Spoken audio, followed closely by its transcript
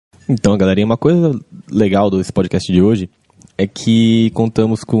Então, galerinha, uma coisa legal desse podcast de hoje é que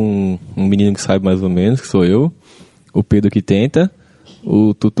contamos com um menino que sabe mais ou menos, que sou eu, o Pedro que tenta,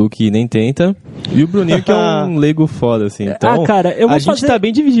 o Tutu que nem tenta, e o Bruninho que é um leigo foda, assim. Então, cara, a gente tá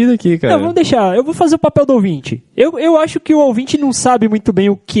bem dividido aqui, cara. Vamos deixar, eu vou fazer o papel do ouvinte. Eu acho que o ouvinte não sabe muito bem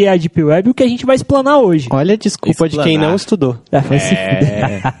o que é a Deep Web e o que a gente vai explanar hoje. Olha a desculpa de quem não estudou. Vai se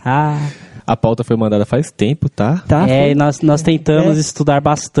fuder. A pauta foi mandada faz tempo, tá? Foi. E nós tentamos estudar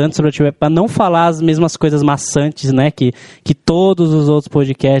bastante sobre a Deep Web para não falar as mesmas coisas maçantes, né? Que todos os outros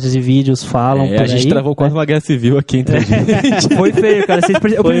podcasts e vídeos falam. A gente travou quase uma guerra civil aqui entre a gente. Foi feio, cara.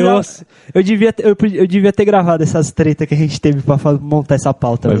 Eu devia ter gravado essas tretas que a gente teve pra montar essa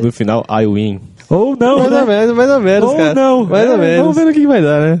pauta. Mas no final, I win. Ou não, mais ou menos, cara. Ou não. Mais ou menos. Vamos ver o que vai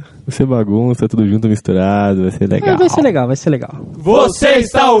dar, né? Vai ser bagunça, tudo junto, misturado, vai ser legal. Vai ser legal. Você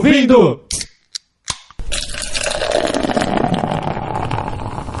está ouvindo?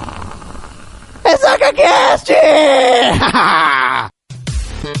 SACAcast!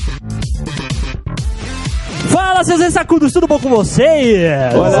 Fala, seus ressacudos, tudo bom com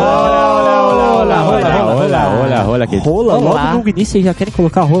vocês? Rola, que rola logo no início, vocês já querem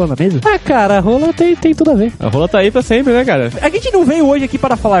colocar a rola na mesa? Ah, cara, a rola tem tudo a ver. A rola tá aí pra sempre, né, cara? A gente não veio hoje aqui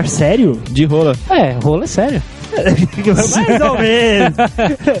para falar sério? De rola. Rola é sério. Mais ou menos.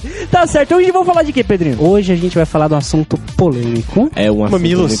 Tá certo, hoje vamos falar de quê, Pedrinho? Hoje a gente vai falar de um assunto polêmico. É um assunto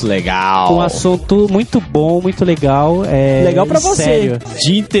muito legal. Um assunto muito bom, muito legal. Legal pra você. Sério.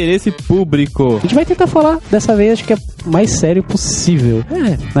 De interesse público. A gente vai tentar falar dessa vez, acho que é mais sério possível.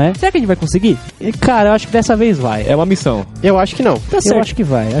 Né? Será que a gente vai conseguir? Cara, eu acho que dessa vez vai. É uma missão. Eu acho que não. Tá certo. Eu acho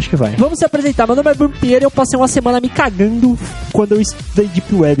que vai. Vamos se apresentar. Meu nome é Bruno Pinheiro e eu passei uma semana me cagando quando eu estudei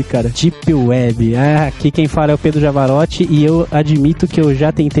Deep Web, cara. Deep Web. Aqui quem fala é o Pedro Javarotti e eu admito que eu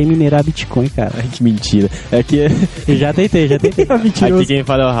já tentei minerar Bitcoin, cara. Ai, que mentira. Eu já tentei. Aqui quem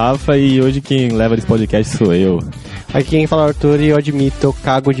fala é o Rafa e hoje quem leva esse podcast sou eu. Aqui quem fala é o Arthur e eu admito, eu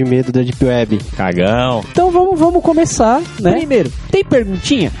cago de medo da Deep Web. Cagão. Então vamos começar, né? Primeiro, tem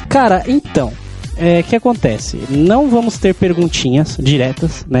perguntinha? Cara, então, o que acontece? Não vamos ter perguntinhas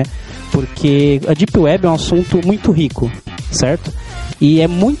diretas, né? Porque a Deep Web é um assunto muito rico, certo? E é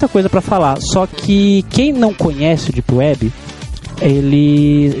muita coisa pra falar. Só que quem não conhece o Deep Web,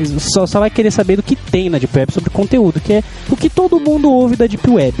 ele só vai querer saber do que tem na Deep Web sobre conteúdo, que é o que todo mundo ouve da Deep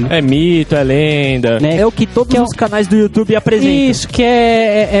Web. É mito, é lenda. Né? É o que todos os canais do YouTube apresentam. Isso, que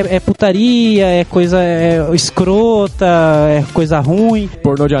é putaria, é coisa escrota, é coisa ruim.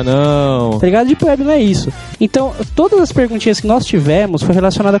 Pornô de anão. Tá ligado? Deep Web não é isso. Então, todas as perguntinhas que nós tivemos foi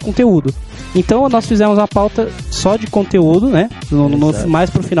relacionada a conteúdo. Então, nós fizemos uma pauta só de conteúdo, né? Mais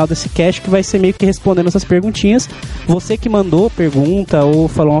pro final desse cast, que vai ser meio que respondendo essas perguntinhas. Você que mandou pergunta ou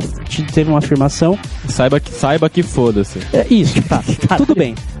teve uma afirmação, saiba que foda-se. Isso, tá. Tudo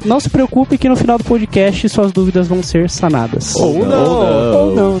bem. Não se preocupe que no final do podcast suas dúvidas vão ser sanadas. Ou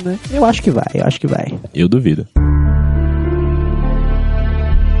não, né? Eu acho que vai. Eu duvido.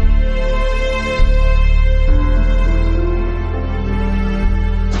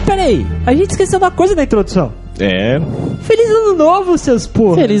 Peraí, a gente esqueceu uma coisa na introdução. Feliz Ano Novo, seus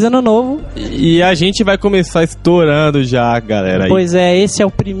porra. Feliz Ano Novo. E a gente vai começar estourando já, galera. Pois esse é o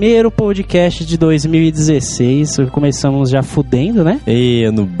primeiro podcast de 2016. Começamos já fudendo, né? Ei,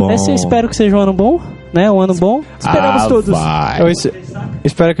 ano bom. Eu espero que seja um ano bom, né? Um ano bom. Esperamos todos. Eu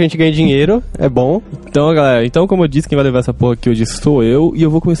espero que a gente ganhe dinheiro, é bom. Então, galera, como eu disse, quem vai levar essa porra aqui hoje sou eu. E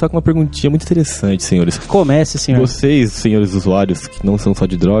eu vou começar com uma perguntinha muito interessante, senhores. Comece, senhor. Vocês, senhores usuários, que não são só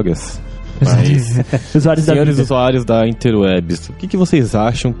de drogas... Mas, senhores usuários da interwebs, o que vocês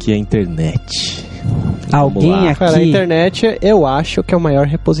acham que é a internet? Alguém aqui... Cara, a internet eu acho que é o maior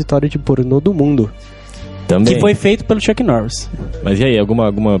repositório de pornô do mundo. Também. Que foi feito pelo Chuck Norris. Mas e aí, alguma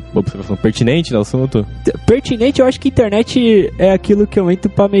observação pertinente no assunto? Pertinente, eu acho que internet é aquilo que eu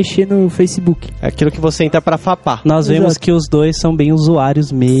entro pra mexer no Facebook. É aquilo que você entra pra fapar. Nós vemos que os dois são bem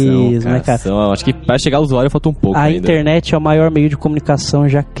usuários mesmo, né, cara? Acho que pra chegar ao usuário falta um pouco ainda. Internet é o maior meio de comunicação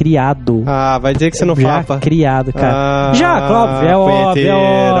já criado. Ah, vai dizer que você não fapa? Já criado, cara. Já, óbvio, é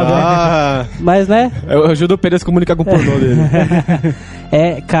óbvio. Mas, né? Eu ajudo o Pedro a se comunicar com o pornô dele.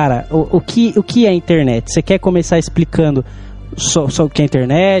 Cara, o que é a internet? Você quer começar explicando só o que é a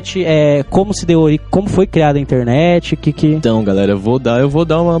internet, como foi criada a internet, Então, galera, eu vou dar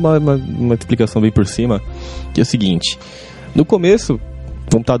uma explicação bem por cima, que é o seguinte. No começo,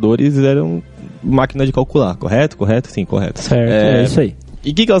 computadores eram máquina de calcular, correto? Sim, correto. Certo, é isso aí. E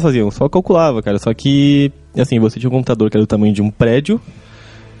o que elas faziam? Só calculava, cara, só que, assim, você tinha um computador que era do tamanho de um prédio,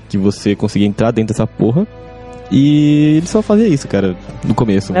 que você conseguia entrar dentro dessa porra, E ele só fazia isso, cara, no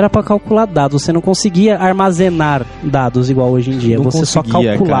começo. Era pra calcular dados, você não conseguia armazenar dados igual hoje em dia, Não você conseguia, só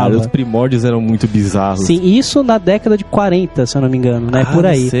calculava. Cara, os primórdios eram muito bizarros. Sim, isso na década de 40, se eu não me engano, né? Por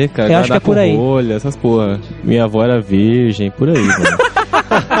aí. Não sei, cara, eu acho que é por aí. Rolha, essas porra. Minha avó era virgem, por aí, mano.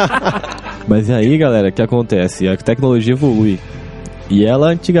 Mas e aí, galera, o que acontece? A tecnologia evolui. E ela,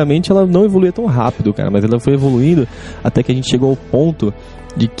 antigamente, ela não evoluía tão rápido, cara, mas ela foi evoluindo até que a gente chegou ao ponto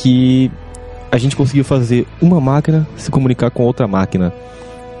de que a gente conseguiu fazer uma máquina se comunicar com outra máquina.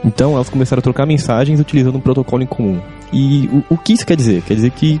 Então elas começaram a trocar mensagens utilizando um protocolo em comum. E o que isso quer dizer? Quer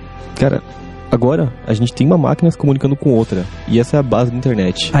dizer que, cara, agora a gente tem uma máquina se comunicando com outra. E essa é a base da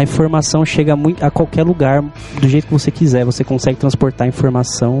internet. A informação chega a qualquer lugar, do jeito que você quiser. Você consegue transportar a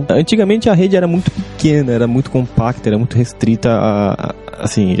informação. Antigamente a rede era muito pequena, era muito compacta, era muito restrita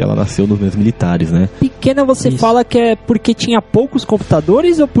assim, ela nasceu nos meios militares, né? Pequena você fala que é porque tinha poucos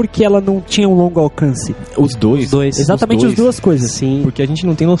computadores ou porque ela não tinha um longo alcance? Os dois. Exatamente as duas coisas. Sim. Porque a gente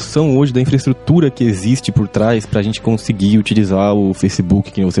não tem noção hoje da infraestrutura que existe por trás pra gente conseguir utilizar o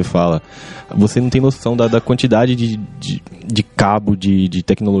Facebook, que você fala. Você não tem noção da quantidade de cabo, de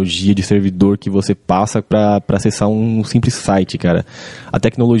tecnologia, de servidor que você passa pra acessar um simples site, cara. A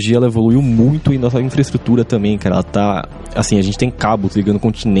tecnologia, ela evoluiu muito e nossa infraestrutura também, cara. Ela tá... Assim, a gente tem cabos ligando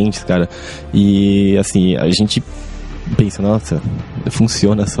continentes, cara. E, assim, a gente pensa, nossa,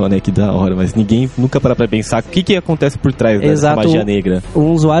 funciona só, né? Que da hora. Mas ninguém nunca para pra pensar o que acontece por trás dessa magia negra.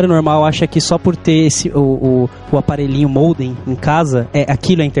 Um usuário normal acha que só por ter o aparelhinho modem em casa,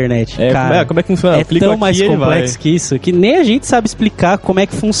 aquilo é a internet. Cara, como é que funciona? É tão mais complexo que isso, que nem a gente sabe explicar como é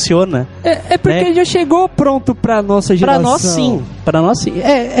que funciona. É porque né? já chegou pronto pra nossa geração. Pra nós sim.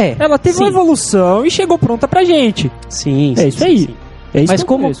 Ela teve uma evolução e chegou pronta pra gente. Sim, é isso aí. Sim. É isso.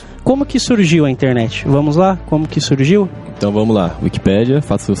 Mas como que surgiu a internet? Vamos lá? Como que surgiu? Então vamos lá, Wikipédia,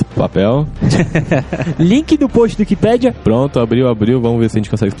 faça seu papel. Link do post do Wikipédia. Pronto, abriu, vamos ver se a gente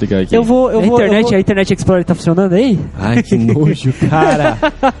consegue explicar aqui. A Internet Explorer tá funcionando aí? Ai, que nojo, cara.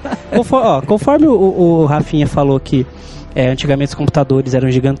 Conforme o Rafinha falou que antigamente os computadores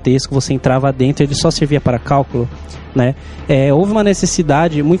eram gigantescos, você entrava dentro, ele só servia para cálculo, né? Houve uma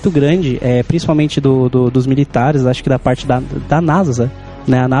necessidade muito grande, principalmente dos militares, acho que da parte da NASA,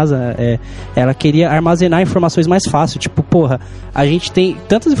 né? A NASA, ela queria armazenar informações mais fácil, tipo, a gente tem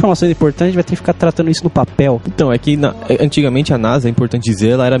tantas informações importantes, a gente vai ter que ficar tratando isso no papel. Então, é que antigamente a NASA, é importante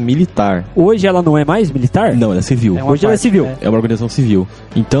dizer, ela era militar. Hoje ela não é mais militar? Não, ela é civil. Hoje ela é civil. É uma organização civil.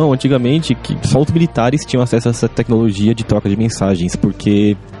 Então, antigamente, só os militares tinham acesso a essa tecnologia de troca de mensagens,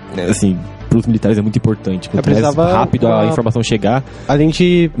 porque, assim, para os militares é muito importante. Quanto mais rápido a informação chegar, além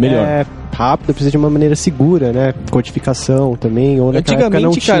de melhor. Rápido, precisa de uma maneira segura, né? Codificação também. Ou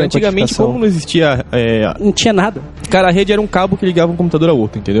Antigamente, como não existia... não tinha nada. Cara, a rede era um cabo que ligava um computador a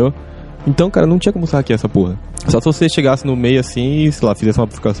outro, entendeu? Então, cara, não tinha como hackear essa porra. Só se você chegasse no meio assim e, sei lá, fizesse uma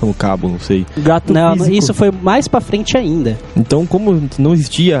amplificação no cabo, não sei. Isso foi mais pra frente ainda. Então, como não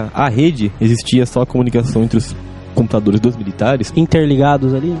existia a rede, existia só a comunicação entre os computadores dos militares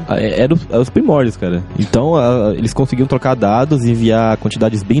interligados ali, eram os primórdios, cara. Então eles conseguiam trocar dados e enviar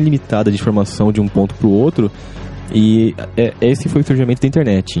quantidades bem limitadas de informação de um ponto pro outro. E esse foi o surgimento da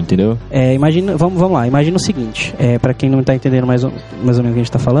internet, entendeu? Imagina, vamos lá, imagina o seguinte, para quem não tá entendendo mais ou menos o que a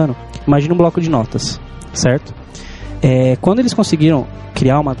gente tá falando, imagina um bloco de notas, certo? Quando eles conseguiram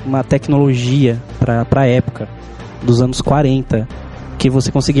criar uma tecnologia pra época dos anos 40, que você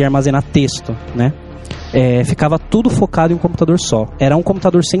conseguia armazenar texto, né? Ficava tudo focado em um computador só. Era um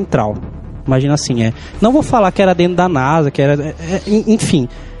computador central. Imagina assim, não vou falar que era dentro da NASA, que era... enfim,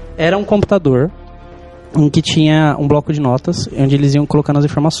 era um computador em que tinha um bloco de notas, onde eles iam colocando as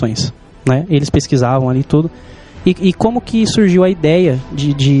informações, né? Eles pesquisavam ali tudo. E como que surgiu a ideia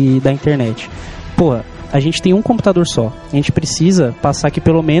da internet? A gente tem um computador só. A gente precisa passar aqui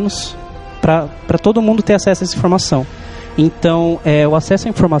pelo menos para todo mundo ter acesso a essa informação. Então, o acesso à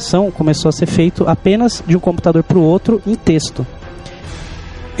informação começou a ser feito apenas de um computador para o outro em texto.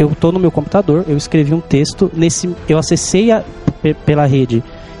 Eu estou no meu computador, eu escrevi um texto, eu acessei pela rede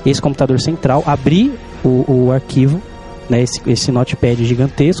esse computador central, abri o arquivo, né, esse notepad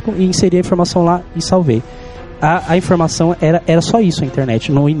gigantesco, e inseri a informação lá e salvei. A informação era só isso, a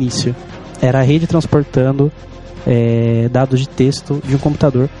internet, no início. Era a rede transportando dados de texto de um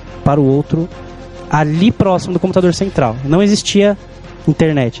computador para o outro, ali próximo do computador central. Não existia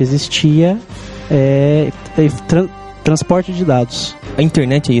internet, existia transporte de dados. A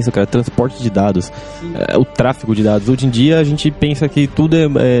internet é isso, cara, transporte de dados, o tráfego de dados. Hoje em dia a gente pensa que tudo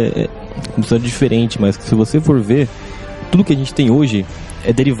é diferente, mas se você for ver, tudo que a gente tem hoje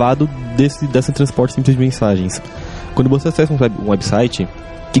é derivado desse transporte simples de mensagens. Quando você acessa um website,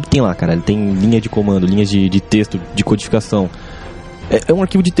 o que tem lá, cara? Ele tem linha de comando, linhas de texto, de codificação. É um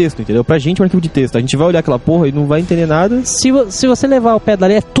arquivo de texto, entendeu? Pra gente é um arquivo de texto. A gente vai olhar aquela porra e não vai entender nada. Se você levar o pé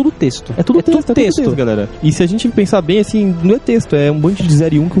dali, é tudo texto. É tudo texto, galera. E se a gente pensar bem, assim, não é texto, é um monte de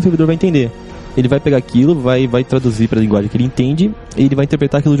 0 e 1 que o servidor vai entender. Ele vai pegar aquilo, vai traduzir pra linguagem que ele entende e ele vai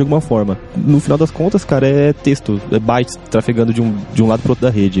interpretar aquilo de alguma forma. No final das contas, cara, é texto, é bytes trafegando de um lado pro outro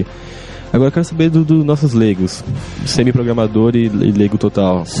da rede. Agora eu quero saber dos nossos leigos, semi-programador e leigo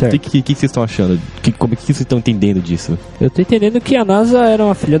total. Certo. O que vocês estão achando? Como é que vocês estão entendendo disso? Eu tô entendendo que a NASA era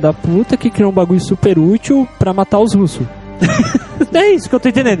uma filha da puta que criou um bagulho super útil pra matar os russos. É isso que eu tô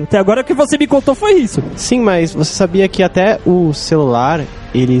entendendo. Até agora o que você me contou foi isso. Sim, mas você sabia que até o celular,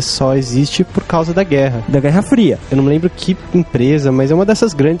 ele só existe por causa da guerra. Da Guerra Fria. Eu não me lembro que empresa, mas é uma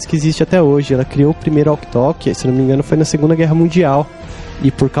dessas grandes que existe até hoje. Ela criou o primeiro walkie-talkie, se não me engano foi na Segunda Guerra Mundial. E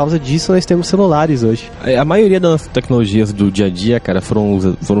por causa disso nós temos celulares hoje. A maioria das tecnologias do dia a dia, cara,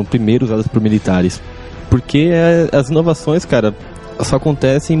 foram primeiro usadas por militares. Porque as inovações, cara, só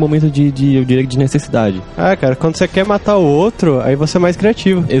acontecem em momentos eu diria, de necessidade. Ah, cara, quando você quer matar o outro, aí você é mais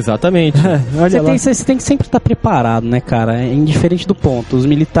criativo. Exatamente. Você tem que sempre estar preparado, né, cara? É indiferente do ponto. Os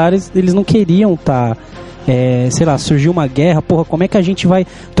militares, eles não queriam estar... sei lá, surgiu uma guerra, porra, como é que a gente vai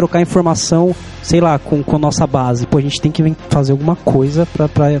trocar informação, sei lá, com a nossa base? Pô, a gente tem que fazer alguma coisa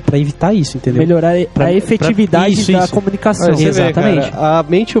pra evitar isso, entendeu? Melhorar a efetividade da comunicação. Você exatamente. Vê, cara, a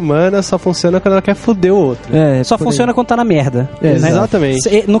mente humana só funciona quando ela quer foder o outro. Só funciona quando tá na merda. Né?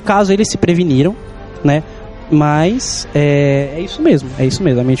 Exatamente. No caso, eles se preveniram, né? Mas é isso mesmo.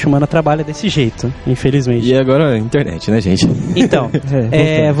 A mente humana trabalha desse jeito, infelizmente. E agora a internet, né, gente? Então,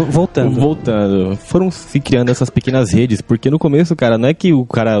 voltando. Foram se criando essas pequenas redes, porque no começo, cara, não é que o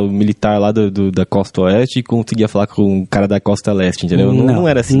militar lá da costa oeste conseguia falar com o cara da costa leste, entendeu? Não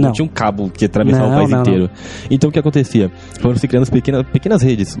era assim, não tinha um cabo que atravessava o país inteiro. Então o que acontecia? Foram se criando as pequenas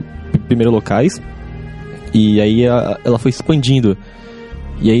redes, primeiro locais, e aí ela foi expandindo.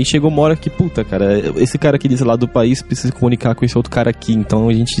 E aí chegou uma hora que, puta, cara, esse cara aqui desse lado do país precisa se comunicar com esse outro cara aqui. Então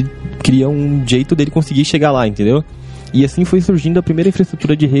a gente cria um jeito dele conseguir chegar lá, entendeu? E assim foi surgindo a primeira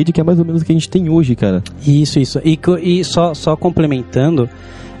infraestrutura de rede, que é mais ou menos o que a gente tem hoje, cara. Isso. E só complementando,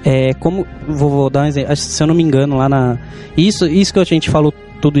 como vou dar um exemplo, se eu não me engano, lá na... Isso que a gente falou,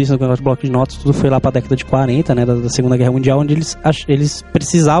 tudo isso no bloco de notas, tudo foi lá pra década de 40, né, da Segunda Guerra Mundial, onde eles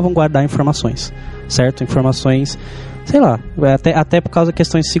precisavam guardar informações, certo? Informações... Sei lá, até por causa de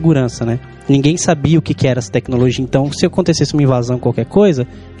questões de segurança, né? Ninguém sabia o que era essa tecnologia, então se acontecesse uma invasão, qualquer coisa,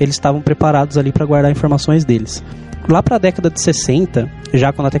 eles estavam preparados ali para guardar informações deles. Lá para a década de 60,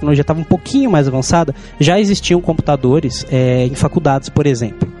 já quando a tecnologia estava um pouquinho mais avançada, já existiam computadores em faculdades, por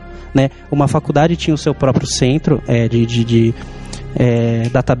exemplo, né? Uma faculdade tinha o seu próprio centro de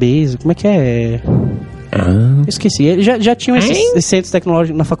database, como é que é? Esqueci. Já tinham esses centros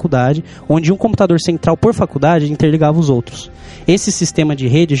tecnológicos na faculdade, onde um computador central por faculdade interligava os outros. Esse sistema de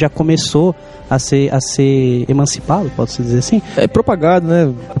rede já começou a ser emancipado, pode-se dizer assim? É propagado,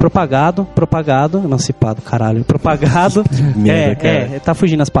 né? Emancipado, caralho. Propagado. Merda, cara. Tá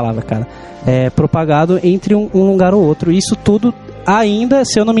fugindo as palavras, cara. Propagado entre um lugar ou outro. Isso tudo ainda,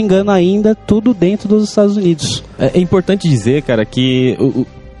 se eu não me engano, tudo dentro dos Estados Unidos. É importante dizer, cara, que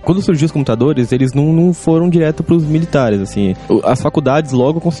quando surgiu os computadores, eles não foram direto para os militares, assim. As faculdades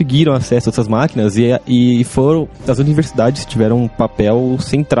logo conseguiram acesso a essas máquinas e as universidades tiveram um papel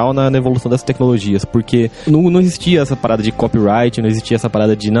central na evolução dessas tecnologias, porque não existia essa parada de copyright, não existia essa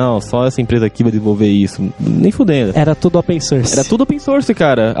parada de, não, só essa empresa aqui vai desenvolver isso. Nem fudendo. Era tudo open source. Era tudo open source,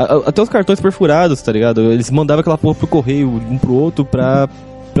 cara. Até os cartões perfurados, tá ligado? Eles mandavam aquela porra pro correio, um pro outro, pra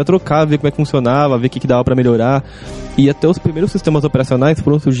trocar, ver como é que funcionava, ver o que dava pra melhorar. E até os primeiros sistemas operacionais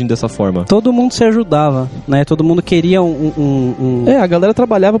foram surgindo dessa forma. Todo mundo se ajudava, né? Todo mundo queria a galera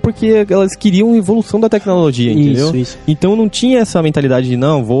trabalhava porque elas queriam evolução da tecnologia, entendeu? Isso. Então não tinha essa mentalidade de,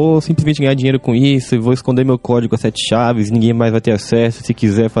 não, vou simplesmente ganhar dinheiro com isso, vou esconder meu código a 7 chaves, ninguém mais vai ter acesso, se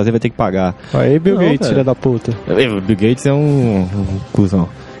quiser fazer vai ter que pagar. Aí Bill Gates, filha da puta. Bill Gates é um cuzão.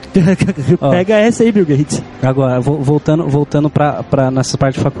 Pega essa aí, Bill Gates. Agora, voltando pra nessa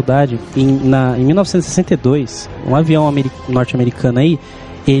parte de faculdade, em 1962, um avião norte-americano aí,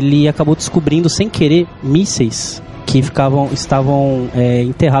 ele acabou descobrindo sem querer mísseis que estavam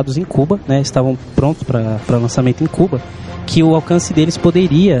enterrados em Cuba, né? Estavam prontos para lançamento em Cuba, que o alcance deles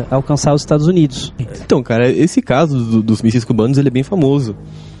poderia alcançar os Estados Unidos. Então, cara, esse caso dos mísseis cubanos, ele é bem famoso.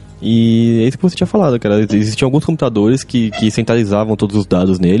 E é isso que você tinha falado, cara. Existiam alguns computadores que centralizavam todos os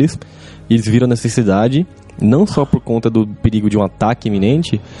dados neles. E eles viram a necessidade, não só por conta do perigo de um ataque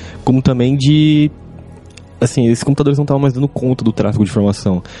iminente, como também de assim, esses computadores não estavam mais dando conta do tráfego de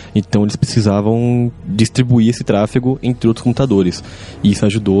informação. Então eles precisavam distribuir esse tráfego entre outros computadores. E isso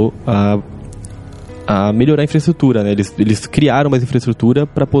ajudou a melhorar a infraestrutura, né? Eles criaram mais infraestrutura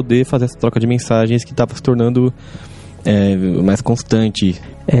para poder fazer essa troca de mensagens que estava se tornando mais constante.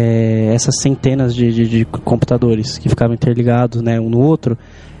 Essas centenas de computadores que ficavam interligados, né, um no outro.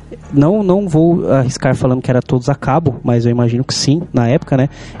 Não vou arriscar falando que era todos a cabo, mas eu imagino que sim, na época, né?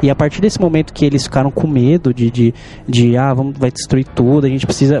 E a partir desse momento que eles ficaram com medo vai destruir tudo, a gente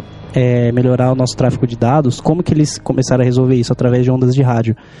precisa melhorar o nosso tráfego de dados, como que eles começaram a resolver isso? Através de ondas de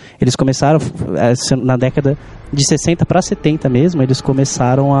rádio. Eles começaram, na década de 60 para 70 mesmo, eles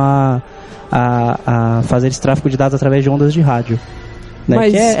começaram a fazer esse tráfego de dados através de ondas de rádio. Né?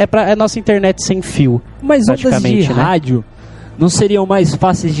 Mas que é nossa internet sem fio. Mas ondas de praticamente, né? rádio não seriam mais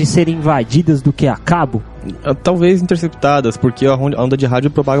fáceis de serem invadidas do que a cabo? Talvez interceptadas, porque a onda de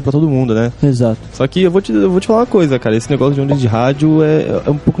rádio propaga pra todo mundo, né? Exato. Só que eu vou te falar uma coisa, cara. Esse negócio de onda de rádio é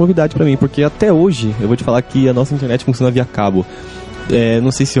um pouco novidade pra mim, porque até hoje eu vou te falar que a nossa internet funciona via cabo.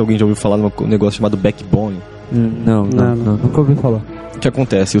 Não sei se alguém já ouviu falar de um negócio chamado backbone. Não, nunca ouvi falar. O que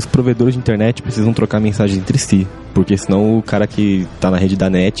acontece? Os provedores de internet precisam trocar mensagens entre si, porque senão o cara que tá na rede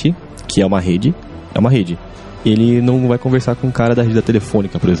da net, que é uma rede, ele não vai conversar com o cara da rede da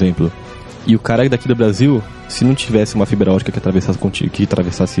telefônica, por exemplo. E o cara daqui do Brasil, se não tivesse uma fibra ótica que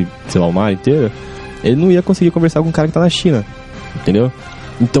atravessasse, sei lá, o mar inteiro, ele não ia conseguir conversar com o cara que tá na China, entendeu?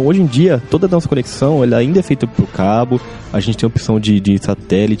 Então, hoje em dia, toda a nossa conexão ela ainda é feita por cabo. A gente tem a opção de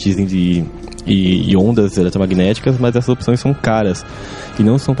satélites e ondas eletromagnéticas, mas essas opções são caras e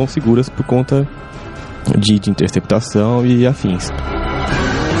não são tão seguras por conta de interceptação e afins.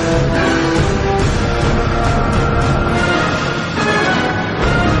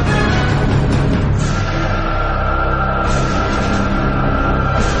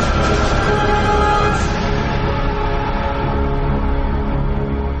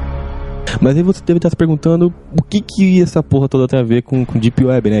 Mas aí você deve estar se perguntando o que essa porra toda tem a ver com Deep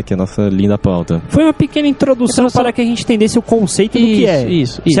Web, né? Que é a nossa linda pauta. Foi uma pequena introdução para que a gente entendesse o conceito do que é.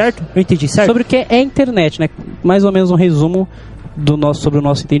 Isso. Certo? Eu entendi, certo? Sobre o que é a internet, né? Mais ou menos um resumo sobre o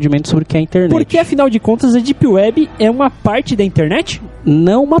nosso entendimento sobre o que é a internet. Porque, afinal de contas, a Deep Web é uma parte da internet?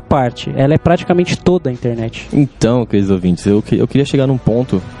 Não uma parte, ela é praticamente toda a internet. Então, queridos ouvintes, eu queria chegar num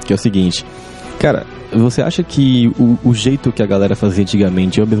ponto que é o seguinte. Cara, você acha que o jeito que a galera fazia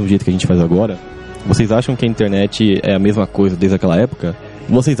antigamente é o mesmo jeito que a gente faz agora? Vocês acham que a internet é a mesma coisa desde aquela época?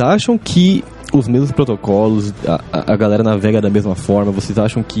 Vocês acham que os mesmos protocolos, a galera navega da mesma forma? Vocês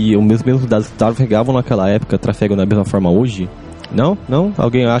acham que os mesmos dados que trafegavam naquela época trafegam da mesma forma hoje? Não? Não?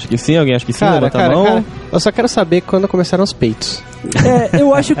 Alguém acha que sim? Alguém acha que sim? Levanta a mão. Cara, eu só quero saber quando começaram os peitos.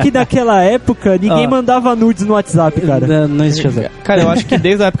 Eu acho que naquela época ninguém mandava nudes no WhatsApp, cara. Não existia. Cara, eu acho que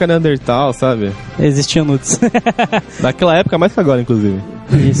desde a época Neandertal, sabe? Existiam nudes. Naquela época, mais que agora, inclusive.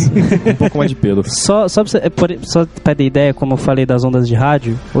 Isso. Um pouco mais de pelo. Só pra ter ideia, como eu falei das ondas de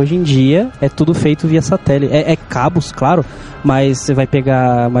rádio, hoje em dia é tudo feito via satélite. É cabos, claro, mas você vai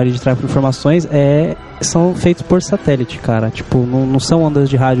pegar a maioria de tráfego de informações, são feitos por satélite, cara. Tipo, não são ondas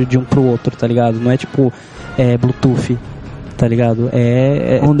de rádio de um pro outro, tá ligado? Não é tipo Bluetooth, tá ligado?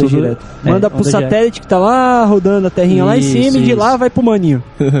 Onda direta. Manda pro satélite que tá lá rodando a terrinha lá em cima e de lá vai pro maninho.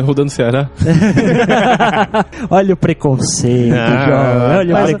 Rodando o Ceará. Olha o preconceito, jovem.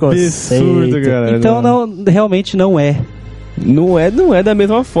 Olha o preconceito. Absurdo, cara. Então realmente não é. Não é da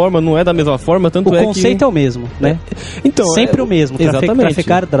mesma forma, tanto o conceito é o mesmo, né? Então, sempre o mesmo,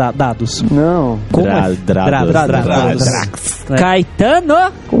 traficar dados. Não. Como dados.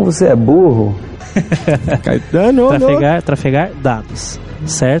 Caetano! Como você é burro. Caetano, trafegar dados,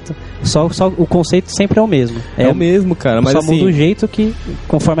 certo? Só o conceito sempre é o mesmo. É o mesmo, cara, mas só assim, muda o jeito que,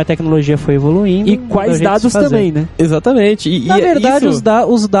 conforme a tecnologia foi evoluindo. E quais dados também, né? Exatamente. Na verdade,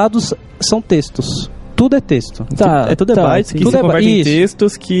 os dados são textos. Tudo é texto. Tudo é bytes que se convertem em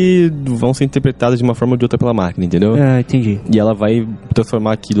textos que vão ser interpretados de uma forma ou de outra pela máquina, entendeu? Entendi. E ela vai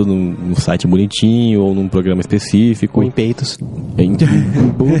transformar aquilo num site bonitinho ou num programa específico. Ou em peitos.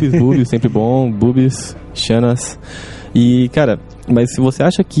 Boobies, sempre bom. Boobies, chanas. E, cara, mas se você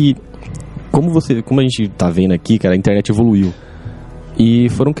acha que... Como a gente tá vendo aqui, cara, a internet evoluiu. E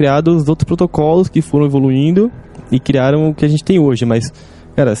foram criados outros protocolos que foram evoluindo e criaram o que a gente tem hoje, mas...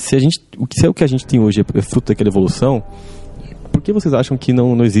 Cara, se o que a gente tem hoje é fruto daquela evolução, por que vocês acham que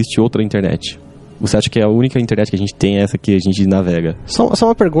não existe outra internet? Você acha que a única internet que a gente tem é essa que a gente navega? Só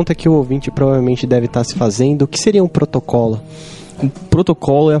uma pergunta que o ouvinte provavelmente deve estar se fazendo. O que seria um protocolo? Um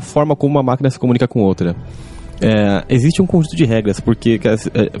protocolo é a forma como uma máquina se comunica com outra. Existe um conjunto de regras, porque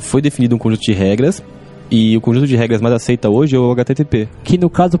foi definido um conjunto de regras E o conjunto de regras mais aceita hoje é o HTTP. Que no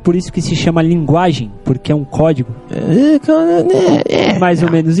caso, por isso que se chama linguagem, porque é um código. Mais ou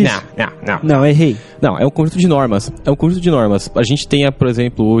menos isso. Não, errei. Não, é um conjunto de normas. A gente tem, por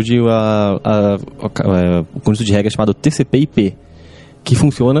exemplo, hoje o conjunto de regras chamado TCP/IP, que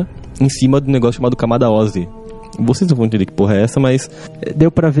funciona em cima do negócio chamado camada OSI. Vocês não vão entender que porra é essa, mas... Deu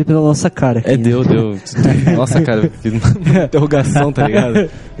pra ver pela nossa cara aqui, deu. Nossa, cara, fiz uma interrogação, tá ligado?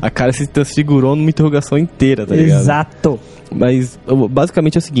 A cara se transfigurou numa interrogação inteira, tá ligado? Exato. Mas,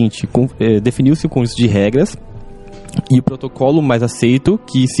 basicamente é o seguinte, definiu-se o conjunto de regras e o protocolo mais aceito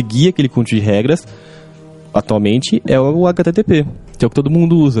que seguia aquele conjunto de regras, atualmente, é o HTTP, que é o que todo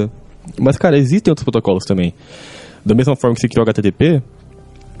mundo usa. Mas, cara, existem outros protocolos também. Da mesma forma que se criou o HTTP...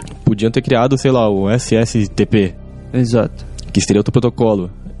 podiam ter criado, sei lá, o SSTP. Exato. Que seria outro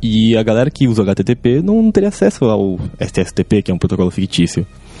protocolo. E a galera que usa o HTTP não teria acesso ao SSTP, que é um protocolo fictício.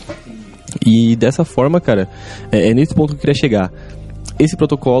 E dessa forma, cara, é nesse ponto que eu queria chegar. Esse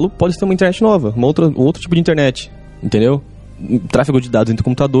protocolo pode ser uma internet nova, um outro tipo de internet, entendeu? Tráfego de dados entre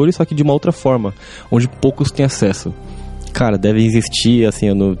computadores, só que de uma outra forma, onde poucos têm acesso. Cara, deve existir, assim,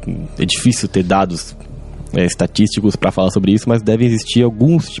 é difícil ter dados... estatísticos pra falar sobre isso, mas devem existir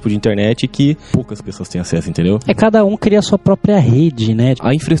alguns tipos de internet que poucas pessoas têm acesso, entendeu? Cada um cria a sua própria rede, né?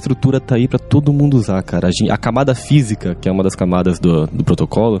 A infraestrutura tá aí pra todo mundo usar, cara. A camada física, que é uma das camadas do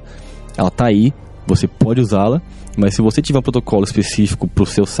protocolo, ela tá aí, você pode usá-la, mas se você tiver um protocolo específico pro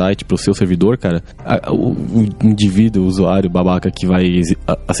seu site, pro seu servidor, cara, o indivíduo, o usuário babaca que vai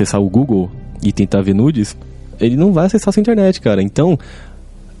acessar o Google e tentar ver nudes, ele não vai acessar a sua internet, cara. Então,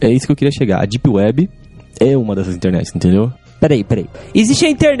 é isso que eu queria chegar. A Deep Web é uma dessas internets, entendeu? Peraí. Existe a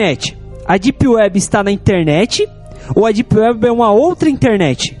internet. A Deep Web está na internet ou a Deep Web é uma outra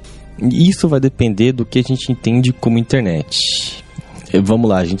internet? Isso vai depender do que a gente entende como internet. Vamos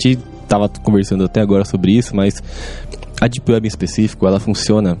lá, a gente estava conversando até agora sobre isso, mas a Deep Web em específico, ela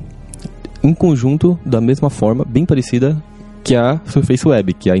funciona em conjunto da mesma forma, bem parecida que a Surface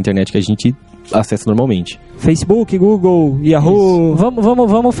Web, que é a internet que a gente acessa normalmente. Facebook, Google, Yahoo...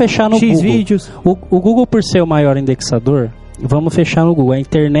 Vamos fechar no Google. Xvideos. O Google, por ser o maior indexador, vamos fechar no Google. A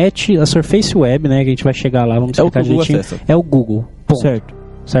internet, a Surface Web, né, que a gente vai chegar lá, vamos explicar direitinho. É o Google. Ponto.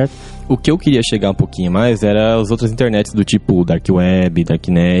 Certo? O que eu queria chegar um pouquinho mais era as outras internets do tipo Dark Web,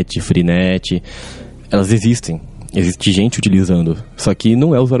 Darknet, Freenet. Elas existem. Existe gente utilizando. Só que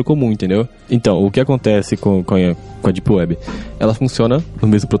não é usuário comum, entendeu? Então, o que acontece com a Deep Web? Ela funciona no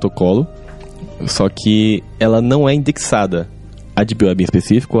mesmo protocolo, só que ela não é indexada. A Deep Web em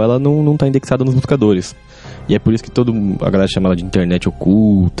específico, ela não está indexada nos buscadores. E é por isso que a galera chama ela de internet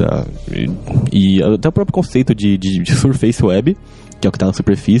oculta. E até o próprio conceito de Surface Web, que é o que está na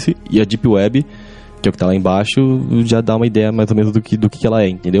superfície, e a Deep Web, que é o que está lá embaixo, já dá uma ideia mais ou menos do que ela é,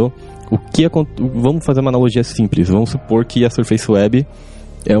 entendeu? Vamos fazer uma analogia simples. Vamos supor que a Surface Web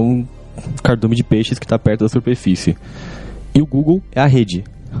é um cardume de peixes que está perto da superfície. E o Google é a rede.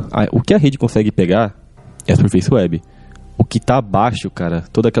 O que a rede consegue pegar é a Surface Web. O que tá abaixo, cara,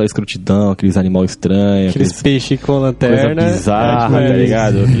 toda aquela escrotidão, aqueles animais estranhos, aqueles peixes com lanterna, coisa bizarra, tá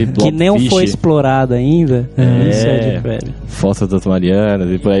ligado? Que não foi explorado ainda. Isso é a Deep Web. Fossas das Marianas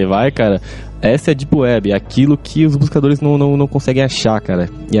e por aí vai, cara. Essa é a Deep Web, é aquilo que os buscadores não conseguem achar, cara.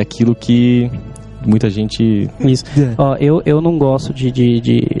 E é aquilo que muita gente... Isso. Ó, eu não gosto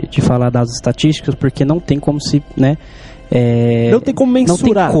de falar dados estatísticos porque não tem como se, né... não tem como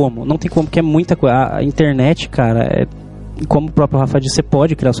mensurar. Não tem como, porque é muita coisa. A internet, cara, como o próprio Rafa disse, você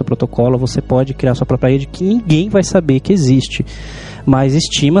pode criar seu protocolo, você pode criar sua própria rede que ninguém vai saber que existe. Mas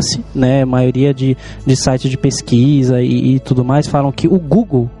estima-se, né, a maioria de sites de pesquisa e tudo mais falam que o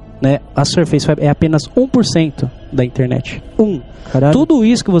Google, né, a Surface Web é apenas 1% da internet. Caralho. Tudo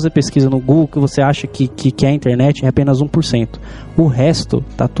isso que você pesquisa no Google, que você acha que é a internet, é apenas 1%. O resto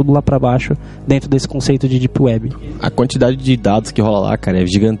tá tudo lá pra baixo, dentro desse conceito de Deep Web. A quantidade de dados que rola lá, cara, é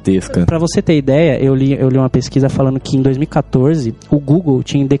gigantesca. Pra você ter ideia, eu li uma pesquisa falando que em 2014 o Google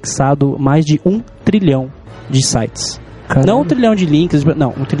tinha indexado mais de 1 trilhão de sites. Caralho. Não 1 trilhão de links,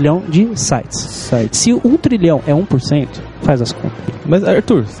 não, 1 trilhão de sites. Se 1 trilhão é 1%, faz as contas. Mas,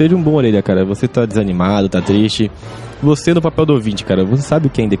 Arthur, seja um bom orelha, cara. Você tá desanimado, tá triste. Você, no papel do ouvinte, cara, você sabe o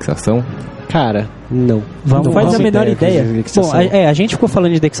que é indexação? Cara, não. Não faz a menor ideia. Bom, a gente ficou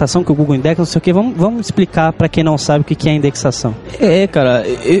falando de indexação, que o Google indexa, não sei o que. Vamos explicar pra quem não sabe o que é indexação. Cara,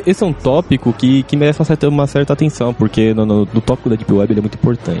 esse é um tópico que merece uma certa atenção, porque no tópico da Deep Web ele é muito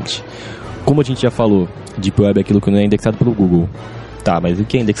importante. Como a gente já falou, Deep Web é aquilo que não é indexado pelo Google. Tá, mas o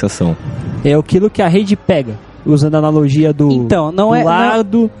que é indexação? É aquilo que a rede pega, usando a analogia do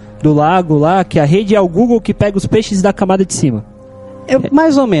lago lá, que a rede é o Google que pega os peixes da camada de cima.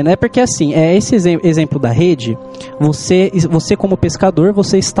 Mais ou menos, é porque assim, esse exemplo da rede, você como pescador,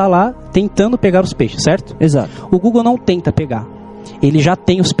 você está lá tentando pegar os peixes, certo? Exato. O Google não tenta pegar, ele já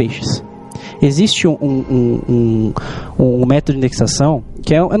tem os peixes. Existe um método de indexação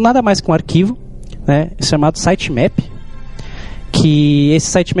que é nada mais que um arquivo, né, chamado sitemap, que esse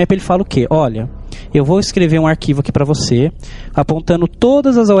sitemap ele fala o quê? Olha, eu vou escrever um arquivo aqui para você, apontando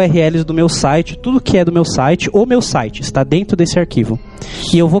todas as URLs do meu site, tudo que é do meu site, o meu site está dentro desse arquivo.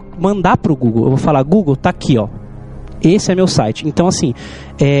 E eu vou mandar para o Google, eu vou falar, Google, tá aqui, ó. Esse é meu site. Então, assim,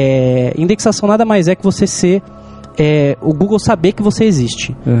 indexação nada mais é que você ser... o Google saber que você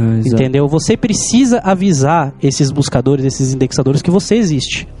existe, entendeu? Você precisa avisar esses buscadores, esses indexadores que você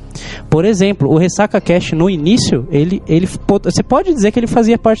existe. Por exemplo, o Ressaca Cache no início, você pode dizer que ele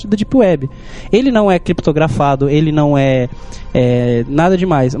fazia parte da Deep Web. Ele não é criptografado, ele não é nada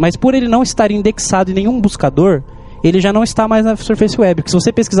demais, mas por ele não estar indexado em nenhum buscador, ele já não está mais na Surface Web, porque se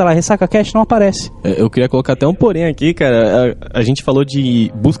você pesquisar lá Ressaca Cache, não aparece. Eu queria colocar até um porém aqui, cara. A gente falou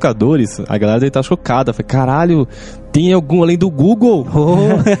de buscadores, a galera deve estar chocada. Falei, caralho, tem algum além do Google?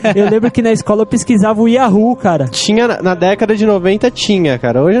 Eu lembro que na escola eu pesquisava o Yahoo, cara. Tinha, na década de 90 tinha,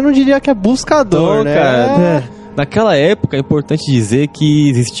 cara. Hoje eu não diria que é buscador, então, né? Cara, naquela época é importante dizer que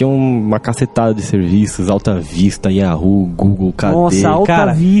existia uma cacetada de serviços, Alta Vista, Yahoo, Google, KD. Nossa,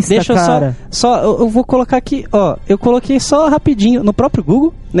 Alta Vista, deixa cara. Eu vou colocar aqui, ó, eu coloquei só rapidinho no próprio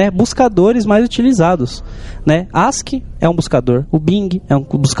Google, né, buscadores mais utilizados, né? ASCII é um buscador, o Bing é um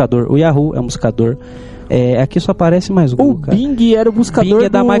buscador, o Yahoo é um buscador. Aqui só aparece mais Google, cara. Bing era o buscador Bing é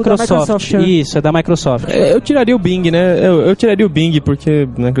da Microsoft. Isso, é da Microsoft. Eu tiraria o Bing, né? Eu tiraria o Bing porque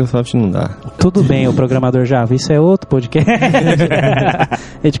Microsoft não dá. Tudo bem, o programador Java. Isso é outro podcast. A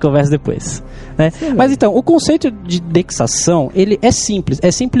gente conversa depois, né? Mas então, o conceito de indexação, ele é simples. É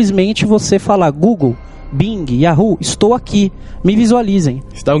simplesmente você falar Google, Bing, Yahoo, estou aqui, me visualizem.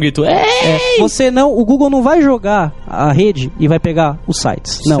 Você dá um grito, o Google não vai jogar a rede e vai pegar os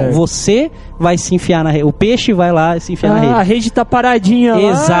sites. Não, certo. Você vai se enfiar na rede. O peixe vai lá se enfiar na rede. A rede tá paradinha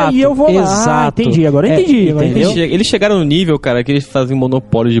lá e eu vou lá. Exato. Entendi, agora entendi. Eles chegaram no nível, cara, que eles fazem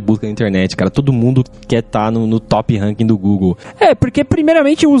monopólio de busca na internet, cara. Todo mundo quer estar no top ranking do Google. Porque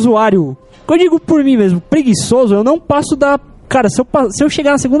primeiramente o usuário, eu digo por mim mesmo, preguiçoso, eu não passo da... Cara, se eu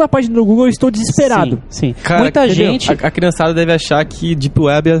chegar na segunda página do Google, eu estou desesperado. Sim. Cara, muita gente... A criançada deve achar que Deep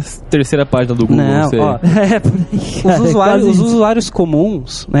Web é a terceira página do Google. Não, ó, os usuários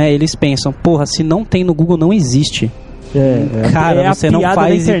comuns, né, eles pensam, porra, se não tem no Google, não existe. Cara, você não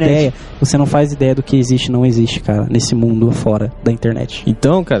faz ideia. Você não faz ideia do que existe e não existe, cara, nesse mundo fora da internet.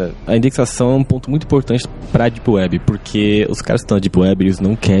 Então, cara, a indexação é um ponto muito importante pra Deep Web, porque os caras que estão na Deep Web, eles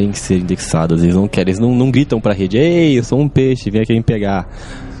não querem ser indexados, eles não querem, eles não gritam pra rede, ei, eu sou um peixe, vem aqui me pegar.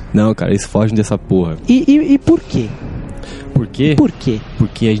 Não, cara, eles fogem dessa porra. E por quê? Por quê? Por quê?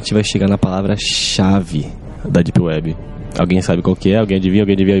 Porque a gente vai chegar na palavra-chave da Deep Web. Alguém sabe qual que é? Alguém adivinha?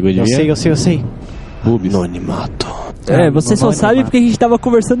 Eu sei. Bubis. Anonimato. Você só sabe porque a gente tava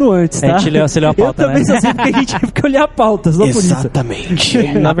conversando antes, tá? Você leu a pauta, eu também só sei porque a gente teve que olhar a pauta, só por isso.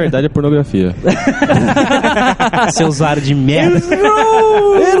 Exatamente. Na verdade é pornografia. Seu usuário de merda.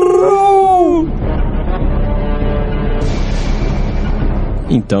 Errou!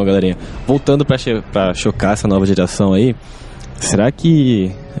 Então, galerinha, voltando pra chocar essa nova geração aí, será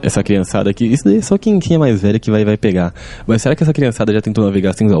que essa criançada aqui... Isso daí é só quem é mais velho que vai pegar. Mas será que essa criançada já tentou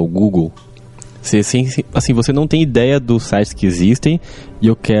navegar sem usar o Google? Assim, você não tem ideia dos sites que existem e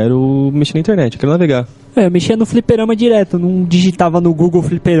eu quero mexer na internet, eu quero navegar. Eu mexia no fliperama direto, não digitava no Google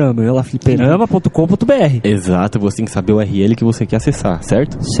fliperama, eu ia lá fliperama.com.br. Exato, você tem que saber o URL que você quer acessar,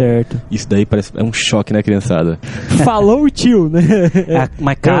 certo? Certo. Isso daí é um choque na criançada. Falou o tio, né?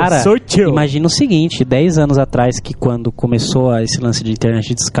 Mas cara, eu sou tio. Imagina o seguinte, 10 anos atrás, que quando começou esse lance de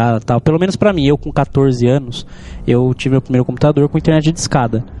internet de escada e tal, pelo menos pra mim, eu com 14 anos, eu tive meu primeiro computador com internet de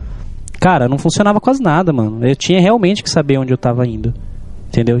escada. Cara, não funcionava quase nada, mano. Eu tinha realmente que saber onde eu tava indo.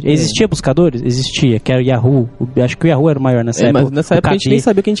 Entendeu? Existia buscadores? Existia, que era o Yahoo. Acho que o Yahoo era o maior nessa época. Mas nessa época a gente nem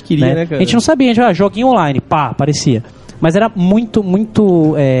sabia o que a gente queria, né, cara? A gente não sabia, a gente joguinho online, pá, aparecia. Mas era muito...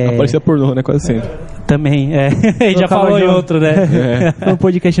 Aparecia pornô, né? Quase sempre. Também, a gente já falou em outro, né? No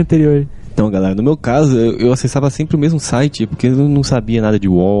podcast anterior. Então, galera, no meu caso, eu acessava sempre o mesmo site, porque eu não sabia nada de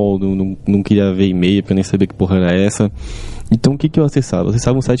wall, não queria ver e-mail, porque eu nem sabia que porra era essa. Então, o que eu acessava? Eu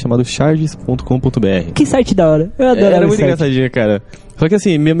acessava um site chamado charges.com.br. Que site da hora. Eu adoro. Era muito engraçadinho, cara. Só que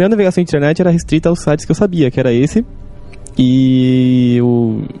assim, minha navegação na internet era restrita aos sites que eu sabia, que era esse. E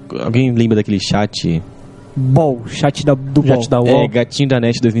alguém lembra daquele chat Bol, chat do Bol. Chat da UOL. Gatinho da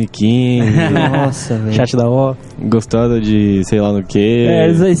Net 2015. Nossa, velho. Chat da UOL. Gostado de sei lá no que.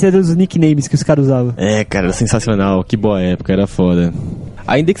 Esse era os nicknames que os caras usavam. Cara, era sensacional. Que boa época, era foda.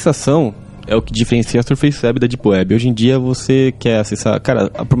 A indexação é o que diferencia a Surface Web da Deep Web. Hoje em dia você quer acessar... Cara,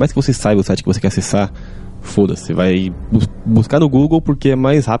 por mais que você saiba o site que você quer acessar, foda-se. Você vai buscar no Google porque é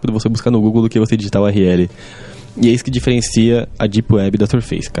mais rápido você buscar no Google do que você digitar o URL. E é isso que diferencia a Deep Web da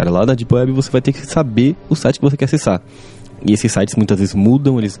Surface, cara. Lá na Deep Web você vai ter que saber o site que você quer acessar. E esses sites muitas vezes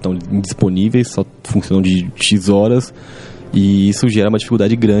mudam, eles estão indisponíveis, só funcionam de X horas. E isso gera uma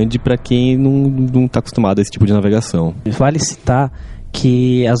dificuldade grande para quem não está acostumado a esse tipo de navegação. Vale citar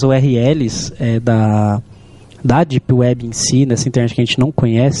que as URLs da Deep Web em si, nessa internet que a gente não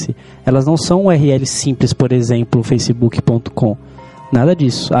conhece, elas não são URLs simples, por exemplo, facebook.com. Nada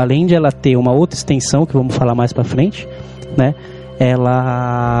disso. Além de ela ter uma outra extensão, que vamos falar mais pra frente, né?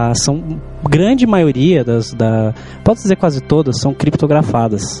 Ela são, grande maioria pode dizer quase todas, são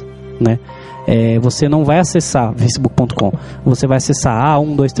criptografadas, né? Você não vai acessar facebook.com, você vai acessar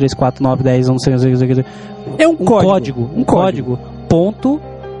 1, 2, 3, 4, 9, 10, 11, 12, é um código ponto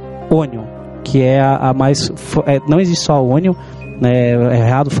onion, que é a mais... não existe só a onion, né? É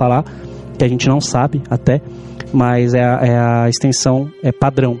errado falar, que a gente não sabe até, mas é a extensão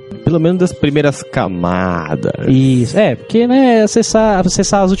padrão. Pelo menos das primeiras camadas. Isso, porque né,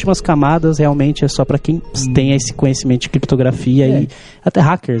 acessar as últimas camadas realmente é só para quem tem esse conhecimento de criptografia e até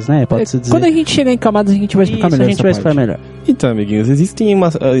hackers, né? Pode-se dizer. Quando a gente chegar em camadas, a gente vai explicar melhor. A gente vai explicar melhor. Então, amiguinhos,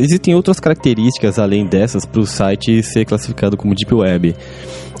 existem outras características além dessas para o site ser classificado como Deep Web.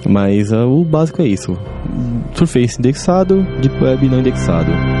 Mas o básico é isso: Surface indexado, Deep Web não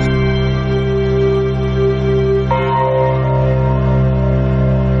indexado.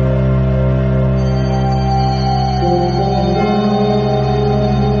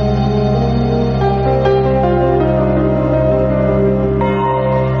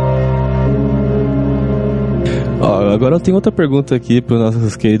 Agora eu tenho outra pergunta aqui para os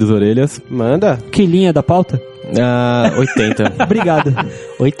nossos queridos orelhas. Manda. Que linha da pauta? 80. Obrigado.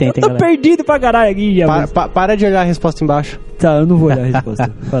 80, eu tô perdido pra caralho aqui. Para de olhar a resposta embaixo. Tá, eu não vou olhar a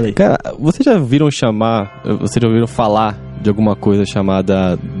resposta. Falei. Cara, vocês já ouviram falar de alguma coisa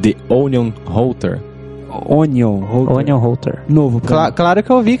chamada The Onion Router? Onion Router. Novo. Claro que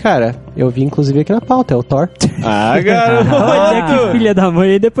eu vi, cara. Eu vi inclusive aqui na pauta, é o Thor. Garoto! Olha que filha da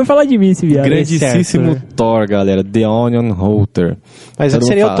mãe. E depois falar de mim, esse viado. Grandíssimo Thor, galera. The Onion Router. Mas o que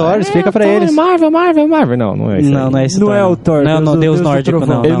seria o Thor? Explica pra eles. Marvel. Não é isso. Não é esse Thor. Não é o Thor. Não, Deus nórdico,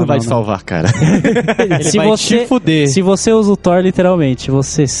 não. Ele não vai te salvar, cara. Ele vai te fuder. Se você usa o Thor, literalmente,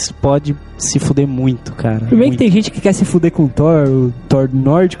 você pode se fuder muito, cara. Tudo bem que tem gente que quer se fuder com o Thor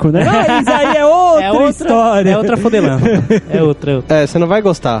nórdico, né? Mas aí é outra história. É outra fodelando. É outra. Você não vai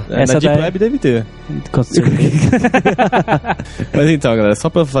gostar. Na Deep Web deve ter. Com certeza. Mas então, galera,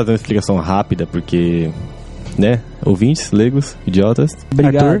 só pra fazer uma explicação rápida, porque, né, ouvintes, leigos, idiotas.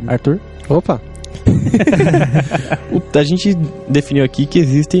 Obrigado. Arthur. Opa. A gente definiu aqui que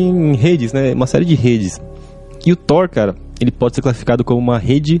existem redes, né, uma série de redes. E o Tor, cara, ele pode ser classificado como uma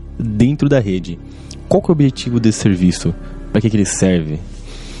rede dentro da rede. Qual que é o objetivo desse serviço? Para que ele serve?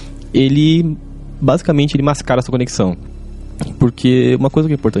 Basicamente, ele mascara a sua conexão. Porque uma coisa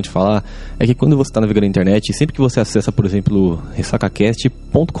que é importante falar é que quando você está navegando na internet, sempre que você acessa, por exemplo,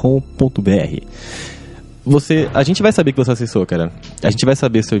 ressacacast.com.br, a gente vai saber que você acessou, cara. A gente vai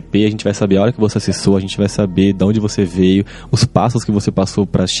saber seu IP, a gente vai saber a hora que você acessou, a gente vai saber de onde você veio, os passos que você passou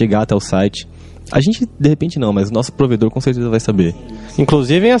para chegar até o site. A gente, de repente, não, mas o nosso provedor com certeza vai saber.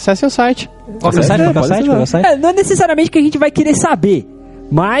 Inclusive, acesse o site. Qual site? Não é necessariamente que a gente vai querer saber.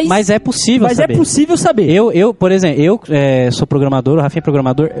 Mas é possível saber. Mas é possível saber. Eu, por exemplo, sou programador, o Rafinha é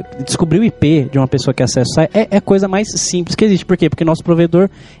programador, descobrir o IP de uma pessoa que acessa o site é a coisa mais simples que existe. Por quê? Porque nosso provedor,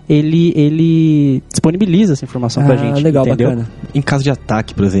 ele disponibiliza essa informação pra gente. Legal, entendeu? bacana. Em caso de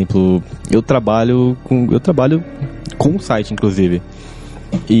ataque, por exemplo, eu trabalho com um site, inclusive.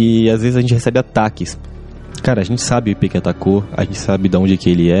 E às vezes a gente recebe ataques. Cara, a gente sabe o IP que atacou, a gente sabe de onde que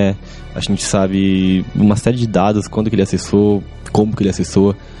ele é, a gente sabe uma série de dados, quando que ele acessou, como que ele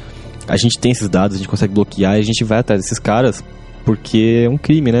acessou. A gente tem esses dados, a gente consegue bloquear e a gente vai atrás desses caras porque é um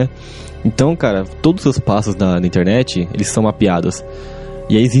crime, né? Então, cara, todos os seus passos na internet, eles são mapeados.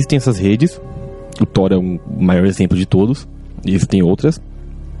 E aí existem essas redes, o Tor é o maior exemplo de todos, e existem outras,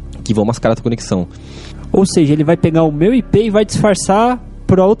 que vão mascarar a tua conexão. Ou seja, ele vai pegar o meu IP e vai disfarçar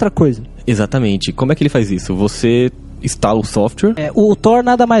por outra coisa. Exatamente. Como é que ele faz isso? Você instala o software. O Tor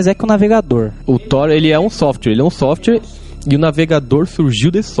nada mais é que um navegador. O Tor, ele é um software e o navegador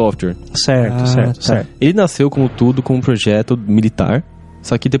surgiu desse software. Certo. Ele nasceu como tudo, como um projeto militar,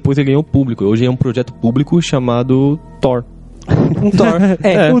 Só que depois ele ganhou público. Hoje é um projeto público chamado Tor.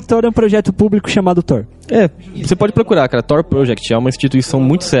 O Tor é um projeto público chamado Tor. Você pode procurar, cara. Tor Project é uma instituição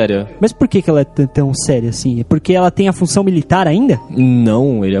muito séria. Mas por que ela é tão séria assim? É porque ela tem a função militar ainda?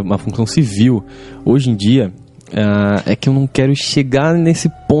 Não, ele é uma função civil. Hoje em dia, é que eu não quero chegar nesse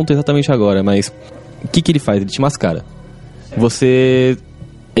ponto exatamente agora, mas o que ele faz? Ele te mascara. Você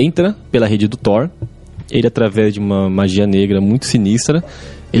entra pela rede do Tor, ele através de uma magia negra muito sinistra,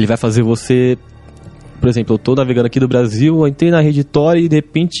 ele vai fazer você... Por exemplo, eu tô navegando aqui do Brasil, eu entrei na rede Tor e de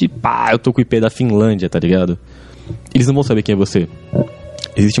repente, eu tô com o IP da Finlândia, tá ligado? Eles não vão saber quem é você.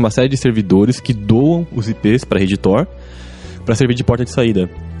 Existe uma série de servidores que doam os IPs pra rede Tor pra servir de porta de saída.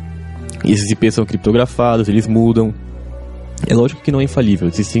 E esses IPs são criptografados, eles mudam. É lógico que não é infalível,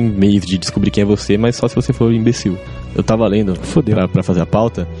 existem meios de descobrir quem é você, mas só se você for um imbecil. Eu tava lendo pra fazer a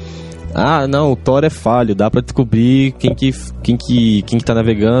pauta. Não, o Tor é falho, dá pra descobrir quem que tá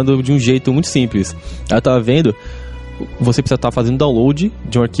navegando de um jeito muito simples. Aí eu tava vendo, você precisa estar fazendo download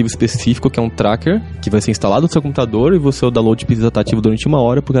de um arquivo específico, que é um tracker, que vai ser instalado no seu computador, e o download precisa estar ativo durante 1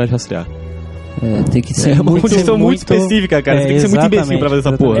 hora pro cara rastrear. Tem que ser uma condição muito específica, cara. Você tem que ser muito imbecil pra fazer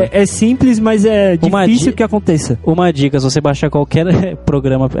essa porra. É simples, mas é difícil que aconteça. Uma dica, se você baixar qualquer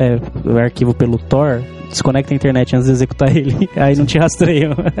programa, arquivo pelo Tor, desconecta a internet antes de executar ele. Aí não te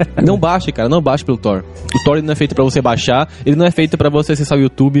rastreiam. Não baixe, cara. Não baixe pelo Tor. O Tor ele não é feito pra você baixar. Ele não é feito pra você acessar o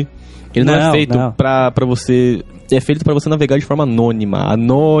YouTube. Ele não é feito pra você... É feito pra você navegar de forma anônima.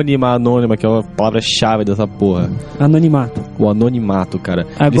 Anônima, que é uma palavra-chave dessa porra. Anonimato. O anonimato, cara.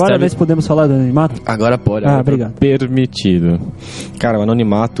 Agora nós podemos falar do anonimato? Agora pode. Obrigado. Permitido. Cara, o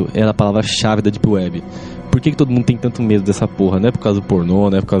anonimato é a palavra-chave da Deep Web. Por que todo mundo tem tanto medo dessa porra? Não é por causa do pornô,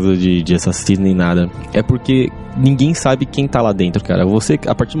 não é por causa de assassino nem nada. É porque ninguém sabe quem tá lá dentro, cara. Você,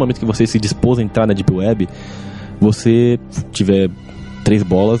 a partir do momento que você se dispôs a entrar na Deep Web, você tiver 3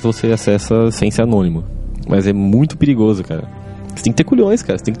 bolas, você acessa sem ser anônimo. Mas é muito perigoso, cara. Você tem que ter culhões,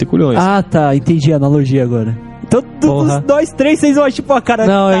 cara. Você tem que ter culhões. Tá. Entendi a analogia agora. Todos nós 3, vocês vão tipo a cara...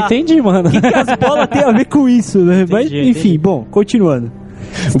 Não, eu entendi, mano. O que as bolas tem a ver com isso, né? Mas, enfim, bom, continuando.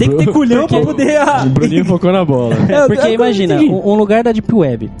 Você tem que ter culhão pra poder... O Bruninho focou na bola. Porque imagina, um lugar da Deep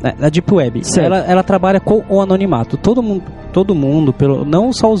Web. A Deep Web, ela trabalha com o anonimato. Todo mundo,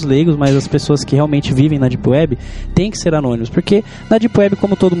 não só os leigos, mas as pessoas que realmente vivem na Deep Web, tem que ser anônimos. Porque na Deep Web,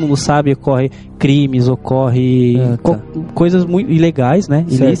 como todo mundo sabe, ocorre crimes, coisas muito ilegais, né?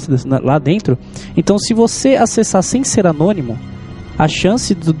 Ilícitas lá dentro. Então, se você acessar sem ser anônimo, a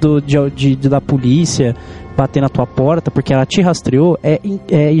chance da polícia bater na tua porta porque ela te rastreou é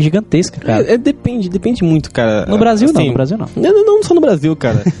gigantesca, cara. Depende muito, cara. No Brasil assim, no Brasil não. Não só no Brasil,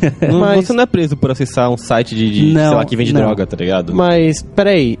 cara. Mas você não é preso por acessar um site sei lá, que vende droga, tá ligado? Mas,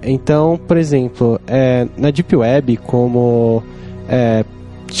 peraí, então, por exemplo, na Deep Web, como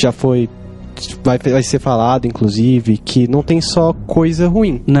já vai ser falado, inclusive, que não tem só coisa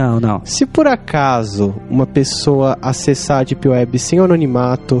ruim. Não. Se por acaso uma pessoa acessar a Deep Web sem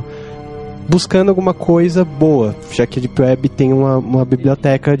anonimato, buscando alguma coisa boa, já que a Deep Web tem uma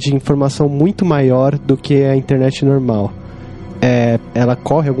biblioteca de informação muito maior do que a internet normal. Ela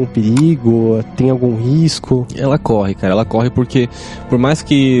corre algum perigo? Tem algum risco? Ela corre, cara. Ela corre porque, por mais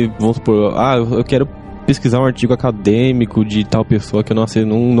que, vamos supor, eu quero pesquisar um artigo acadêmico de tal pessoa que eu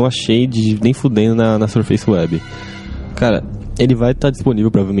não achei nem fudendo na Surface Web. Cara, ele vai estar disponível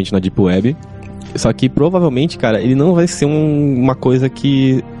provavelmente na Deep Web, só que provavelmente, cara, ele não vai ser uma coisa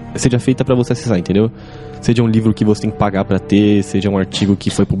que seja feita pra você acessar, entendeu? Seja um livro que você tem que pagar pra ter, seja um artigo que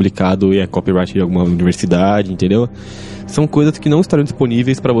foi publicado e é copyright de alguma universidade, entendeu? São coisas que não estarão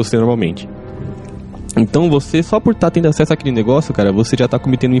disponíveis pra você normalmente. Então você, só por estar tendo acesso àquele negócio, cara, você já tá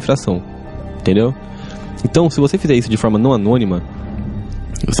cometendo infração, entendeu? Então, se você fizer isso de forma não anônima,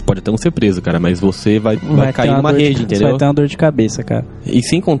 você pode até não ser preso, cara, mas você vai cair numa rede, entendeu? Você vai ter uma dor de cabeça, cara. E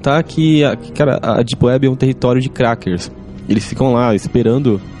sem contar que, cara, a Deep Web é um território de crackers. Eles ficam lá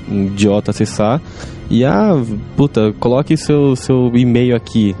esperando um idiota acessar e, coloque seu e-mail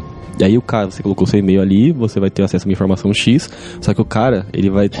aqui. E aí você colocou seu e-mail ali, você vai ter acesso a uma informação X, só que o cara, ele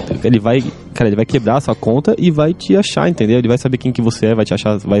vai quebrar a sua conta e vai te achar, entendeu? Ele vai saber quem que você é, vai te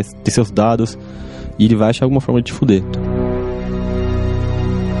achar, vai ter seus dados e ele vai achar alguma forma de te fuder.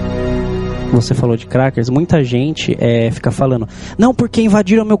 Você falou de crackers, muita gente fica falando, não, porque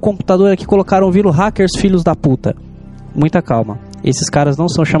invadiram meu computador aqui, colocaram o vírus hackers, filhos da puta. Muita calma. Esses caras não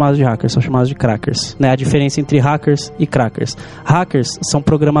são chamados de hackers, são chamados de crackers, né? A diferença entre hackers e crackers. Hackers são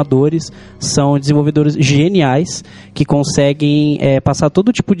programadores, são desenvolvedores geniais que conseguem passar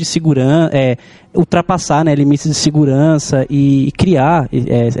todo tipo de segurança, ultrapassar, né, limites de segurança e criar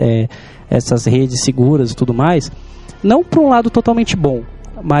essas redes seguras e tudo mais não por um lado totalmente bom,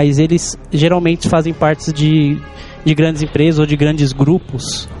 mas eles geralmente fazem parte de grandes empresas ou de grandes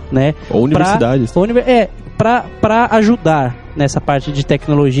grupos, né? Ou universidades. Para ajudar nessa parte de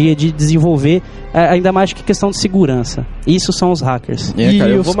tecnologia, de desenvolver, ainda mais que questão de segurança. Isso são os hackers.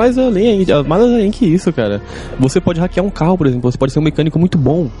 Cara, eu vou mais além que isso, cara. Você pode hackear um carro, por exemplo. Você pode ser um mecânico muito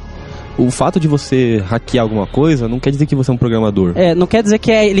bom. O fato de você hackear alguma coisa não quer dizer que você é um programador. Não quer dizer que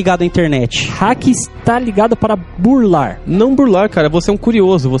é ligado à internet. Hack está ligado para burlar. Não burlar, cara. Você é um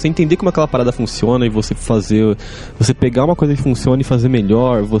curioso. Você entender como aquela parada funciona e você pegar uma coisa que funciona e fazer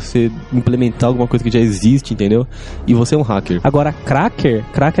melhor. Você implementar alguma coisa que já existe, entendeu? E você é um hacker. Agora, cracker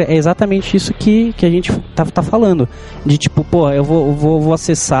é exatamente isso que a gente tá falando. De tipo, eu vou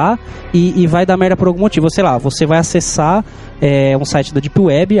acessar e vai dar merda por algum motivo. Sei lá, você vai acessar um site da Deep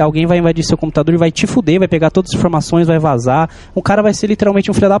Web, alguém vai invadir seu computador e vai te fuder, vai pegar todas as informações, vai vazar. O cara vai ser literalmente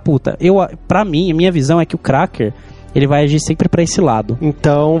um filho da puta. Pra mim, a minha visão é que o cracker, ele vai agir sempre pra esse lado.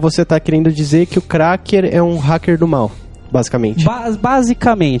 Então você tá querendo dizer que o cracker é um hacker do mal, basicamente.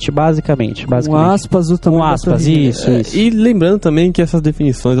 Basicamente. Um aspas, o tamanho da sua vida. Isso. E lembrando também que essas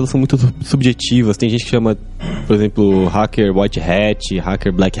definições, elas são muito subjetivas. Tem gente que chama, por exemplo, hacker white hat,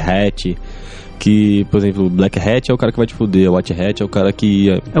 hacker black hat. Que, por exemplo, Black Hat é o cara que vai te fuder, o White Hat é o cara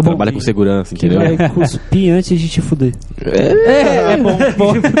que trabalha com segurança, entendeu? Que vai cuspir antes de te fuder. É bom.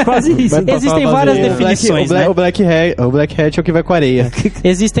 Quase isso. Existem várias definições, né? O Black Hat é o que vai com a areia.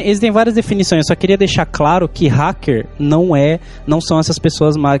 Existem várias definições. Eu só queria deixar claro que hacker não são essas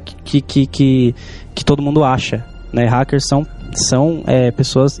pessoas que todo mundo acha, né? Hackers são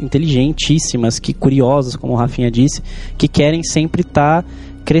pessoas inteligentíssimas, curiosas, como o Rafinha disse, que querem sempre estar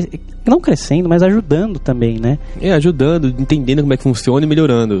não crescendo, mas ajudando também, né? Ajudando, entendendo como é que funciona e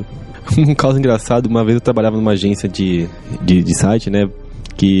melhorando. Um caso engraçado, uma vez eu trabalhava numa agência de site, né?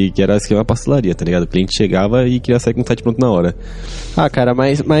 Que era uma pastelaria, tá ligado? O cliente chegava e queria sair com o site pronto na hora. Cara,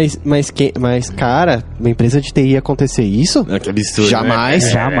 mas cara, uma empresa de TI ia acontecer isso? Que absurdo. Jamais. Né?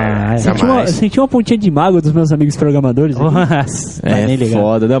 Jamais. Senti uma pontinha de mágoa dos meus amigos programadores.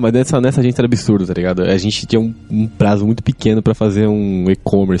 Foda. Não, mas nessa agência era absurdo, tá ligado? A gente tinha um prazo muito pequeno pra fazer um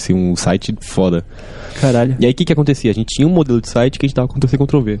e-commerce, um site foda. Caralho. E aí o que acontecia? A gente tinha um modelo de site que a gente tava com Ctrl+C,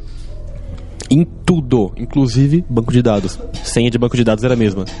 Ctrl+V. Em tudo, inclusive banco de dados. Senha de banco de dados era a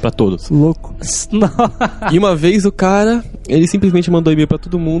mesma, pra todos. Louco. E uma vez o cara, ele simplesmente mandou e-mail pra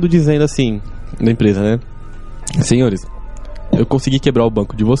todo mundo dizendo assim, da empresa, né? Senhores, eu consegui quebrar o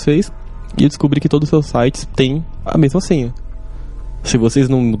banco de vocês e eu descobri que todos os seus sites têm a mesma senha. Se vocês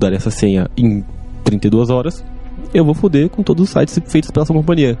não mudarem essa senha em 32 horas, eu vou foder com todos os sites feitos pela sua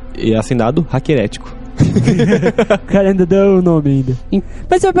companhia. E é assinado hacker ético. O cara ainda deu o nome ainda.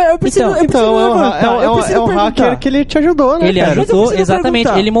 Mas eu preciso é um hacker que ele te ajudou, né? Ele ajudou,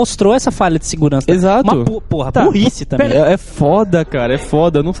 exatamente. Ele mostrou essa falha de segurança. Exato. Uma burrice também. É foda, cara. É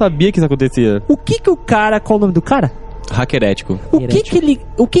foda. Eu não sabia que isso acontecia. O que o cara... Qual o nome do cara? Hacker ético.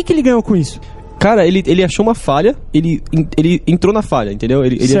 O que ele ganhou com isso? Cara, ele achou uma falha. Ele entrou na falha, entendeu?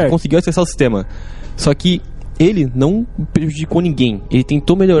 Ele conseguiu acessar o sistema. Só que ele não prejudicou ninguém. Ele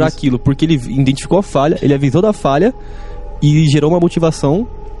tentou melhorar aquilo, porque ele identificou a falha, ele avisou da falha e gerou uma motivação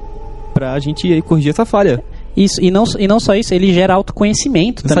pra gente corrigir essa falha. Isso, e não só isso, ele gera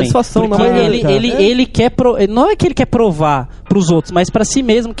autoconhecimento também. Satisfação, porque ele quer não é que ele quer provar pros outros, mas pra si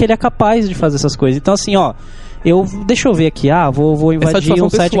mesmo que ele é capaz de fazer essas coisas. Então assim, deixa eu ver aqui, vou invadir um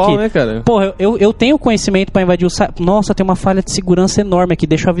site pessoal, aqui. Né, cara? Porra, eu tenho conhecimento pra invadir o site. Nossa, tem uma falha de segurança enorme aqui,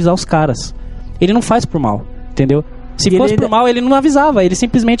 deixa eu avisar os caras. Ele não faz por mal. Entendeu? Se fosse por mal, ele não avisava. Ele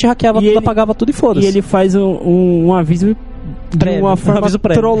simplesmente hackeava tudo, apagava tudo e foda-se. E ele faz um aviso prévio, de uma forma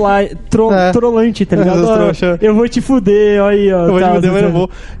trolante, tá ligado? Eu vou te fuder, olha aí, ó. Eu vou te fuder, mas eu vou.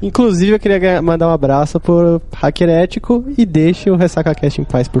 Inclusive, eu queria mandar um abraço pro hacker ético e deixe o RessacaCast em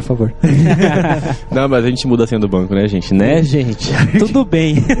paz, por favor. Não, mas a gente muda a senha do banco, né, gente? Né, gente? Tudo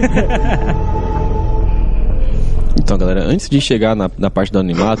bem. Então, galera, antes de chegar na parte do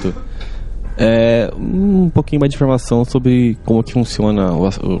anonimato, um pouquinho mais de informação sobre como que funciona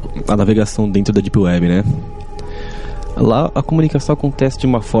a navegação dentro da Deep Web, né? Lá a comunicação acontece de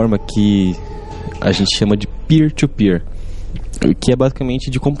uma forma que a gente chama de peer-to-peer, que é basicamente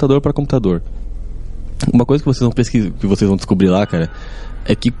de computador para computador. Uma coisa que vocês vão pesquisar, que vocês vão descobrir lá, cara,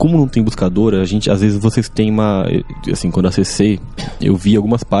 é que como não tem buscadora, às vezes vocês têm assim, quando eu acessei, eu vi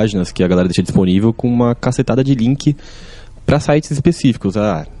algumas páginas que a galera deixa disponível com uma cacetada de link para sites específicos.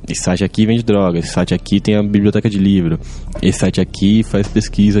 Esse site aqui vende droga, esse site aqui tem a biblioteca de livro, esse site aqui faz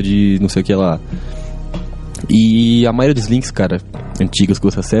pesquisa de não sei o que lá. E a maioria dos links, cara, antigos que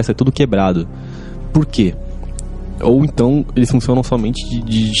você acessa é tudo quebrado. Por quê? Ou então eles funcionam somente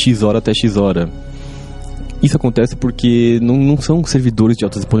de X hora até X hora. Isso acontece porque não são servidores de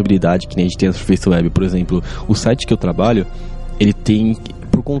alta disponibilidade que nem a gente tem na Surface Web. Por exemplo, o site que eu trabalho, ele tem,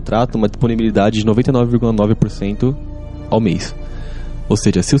 por contrato, uma disponibilidade de 99,9% ao mês. Ou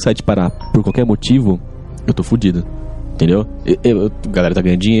seja, se o site parar por qualquer motivo, eu tô fudido. Entendeu? A galera tá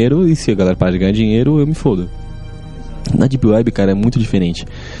ganhando dinheiro, e se a galera parar de ganhar dinheiro, eu me fodo. Na Deep Web, cara, é muito diferente.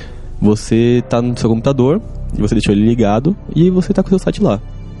 Você tá no seu computador, e você deixou ele ligado, e você tá com o seu site lá.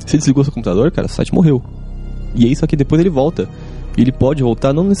 Você desligou seu computador, cara, o site morreu. E é isso aqui, depois ele volta. E ele pode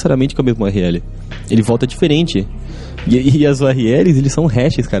voltar não necessariamente com a mesma URL. Ele volta diferente. E as URLs, eles são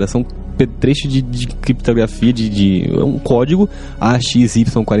hashes, cara. São trechos de criptografia de um código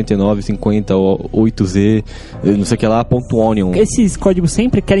AXY4950 8Z, não sei o que lá, .onion. Esses códigos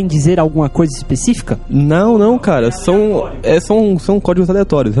sempre querem dizer alguma coisa específica? Não, cara. São códigos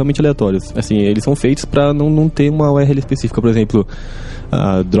aleatórios, realmente aleatórios. Assim, eles são feitos pra não ter uma URL específica. Por exemplo,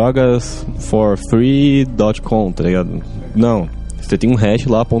 drogasforfree.com, tá ligado? Não. Você tem um hash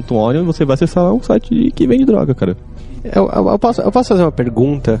lá, .onion, e você vai acessar um site que vende droga, cara. Eu posso fazer uma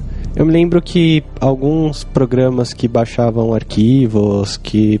pergunta? Eu me lembro que alguns programas que baixavam arquivos,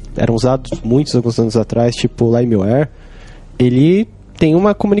 que eram usados alguns anos atrás, tipo o LimeWare, ele tem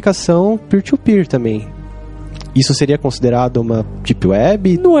uma comunicação peer-to-peer também. Isso seria considerado uma Deep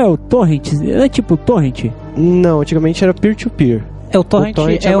Web? Não é o torrent? É tipo o torrent? Não, antigamente era peer-to-peer. O torrent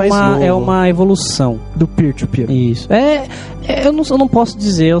é uma evolução do peer-to-peer. Isso. Eu não posso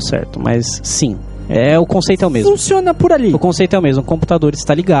dizer o certo, mas sim. O conceito é o mesmo. Funciona por ali. O conceito é o mesmo. O computador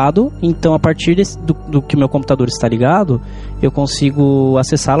está ligado, então a partir do que meu computador está ligado, eu consigo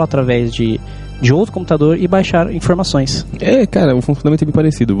acessá-lo através de outro computador e baixar informações. Cara, o funcionamento é bem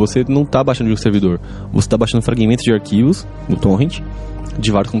parecido. Você não está baixando de um servidor, você está baixando fragmentos de arquivos no torrent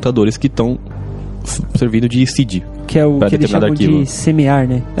de vários computadores que estão servindo de seed. Que é o que eles chamam de semear,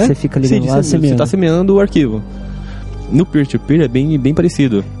 né? Você fica ligando lá semeando. Você está semeando o arquivo. No peer-to-peer é bem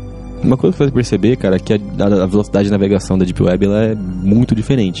parecido. Uma coisa que você vai perceber, cara, é que a velocidade de navegação da Deep Web ela é muito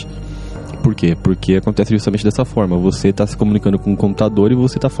diferente. Por quê? Porque acontece justamente dessa forma. Você está se comunicando com um computador e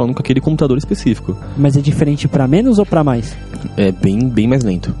você está falando com aquele computador específico. Mas é diferente para menos ou para mais? É bem mais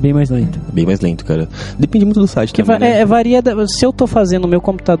lento. Bem mais lento. Bem mais lento, cara. Depende muito do site também, né? Varia se eu tô fazendo no meu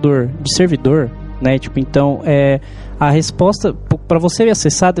computador de servidor, né? Tipo, então, a resposta para você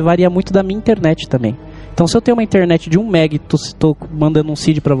acessar varia muito da minha internet também. Então, se eu tenho uma internet de 1 meg e estou mandando um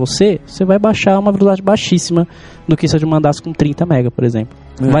seed para você vai baixar uma velocidade baixíssima do que se eu mandasse com 30 mega, por exemplo.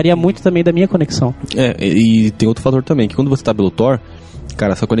 Varia muito também da minha conexão. E tem outro fator também, que quando você está pelo Tor,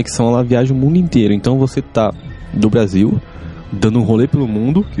 cara, essa conexão ela viaja o mundo inteiro. Então, você tá do Brasil, dando um rolê pelo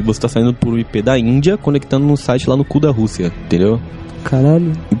mundo, e você tá saindo por IP da Índia, conectando no site lá no cu da Rússia, entendeu?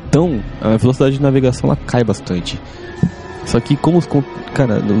 Caralho. Então, a velocidade de navegação ela cai bastante. Só que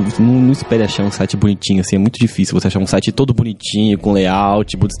cara, não espere achar um site bonitinho, assim, é muito difícil você achar um site todo bonitinho, com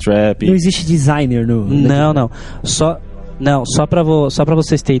layout, bootstrap. Não existe designer no... Não. Só pra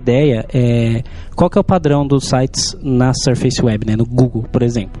vocês terem ideia, qual que é o padrão dos sites na Surface Web, né? No Google, por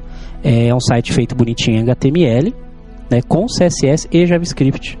exemplo. É um site feito bonitinho em HTML, né? Com CSS e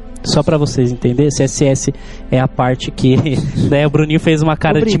JavaScript. Só pra vocês entenderem, CSS é a parte que né, o Bruninho fez uma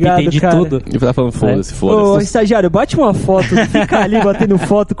cara de tipo entende tudo. Ele tá falando foda-se. Ô, estagiário, bate uma foto, fica ali batendo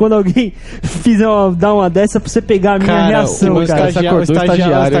foto quando alguém dar uma dessa pra você pegar a minha reação, o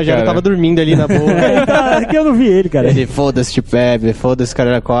estagiário tava dormindo ali na boa. Eu não vi ele, cara. Ele foda-se tipo web, foda-se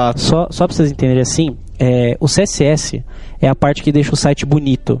carreira 4. Só pra vocês entenderem assim, o CSS é a parte que deixa o site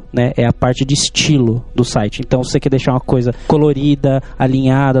bonito, né? É a parte de estilo do site. Então, se você quer deixar uma coisa colorida,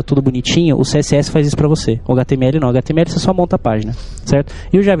 alinhada, tudo bonitinho, o CSS faz isso pra você. O HTML não. O HTML você só monta a página, certo?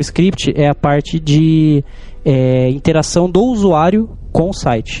 E o JavaScript é a parte de interação do usuário com o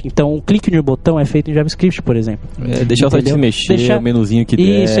site. Então, um clique no botão é feito em JavaScript, por exemplo. Deixar o site se mexer, o menuzinho que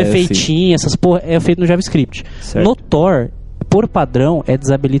desce. Isso, efeitinho, essas porra, é feito no JavaScript. Certo. No Tor, por padrão, é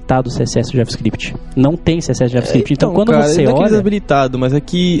desabilitado o CSS do JavaScript. Não tem CSS do JavaScript. Então, quando cara, você olha... olha... é desabilitado, mas é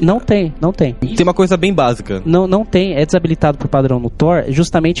que... Não tem. Tem uma coisa bem básica. Não tem. É desabilitado por padrão no Tor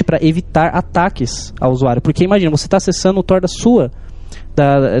justamente para evitar ataques ao usuário. Porque imagina, você está acessando o Tor do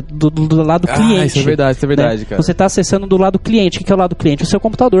lado cliente. Isso é verdade, né? Cara. Você está acessando do lado cliente. O que é o lado cliente? O seu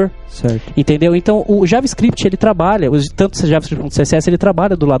computador. Certo. Entendeu? Então, o JavaScript, ele trabalha, tanto o JavaScript quanto o CSS, ele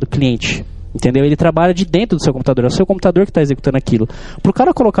trabalha do lado cliente. Entendeu? Ele trabalha de dentro do seu computador. É o seu computador que está executando aquilo. Pro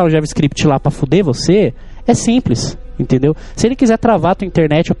cara colocar o JavaScript lá para fuder você, é simples. Entendeu? Se ele quiser travar a tua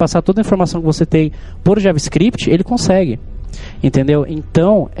internet ou passar toda a informação que você tem por JavaScript, ele consegue. Entendeu?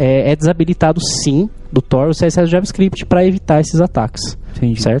 Então, é desabilitado sim do Tor o CSS do JavaScript para evitar esses ataques.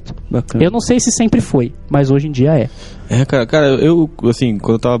 Entendi. Certo? Bacana. Eu não sei se sempre foi, mas hoje em dia é. Cara, eu, assim,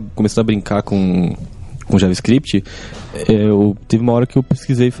 quando eu tava começando a brincar com com JavaScript, teve uma hora que eu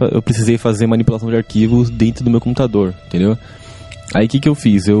precisei fazer manipulação de arquivos dentro do meu computador, entendeu? Aí o que eu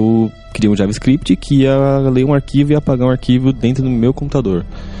fiz? Eu criei um JavaScript que ia ler um arquivo e apagar um arquivo dentro do meu computador.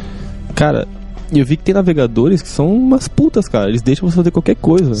 Cara, eu vi que tem navegadores que são umas putas, cara. Eles deixam você fazer qualquer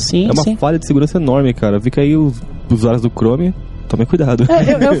coisa. Sim, é uma falha de segurança enorme, cara. Eu vi que aí os usuários do Chrome, tomem cuidado.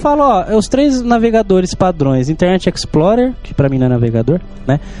 Eu falo, os 3 navegadores padrões. Internet Explorer, que pra mim não é navegador,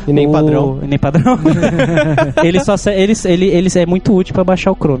 né? E nem padrão. E nem padrão. Eles é muito útil pra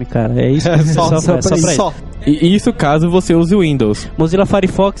baixar o Chrome, cara. É isso. Só pra isso. E isso caso você use o Windows. Mozilla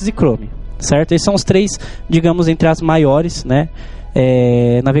Firefox e Chrome, certo? Esses são os 3, digamos, entre as maiores, né?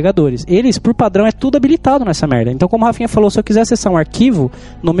 Navegadores. Eles, por padrão, é tudo habilitado nessa merda. Então, como o Rafinha falou, se eu quiser acessar um arquivo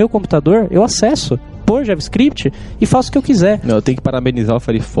no meu computador, eu acesso por JavaScript e faço o que eu quiser. Não, eu tenho que parabenizar o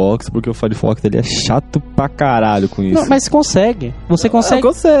Firefox, porque o Firefox ele é chato pra caralho com isso. Não, mas consegue. Você consegue,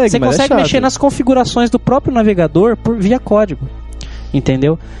 você consegue mexer nas configurações do próprio navegador via código.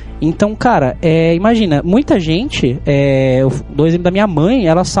 Entendeu? Então, cara, imagina, muita gente, do exemplo da minha mãe,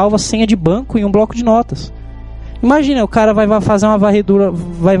 ela salva senha de banco em um bloco de notas. Imagina, o cara vai fazer uma varredura,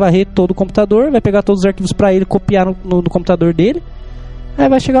 vai varrer todo o computador, vai pegar todos os arquivos pra ele, copiar no computador dele, aí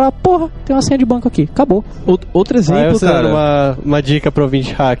vai chegar lá, porra, tem uma senha de banco aqui, acabou. Outro exemplo, cara. Uma dica pro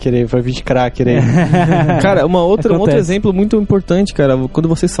ouvinte hacker aí, pro ouvinte cracker aí. Cara, um outro exemplo muito importante, cara, quando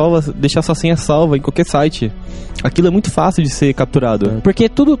você deixar sua senha salva em qualquer site, aquilo é muito fácil de ser capturado. Porque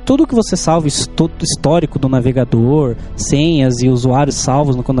tudo que você salva, histórico do navegador, senhas e usuários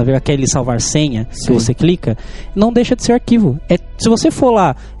salvos quando navega, aquele salvar senha, que você clica, não deixa de ser arquivo. Se você for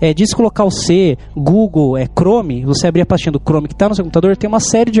lá, colocar o C, Google, Chrome, você abrir a pastinha do Chrome que está no seu computador, tem uma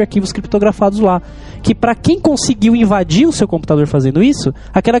série de arquivos criptografados lá, que para quem conseguiu invadir o seu computador fazendo isso,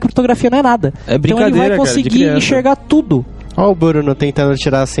 aquela criptografia não é nada. É brincadeira, então ele vai conseguir enxergar tudo. Olha o Bruno tentando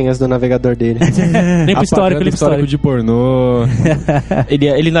tirar as senhas do navegador dele. Nem pro histórico de pornô.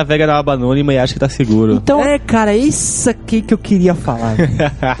 ele navega na aba anônima e acha que tá seguro. Então, cara, isso aqui que eu queria falar.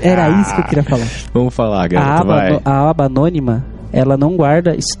 Era isso que eu queria falar. Vamos falar, garoto, a aba anônima, ela não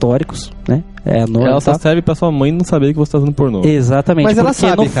guarda históricos, né? Ela só serve pra sua mãe não saber que você tá fazendo pornô. Exatamente. Mas ela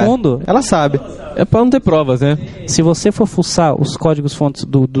sabe, no fundo, ela sabe. É pra não ter provas, né? Se você for fuçar os códigos fontes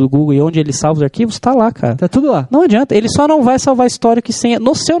do Google e onde ele salva os arquivos, tá lá, cara. Tá tudo lá. Não adianta. Ele só não vai salvar histórico e senha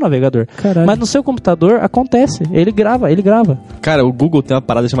no seu navegador. Caralho. Mas no seu computador acontece. Ele grava. Cara, o Google tem uma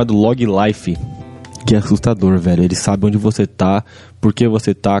parada chamada Log Life, que é assustador, velho. Ele sabe onde você tá, por que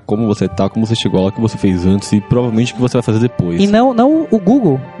você tá, como você chegou lá, o que você fez antes e provavelmente o que você vai fazer depois. E não o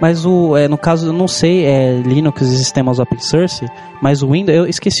Google, mas no caso, eu não sei, Linux e sistemas open source, mas o Windows, eu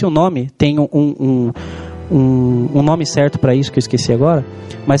esqueci o nome, tem um nome certo pra isso que eu esqueci agora,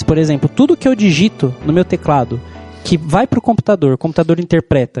 mas, por exemplo, tudo que eu digito no meu teclado, que vai pro computador, o computador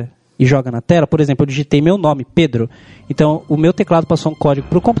interpreta e joga na tela, por exemplo, eu digitei meu nome, Pedro. Então, o meu teclado passou um código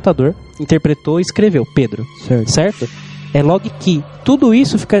pro computador, interpretou e escreveu Pedro. Certo? É log key. Tudo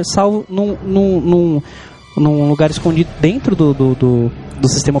isso fica salvo num lugar escondido dentro do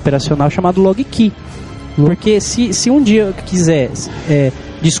sistema operacional chamado log key. Porque se um dia eu quiser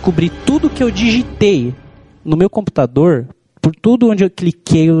descobrir tudo que eu digitei no meu computador, por tudo onde eu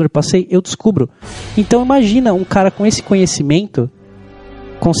cliquei, eu passei, eu descubro. Então, imagina um cara com esse conhecimento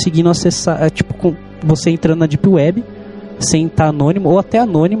conseguindo acessar, você entrando na Deep Web, sem estar anônimo, ou até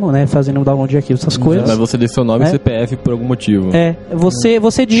anônimo, né, fazendo um download de arquivos, essas coisas. Mas você deu seu nome e CPF por algum motivo.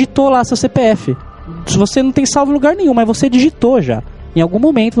 Você digitou lá seu CPF. Você não tem salvo em lugar nenhum, mas você digitou já. Em algum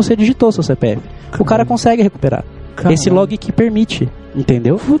momento você digitou seu CPF. O cara consegue recuperar. Caramba. Esse log que permite,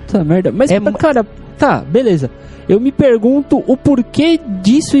 entendeu? Puta merda. Mas, cara, tá, beleza. Eu me pergunto o porquê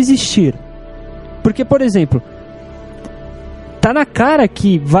disso existir. Porque, por exemplo, tá na cara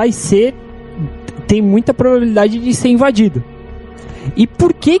que tem muita probabilidade de ser invadido. E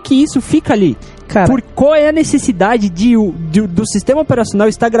por que isso fica ali? Cara, qual é a necessidade do sistema operacional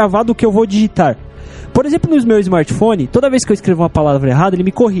estar gravado o que eu vou digitar? Por exemplo, no meu smartphone, toda vez que eu escrevo uma palavra errada, ele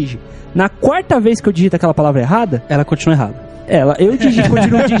me corrige. Na 4ª vez que eu digito aquela palavra errada, ela continua errada. Eu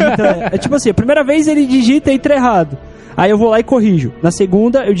continuo digitando. É tipo assim, a primeira vez ele digita e entra errado. Aí eu vou lá e corrijo. Na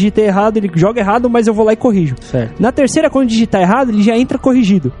segunda, eu digitei errado, ele joga errado, mas eu vou lá e corrijo. Certo. Na terceira, quando digitar errado, ele já entra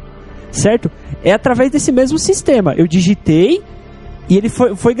corrigido. Certo? É através desse mesmo sistema. Eu digitei e ele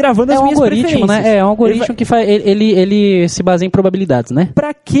foi gravando as minhas preferências. Né? É um algoritmo que ele se baseia em probabilidades, né?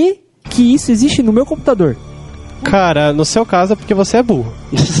 Pra que isso existe no meu computador? Cara, no seu caso é porque você é burro.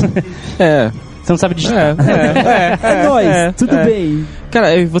 Você não sabe digitar. É nóis, tudo bem.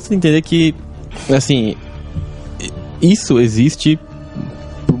 Cara, você tem que entender que, assim, isso existe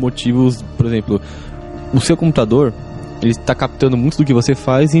por motivos, por exemplo, o seu computador, ele está captando muito do que você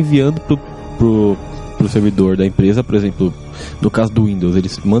faz e enviando pro servidor da empresa, por exemplo, no caso do Windows,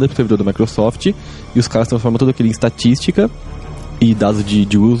 eles mandam pro servidor da Microsoft e os caras transformam tudo aquilo em estatística e dados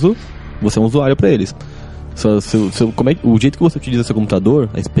de uso, você é um usuário para eles. O jeito que você utiliza seu computador,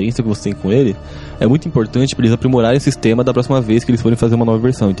 a experiência que você tem com ele, é muito importante para eles aprimorarem o sistema da próxima vez que eles forem fazer uma nova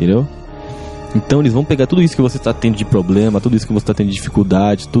versão, entendeu? Então eles vão pegar tudo isso que você está tendo de problema, tudo isso que você está tendo de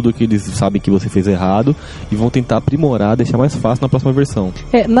dificuldade, tudo que eles sabem que você fez errado e vão tentar aprimorar, deixar mais fácil na próxima versão.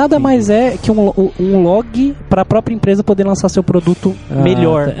 Nada mais é que um log para a própria empresa poder lançar seu produto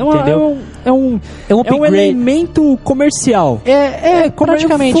melhor, entendeu? É um elemento comercial.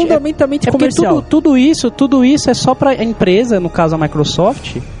 Praticamente. Fundamentalmente comercial. Tudo isso é só para a empresa, no caso a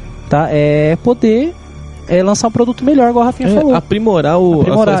Microsoft, tá? Poder lançar um produto melhor, igual a Rafinha falou. Aprimorar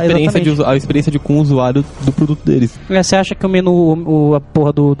a experiência com o usuário do produto deles. Você acha que o menu, a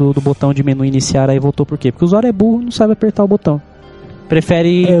porra do botão de menu iniciar aí voltou por quê? Porque o usuário é burro, não sabe apertar o botão.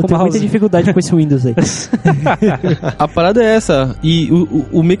 Prefere eu tenho muita dificuldade com esse Windows aí. A parada é essa. E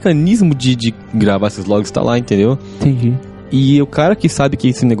o mecanismo de gravar esses logs tá lá, entendeu? Entendi. E o cara que sabe que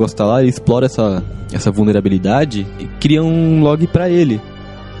esse negócio tá lá, ele explora essa vulnerabilidade e cria um log pra ele.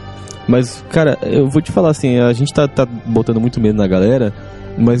 Mas, cara, eu vou te falar assim, a gente tá botando muito medo na galera,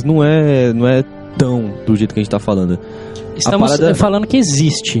 mas não é tão do jeito que a gente tá falando. Estamos falando que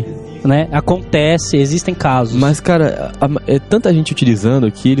existe, né? Acontece, existem casos. Mas, cara, é tanta gente utilizando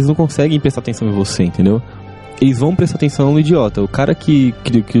que eles não conseguem prestar atenção em você, entendeu? Eles vão prestar atenção no idiota. O cara que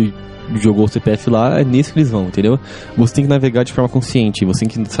jogou o CPF lá, é nesse que eles vão, entendeu? Você tem que navegar de forma consciente, você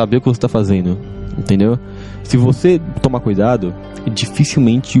tem que saber o que você tá fazendo, entendeu? Se você tomar cuidado,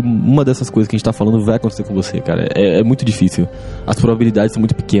 dificilmente uma dessas coisas que a gente tá falando vai acontecer com você, cara. É muito difícil. As probabilidades são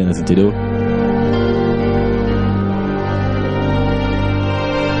muito pequenas, entendeu?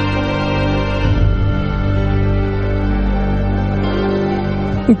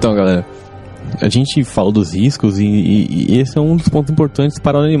 Então, galera, a gente falou dos riscos e esse é um dos pontos importantes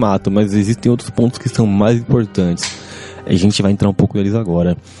para o anonimato, mas existem outros pontos que são mais importantes. A gente vai entrar um pouco neles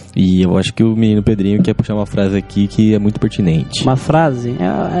agora. E eu acho que o menino Pedrinho quer puxar uma frase aqui que é muito pertinente. Uma frase?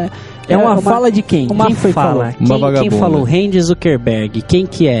 É uma fala de quem? Uma quem foi fala. Quem falou? Randy Zuckerberg. Quem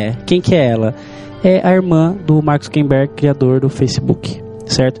que é? Quem que é ela? É a irmã do Mark Zuckerberg, criador do Facebook,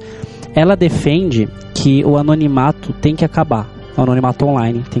 certo? Ela defende que o anonimato tem que acabar. O anonimato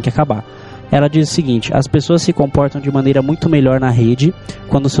online tem que acabar. Ela diz o seguinte: as pessoas se comportam de maneira muito melhor na rede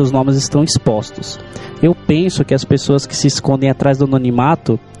quando seus nomes estão expostos. Eu penso que as pessoas que se escondem atrás do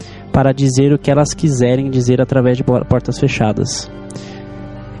anonimato para dizer o que elas quiserem dizer através de portas fechadas.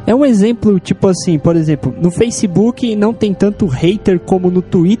 É um exemplo, tipo assim, por exemplo, no Facebook não tem tanto hater como no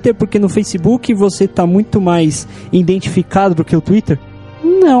Twitter, porque no Facebook você tá muito mais identificado do que o Twitter?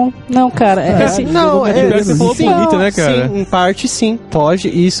 Não, cara. Você falou bonito, né, cara? Sim, em parte sim, pode.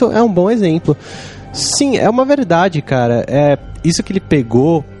 Isso é um bom exemplo. Sim, é uma verdade, cara. Isso que ele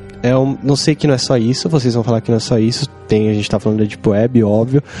pegou, não sei que não é só isso, vocês vão falar que não é só isso. A gente tá falando da Deep Web,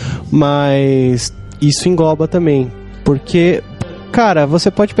 óbvio. Mas isso engloba também. Porque, cara, você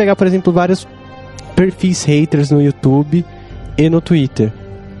pode pegar, por exemplo, vários perfis haters no YouTube e no Twitter.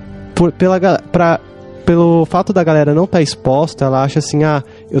 Pelo fato da galera não estar exposta, ela acha assim,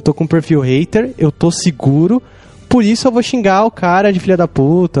 eu tô com um perfil hater, eu tô seguro, por isso eu vou xingar o cara de filha da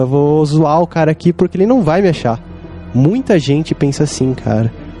puta, vou zoar o cara aqui porque ele não vai me achar. Muita gente pensa assim,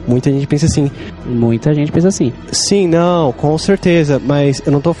 cara. Muita gente pensa assim. Sim, não, com certeza, mas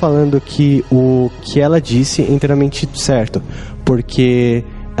eu não tô falando que o que ela disse é inteiramente certo, porque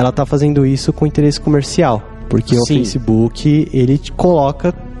ela tá fazendo isso com interesse comercial, porque o Facebook, ele te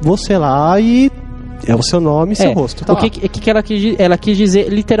coloca você lá e é o seu nome e seu rosto. Tá o que ela quis dizer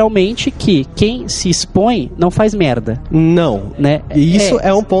literalmente que quem se expõe não faz merda. Não. Né? Isso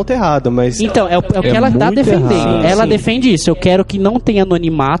é um ponto errado, mas... Então, é o que ela está defendendo. Errado. Ela defende isso. Eu quero que não tenha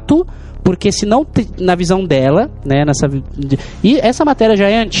anonimato, porque senão, na visão dela, né, e essa matéria já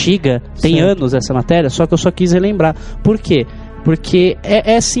é antiga, tem anos essa matéria, só que eu só quis relembrar. Por quê? Porque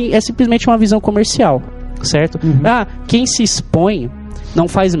é simplesmente uma visão comercial, certo? Uhum. Quem se expõe não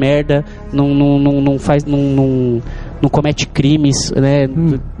faz merda, não comete crimes, né?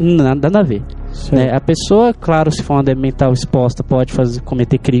 Nada a ver. Né? A pessoa, claro, se for uma débil mental exposta, pode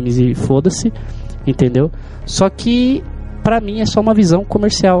cometer crimes e foda-se, entendeu? Só que pra mim é só uma visão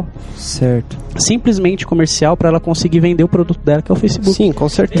comercial. Certo. Simplesmente comercial pra ela conseguir vender o produto dela, que é o Facebook. Sim, com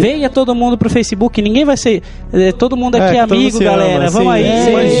certeza. Venha todo mundo pro Facebook, ninguém vai ser... todo mundo aqui é amigo, galera. Vamos aí.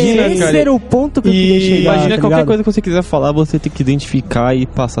 Imagina, cara. Esse era o ponto que eu queria chegar. Imagina tá qualquer ligado? coisa que você quiser falar, você tem que identificar e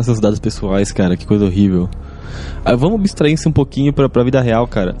passar seus dados pessoais, cara. Que coisa horrível. Vamos abstrair isso um pouquinho pra vida real,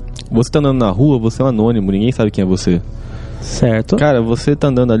 cara. Você tá andando na rua, você é um anônimo, ninguém sabe quem é você. Certo. Cara, você tá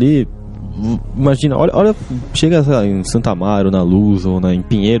andando ali... imagina, olha, chega sei lá, em Santa Amaro, na Luz, ou em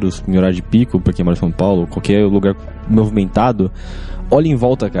Pinheiros, em horário de pico, pra quem mora em São Paulo, qualquer lugar movimentado, olha em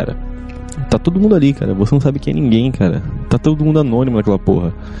volta, cara. Tá todo mundo ali, cara. Você não sabe quem é ninguém, cara. Tá todo mundo anônimo naquela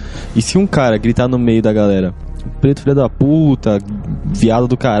porra. E se um cara gritar no meio da galera, preto filho da puta, viado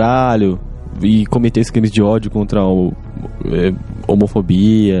do caralho, e cometer esses crimes de ódio contra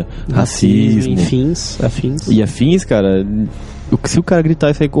homofobia, racismo, afins. E afins, cara, se o cara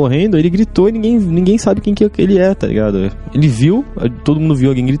gritar e sair correndo, ele gritou e ninguém sabe quem que ele é, tá ligado? Ele viu, todo mundo viu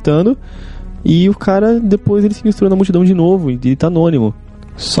alguém gritando, e o cara, depois ele se misturou na multidão de novo, e ele tá anônimo.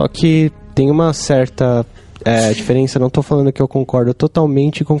 Só que tem uma certa diferença, não tô falando que eu concordo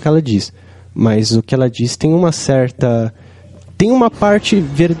totalmente com o que ela diz, mas o que ela diz tem uma certa... Tem uma parte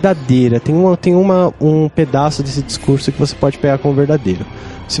verdadeira, tem um pedaço desse discurso que você pode pegar como verdadeiro.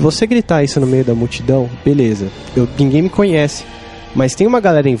 Se você gritar isso no meio da multidão, beleza, ninguém me conhece, mas tem uma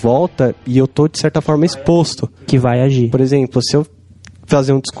galera em volta e eu tô de certa forma exposto. Que vai agir. Por exemplo, se eu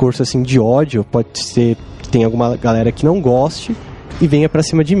fazer um discurso assim de ódio, pode ser que tem alguma galera que não goste e venha pra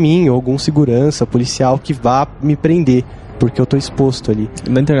cima de mim, ou algum segurança, policial que vá me prender, porque eu tô exposto ali.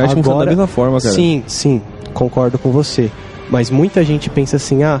 Na internet funciona da mesma forma, cara. Sim, concordo com você. Mas muita gente pensa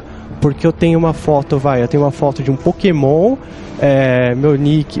assim, porque eu tenho uma foto, eu tenho uma foto de um Pokémon, meu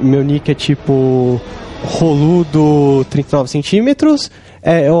nick é tipo roludo 39 centímetros,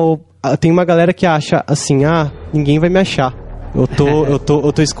 tem uma galera que acha assim, ninguém vai me achar, eu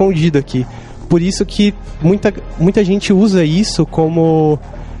tô escondido aqui. Por isso que muita gente usa isso como,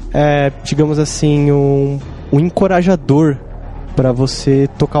 digamos assim, um encorajador pra você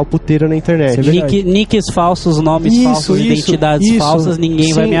tocar o puteiro na internet. Nicks falsos, nomes falsos, identidades falsas,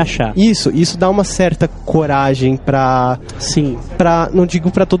 ninguém vai me achar. Isso dá uma certa coragem pra... Sim. Não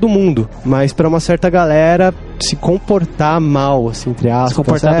digo pra todo mundo, mas pra uma certa galera se comportar mal, assim, entre aspas. Se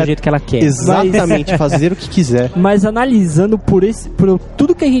comportar do jeito que ela quer. Exatamente, fazer o que quiser. Mas analisando por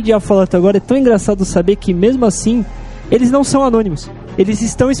tudo que a gente já falou até agora, é tão engraçado saber que mesmo assim, eles não são anônimos. Eles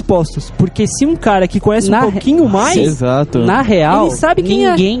estão expostos, porque se um cara que conhece um pouquinho mais, exato. Na real, ele sabe quem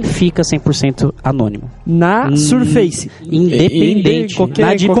ninguém fica 100% anônimo. Na Surface. Independente.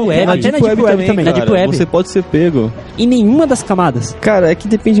 Na Deep Web. Na Deep Web também, na Deep Web. Você pode ser pego. Em nenhuma das camadas. Cara, é que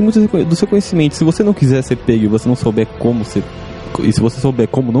depende muito do seu conhecimento. Se você não quiser ser pego e você não souber como ser... E se você souber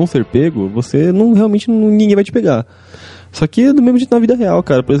como não ser pego, você ninguém vai te pegar. Só que é do mesmo jeito na vida real,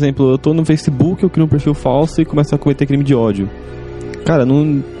 cara. Por exemplo, eu tô no Facebook, eu crio um perfil falso e começo a cometer crime de ódio. Cara,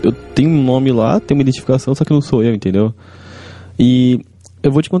 eu tenho um nome lá, tenho uma identificação, só que não sou eu, entendeu? E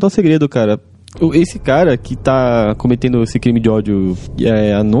eu vou te contar um segredo, cara. Esse cara que tá cometendo esse crime de ódio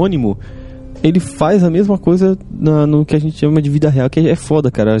anônimo, ele faz a mesma coisa no que a gente chama de vida real, que é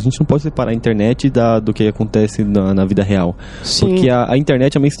foda, cara. A gente não pode separar a internet do que acontece na vida real. Sim. Porque a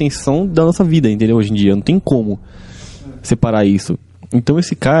internet é uma extensão da nossa vida, entendeu? Hoje em dia, não tem como separar isso. Então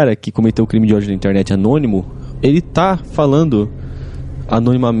esse cara que cometeu o crime de ódio na internet anônimo, ele tá falando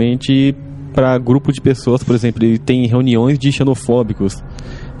anonimamente para grupo de pessoas, por exemplo, ele tem reuniões de xenofóbicos,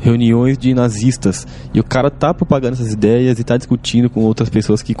 reuniões de nazistas, e o cara tá propagando essas ideias e tá discutindo com outras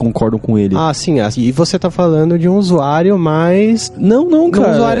pessoas que concordam com ele. Sim, e você tá falando de um usuário mais... Não, cara.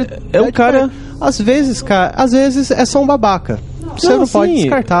 Um usuário um cara... Às vezes é só um babaca. Você não pode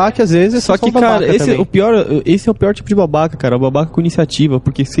descartar que às vezes é só que, cara, esse é o pior tipo de babaca, cara. O babaca com iniciativa,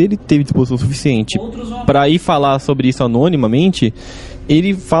 porque se ele teve disposição suficiente pra ir falar sobre isso anonimamente,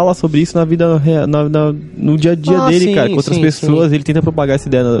 ele fala sobre isso na vida no dia a dia dele, cara, com outras pessoas. Ele tenta propagar essa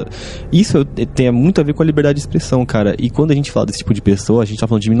ideia. Isso tem muito a ver com a liberdade de expressão, cara. E quando a gente fala desse tipo de pessoa, a gente tá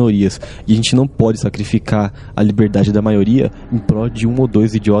falando de minorias, e a gente não pode sacrificar a liberdade da maioria em prol de um ou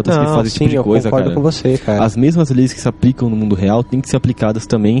dois idiotas que fazem esse tipo de coisa, cara. Eu concordo com você, cara. As mesmas leis que se aplicam no mundo real têm que ser aplicadas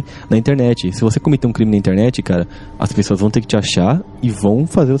também na internet. Se você cometer um crime na internet, cara, as pessoas vão ter que te achar e vão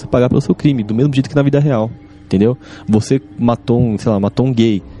fazer você pagar pelo seu crime, do mesmo jeito que na vida real. Entendeu? Você matou um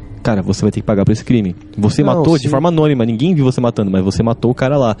gay. Cara, você vai ter que pagar por esse crime. Você matou de forma anônima, ninguém viu você matando, mas você matou o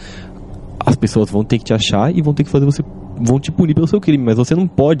cara lá. As pessoas vão ter que te achar e vão ter que fazer você... Vão te punir pelo seu crime, mas você não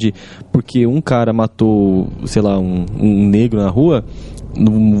pode, porque um cara matou, sei lá, um negro na rua,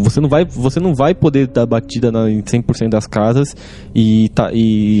 você não vai poder dar batida em 100% das casas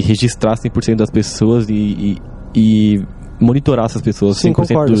e registrar 100% das pessoas e monitorar essas pessoas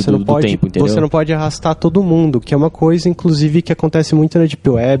 100% do tempo, entendeu? Você não pode arrastar todo mundo, que é uma coisa, inclusive, que acontece muito na Deep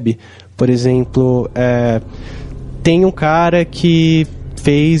Web. Por exemplo, tem um cara que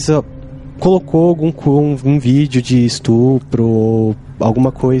colocou algum vídeo de estupro,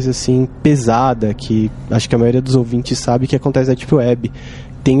 alguma coisa assim pesada, que acho que a maioria dos ouvintes sabe que acontece na Deep Web.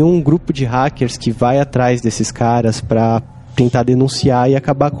 Tem um grupo de hackers que vai atrás desses caras pra tentar denunciar e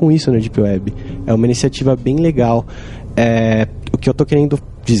acabar com isso na Deep Web. É uma iniciativa bem legal. O que eu tô querendo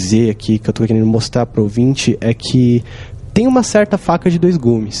dizer aqui, que eu tô querendo mostrar pro ouvinte, é que tem uma certa faca de dois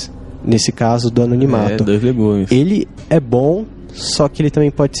gumes, nesse caso do anonimato. Dois legumes. Ele é bom, só que ele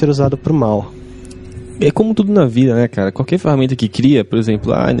também pode ser usado pro mal. É como tudo na vida, né, cara? Qualquer ferramenta que cria, por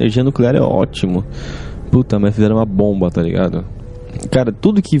exemplo, a energia nuclear é ótimo. Puta, mas fizeram uma bomba, tá ligado? Cara,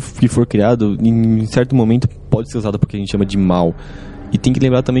 tudo que for criado, em certo momento, pode ser usado porque a gente chama de mal. E tem que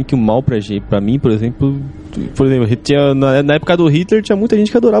lembrar também que o mal pra mim, por exemplo, na época do Hitler, tinha muita gente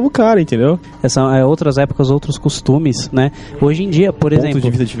que adorava o cara, entendeu? São outras épocas, outros costumes, né? Hoje em dia, por exemplo... Pontos de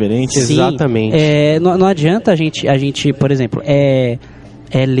vista diferentes. Sim, exatamente. Não adianta a gente, por exemplo, é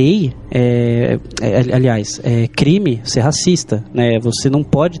lei, aliás, é crime ser racista, né? Você não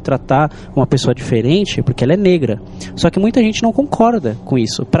pode tratar uma pessoa diferente porque ela é negra. Só que muita gente não concorda com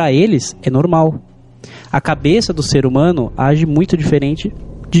isso. Para eles, é normal. A cabeça do ser humano age muito diferente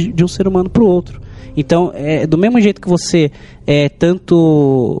de um ser humano para o outro. Então, do mesmo jeito que você é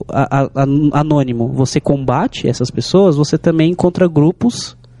tanto anônimo, você combate essas pessoas, você também encontra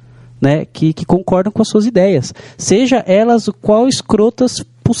grupos, né, que concordam com as suas ideias. Seja elas qual escrotas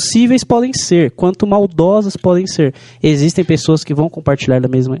possíveis podem ser, quanto maldosas podem ser. Existem pessoas que vão compartilhar da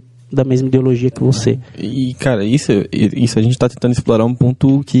mesma ideologia que você. E, cara, isso a gente tá tentando explorar um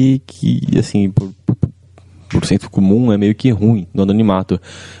ponto que assim, por senso comum, é meio que ruim no anonimato.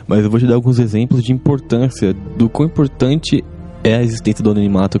 Mas eu vou te dar alguns exemplos de importância, do quão importante é a existência do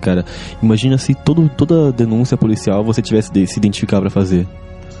anonimato, cara. Imagina se toda denúncia policial você tivesse de se identificar pra fazer.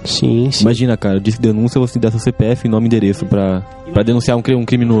 Sim. Imagina, cara, de denúncia você der seu CPF e nome e endereço pra denunciar um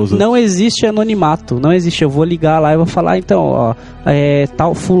criminoso. Não existe anonimato, não existe. Eu vou ligar lá e vou falar, então, ó,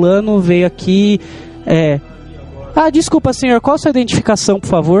 tal fulano veio aqui, desculpa, senhor, qual a sua identificação, por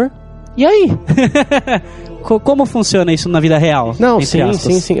favor? E aí? Como funciona isso na vida real? Não, sim.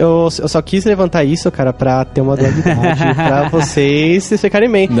 Eu só quis levantar isso, cara, pra ter uma dualidade, pra vocês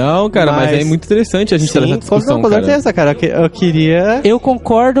ficarem bem. Não, cara, mas é muito interessante a gente ter essa discussão, com certeza, cara. Eu queria... Eu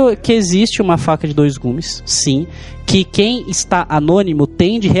concordo que existe uma faca de dois gumes, sim. Que quem está anônimo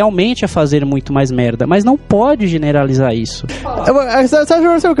tende realmente a fazer muito mais merda, mas não pode generalizar isso.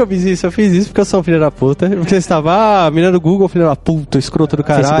 Sabe o que eu fiz isso? Eu fiz isso porque eu sou um filho da puta. Porque você estava, mirando o Google, filho da puta, escroto do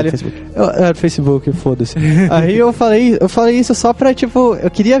caralho. Facebook, foda-se. Aí eu falei isso só pra, tipo, eu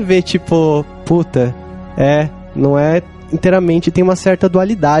queria ver, tipo, puta, não é inteiramente, tem uma certa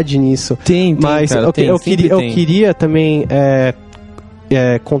dualidade nisso. Tem, mas cara, eu queria também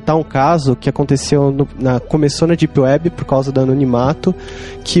contar um caso que aconteceu começou na Deep Web por causa do anonimato,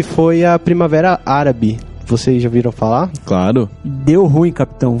 que foi a Primavera Árabe. Vocês já viram falar? Claro. Deu ruim,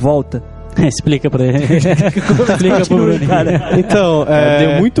 capitão, volta. Explica pra ele. Explica pro Bruno, cara. Então,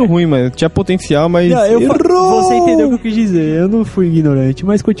 deu muito ruim, mas tinha potencial, mas você entendeu o que eu quis dizer. Eu não fui ignorante,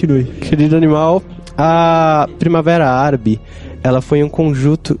 mas continue. Querido animal, a Primavera Árabe, ela foi um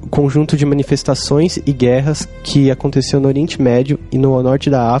conjunto de manifestações e guerras que aconteceu no Oriente Médio e no norte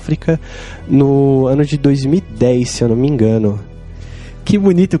da África no ano de 2010, se eu não me engano. Que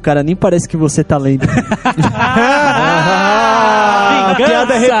bonito, cara. Nem parece que você tá lendo.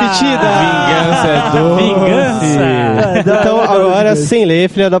 Piada repetida. Vingança é doce. Vingança. Então, agora, sem ler,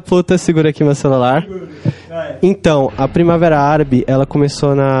 filha da puta, segura aqui meu celular. Então, a Primavera Árabe, ela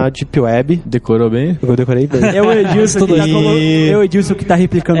começou na Deep Web. Decorou bem? Eu decorei bem. É o Edilson que tá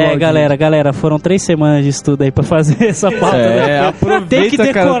replicando o áudio. Galera, foram 3 semanas de estudo aí pra fazer essa pauta. Aproveita, tem que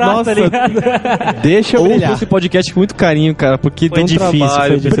decorar, cara. Nossa, tá ligado? Deixa eu brilhar. Ouça esse podcast com muito carinho, cara, porque Foi deu um difícil,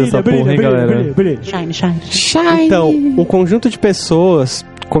 trabalho foi pra essa porra, hein, galera? Shine. Então, um conjunto de pessoas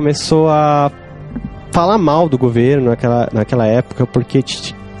começou a falar mal do governo naquela época, porque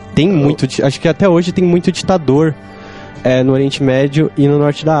acho que até hoje tem muito ditador no Oriente Médio e no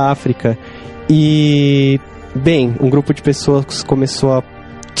norte da África. E, bem, um grupo de pessoas começou a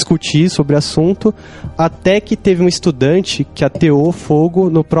discutir sobre o assunto, até que teve um estudante que ateou fogo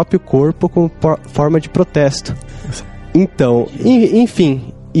no próprio corpo como forma de protesto. Então,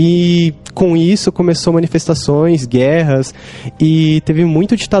 enfim, e com isso começou manifestações, guerras, e teve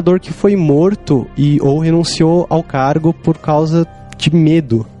muito ditador que foi morto ou renunciou ao cargo por causa de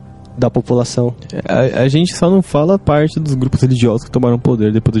medo da população. A gente só não fala a parte dos grupos religiosos que tomaram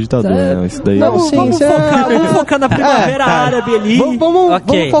poder depois do ditador, né? Isso daí vamos focar na Primavera Árabe ali. Vamos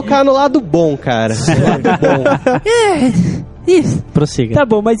focar no lado bom, cara. No lado bom. Isso. Prossiga. Tá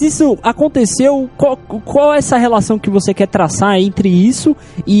bom, mas isso aconteceu. Qual é essa relação que você quer traçar entre isso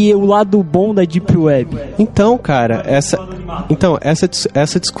e o lado bom da Deep Web? Então, cara,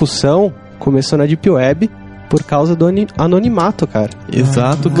 essa discussão começou na Deep Web Por causa do anonimato, cara.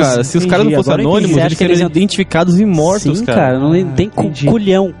 Exato, cara. Se os caras não fossem anônimos, eles seriam identificados e mortos, Sim, cara. Não tem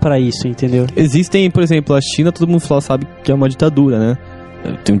culhão pra isso, entendeu? Existem, por exemplo, a China, todo mundo sabe que é uma ditadura, né?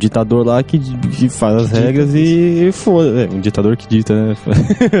 Tem um ditador lá que faz as regras e foda. Um ditador que dita, né?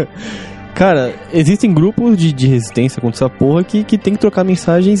 Cara, existem grupos de resistência contra essa porra que tem que trocar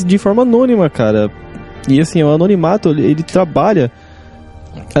mensagens de forma anônima, cara. E assim, o anonimato, ele trabalha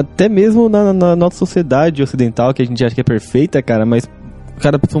até mesmo na nossa sociedade ocidental, que a gente acha que é perfeita, cara, mas,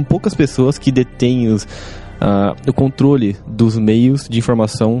 cara, são poucas pessoas que detêm o controle dos meios de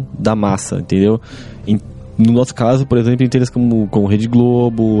informação da massa, entendeu? No nosso caso, por exemplo, empresas como Rede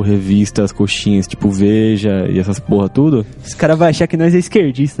Globo, revistas, coxinhas tipo Veja e essas porra tudo. Esse cara vai achar que nós é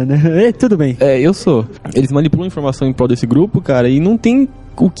esquerdista, né? Tudo bem. Eu sou. Eles manipulam informação em prol desse grupo, cara, e não tem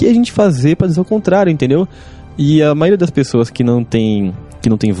o que a gente fazer pra dizer o contrário, entendeu? E a maioria das pessoas que não tem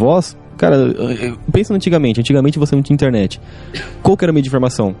voz, cara, pensa antigamente. Antigamente você não tinha internet. Qual que era o meio de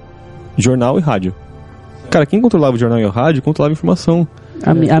informação? Jornal e rádio. Cara, quem controlava o jornal e o rádio controlava a informação.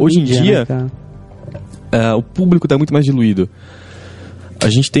 Hoje em dia, né, o público está muito mais diluído. A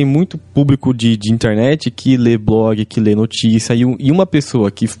gente tem muito público de internet que lê blog, que lê notícia, e uma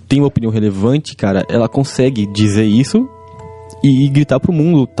pessoa que tem uma opinião relevante, cara, ela consegue dizer isso e gritar pro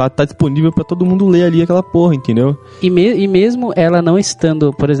mundo, tá disponível pra todo mundo ler ali aquela porra, entendeu? E mesmo ela não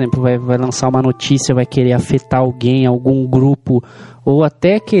estando, por exemplo, vai lançar uma notícia, vai querer afetar alguém, algum grupo, ou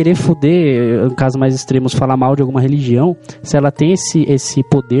até querer foder, em casos mais extremos, falar mal de alguma religião, se ela tem esse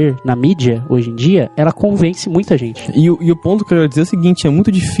poder na mídia, hoje em dia, ela convence muita gente. E o ponto que eu quero dizer é o seguinte, é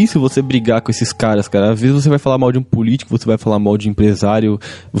muito difícil você brigar com esses caras, cara. Às vezes você vai falar mal de um político, você vai falar mal de empresário,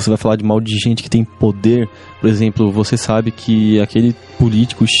 você vai falar mal de gente que tem poder. Por exemplo, você sabe que aquele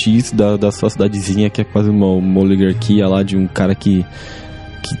político X da sua cidadezinha, que é quase uma oligarquia lá, de um cara que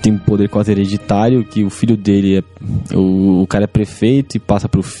tem poder quase hereditário, que o filho dele o cara é prefeito e passa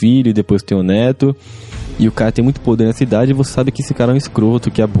pro filho e depois tem o neto, e o cara tem muito poder na cidade, e você sabe que esse cara é um escroto,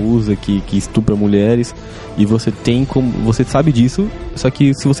 que abusa, que estupra mulheres, e você sabe disso, só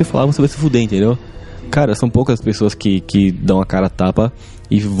que se você falar, você vai se fuder, entendeu? Cara, são poucas pessoas que dão a cara a tapa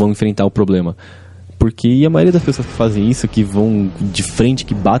e vão enfrentar o problema. Porque a maioria das pessoas que fazem isso, que vão de frente,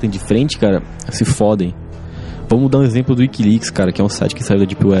 que batem de frente, cara, se fodem. Vamos dar um exemplo do Wikileaks, cara, que é um site que saiu da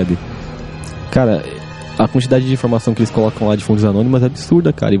Deep Web. Cara, a quantidade de informação que eles colocam lá de fontes anônimas é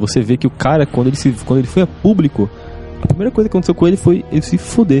absurda, cara. E você vê que o cara, quando ele foi a público, a primeira coisa que aconteceu com ele foi ele se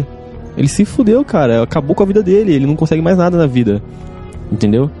fuder. Ele se fudeu, cara. Acabou com a vida dele. Ele não consegue mais nada na vida.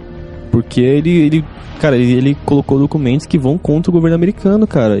 Entendeu? Porque ele colocou documentos que vão contra o governo americano,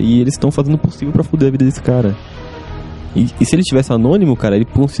 cara. E eles estão fazendo o possível pra fuder a vida desse cara. E se ele tivesse anônimo, cara, ele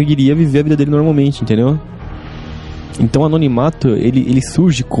conseguiria viver a vida dele normalmente, entendeu? Então o anonimato, ele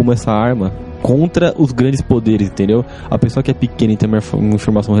surge como essa arma contra os grandes poderes, entendeu? A pessoa que é pequena e tem uma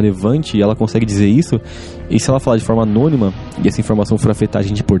informação relevante, ela consegue dizer isso, e se ela falar de forma anônima, e essa informação for afetar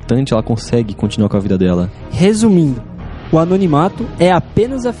gente importante, ela consegue continuar com a vida dela. Resumindo, o anonimato é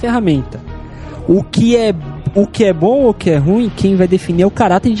apenas a ferramenta. O que é bom ou o que é ruim, quem vai definir é o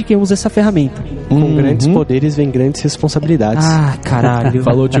caráter de quem usa essa ferramenta. Com grandes poderes vem grandes responsabilidades. Ah, caralho.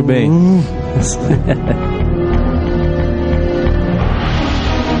 Falou, tio Ben.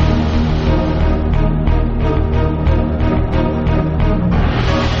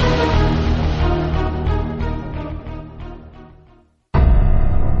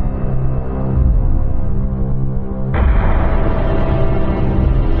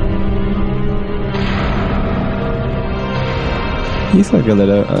 Isso,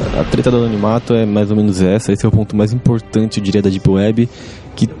 galera, a treta do anonimato é mais ou menos essa. Esse é o ponto mais importante, eu diria, da Deep Web,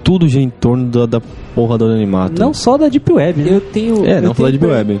 que tudo gira em torno da porra do anonimato. Não só da Deep Web, né? Não só da Deep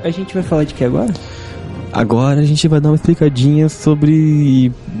Web. A gente vai falar de que agora? Agora a gente vai dar uma explicadinha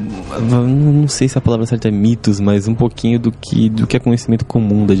sobre... Não sei se a palavra certa é mitos, mas um pouquinho do que é conhecimento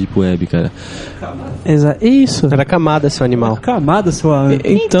comum da Deep Web, cara. Isso. Era camada, seu animal. Camada, sua...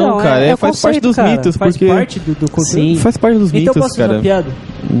 Então, cara, faz conceito, parte dos cara. mitos. Faz porque... parte do conceito. Sim. Faz parte dos mitos, então posso fazer cara. uma piada?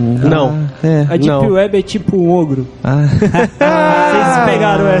 Não. A Deep Web é tipo um ogro. Vocês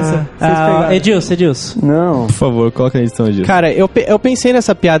pegaram essa. Edilson. Não. Por favor, coloca na edição, Edilson. Cara, eu pensei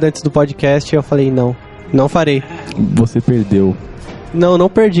nessa piada antes do podcast e eu falei, não farei. Você perdeu. Não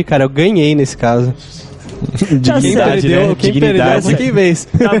perdi, cara, eu ganhei nesse caso. Dignidade, né? Quem perdeu foi quem fez.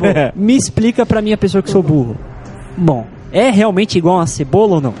 Tá bom. Me explica pra mim, a pessoa que sou burro. Bom, é realmente igual uma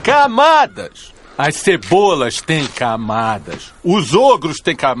cebola ou não? Camadas! As cebolas têm camadas. Os ogros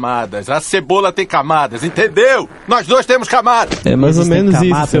têm camadas. A cebola tem camadas, entendeu? Nós dois temos camadas. É mais ou menos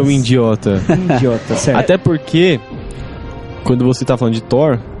camadas. isso, seu idiota. Idiota, certo. Até porque, quando você tá falando de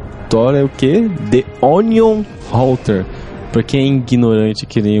Thor, Tor é o quê? The Onion Router. Pra quem é ignorante,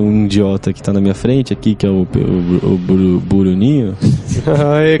 que nem um idiota que tá na minha frente aqui, que é o Buruninho.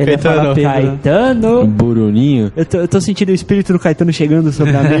 Ai, Caetano. O Buruninho. Eu tô sentindo o espírito do Caetano chegando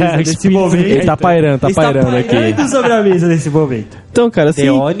sobre a mesa nesse momento. Ele tá pairando aqui. Sobre a mesa nesse momento. Então, cara, assim...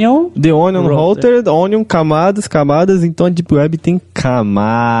 The Onion Router, Onion, camadas, então a Deep Web tem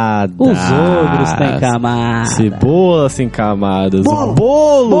camadas. Os ogros têm camadas. Cebola tem camadas.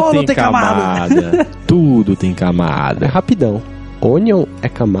 Bolo tem camada. Tudo tem camada. É rapidão. Onion é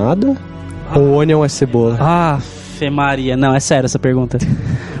camada ou onion é cebola? Ah, Fê Maria. Não, é sério essa pergunta.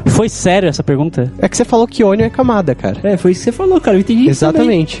 Foi sério essa pergunta? É que você falou que onion é camada, cara. É, foi isso que você falou, cara. Eu entendi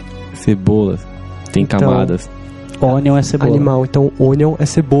Exatamente. Isso também. Cebola tem camadas. Onion é cebola. Animal, então onion é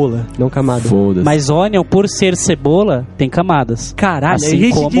cebola, não camada. Foda-se. Mas onion, por ser cebola, tem camadas. Caralho, assim a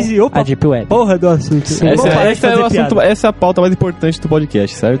gente como dizia, opa, a Deep Web. Porra do assunto. Essa é a pauta mais importante do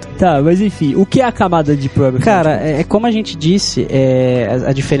podcast, certo? Tá, mas enfim, o que é a camada de Deep Web? Cara, é como a gente disse,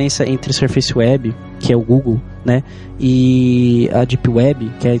 a diferença entre Surface Web, que é o Google, né, e a Deep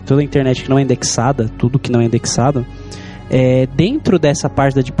Web, que é toda a internet que não é indexada, tudo que não é indexado. Dentro dessa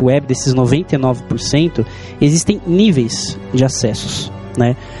parte da Deep Web, desses 99%, existem níveis de acessos,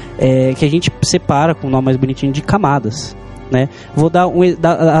 né? Que a gente separa com o nome mais bonitinho de camadas, né? Vou dar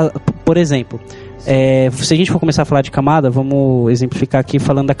por exemplo, se a gente for começar a falar de camada, vamos exemplificar aqui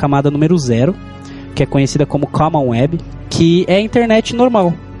falando da camada número 0, que é conhecida como Common Web, que é a internet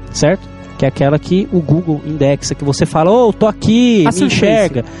normal, certo? Que é aquela que o Google indexa, que você fala, tô aqui, me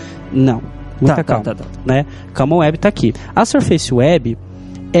enxerga. Não. Muita calma, né? Common Web tá aqui. A Surface Web,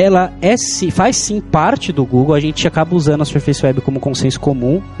 ela faz sim parte do Google. A gente acaba usando a Surface Web como consenso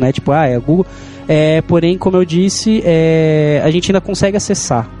comum, né? Tipo, é Google. Porém, como eu disse, a gente ainda consegue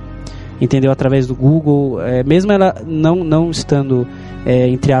acessar, entendeu? Através do Google, mesmo ela não estando,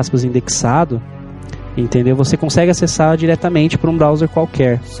 entre aspas, indexado, entendeu? Você consegue acessar diretamente por um browser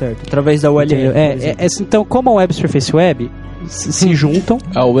qualquer. Certo. Através da URL. Então, Common Web e Surface Web se juntam.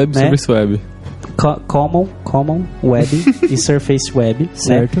 A Web, né? Surface Web. Common Web e Surface Web,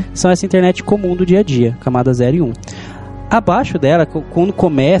 certo? Né? São essa internet comum do dia a dia, camada 0 e 1. Abaixo dela, quando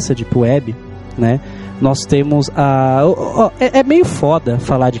começa a Deep Web, né, nós temos é meio foda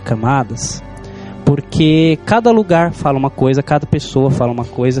falar de camadas, porque cada lugar fala uma coisa, cada pessoa fala uma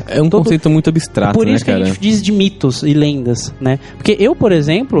coisa. É um conceito muito abstrato, por isso, né, cara? Que a gente diz de mitos e lendas, né? Porque eu, por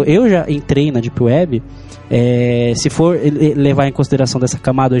exemplo, já entrei na Deep Web. Se for levar em consideração dessa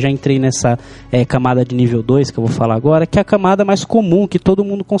camada, eu já entrei nessa camada de nível 2, que eu vou falar agora, que é a camada mais comum, que todo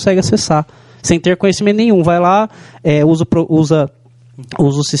mundo consegue acessar, sem ter conhecimento nenhum. Vai lá, usa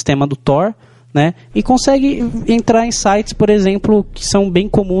o sistema do Tor, né, e consegue entrar em sites, por exemplo, que são bem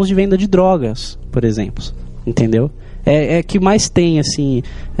comuns de venda de drogas, por exemplo, entendeu? Que mais tem, assim,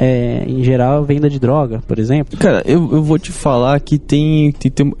 em geral, venda de droga, por exemplo. Cara, eu vou te falar que tem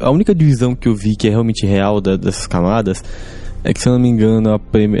a única divisão que eu vi que é realmente real dessas camadas é que, se eu não me engano,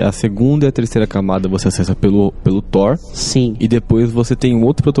 a segunda e a terceira camada você acessa pelo Tor. Sim. E depois você tem um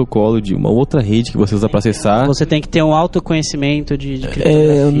outro protocolo de uma outra rede que você usa para acessar. Você tem que ter um autoconhecimento de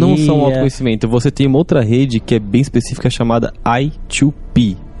criptografia. Não só um autoconhecimento. Você tem uma outra rede que é bem específica chamada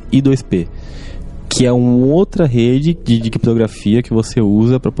I2P, I2P. Que é uma outra rede de criptografia que você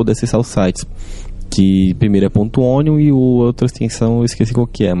usa para poder acessar os sites. Que primeiro é .onion e outra extensão eu esqueci qual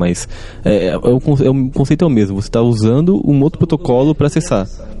que é, mas o conceito é o mesmo. Você está usando um outro protocolo para acessar.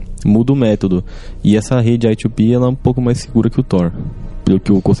 Muda o método. E essa rede I2P ela é um pouco mais segura que o Tor, pelo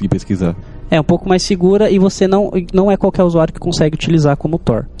que eu consegui pesquisar. É um pouco mais segura e você não é qualquer usuário que consegue utilizar como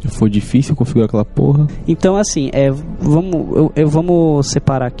Tor. Foi difícil configurar aquela porra. Então, assim, vamos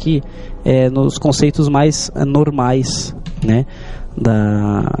separar aqui nos conceitos mais normais, né,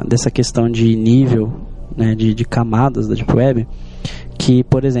 dessa questão de nível, né, de camadas da Deep Web, que,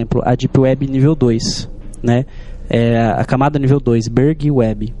 por exemplo, a Deep Web nível 2, né, a camada nível 2, Berg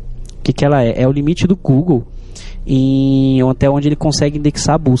Web, o que ela é? É o limite do Google até onde ele consegue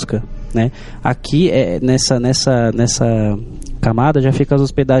indexar a busca, né? Aqui nessa camada já fica as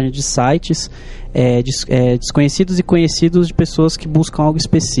hospedagens de sites desconhecidos e conhecidos de pessoas que buscam algo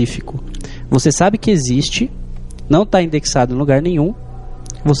específico. Você sabe que existe, não está indexado em lugar nenhum,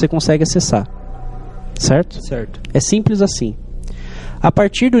 você consegue acessar, certo? Certo. É simples assim. A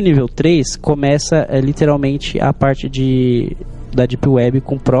partir do nível 3 começa literalmente a parte da Deep Web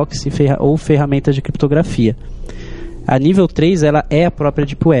com proxy ou ferramentas de criptografia. A nível 3 ela é a própria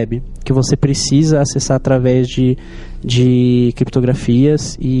Deep Web, que você precisa acessar através de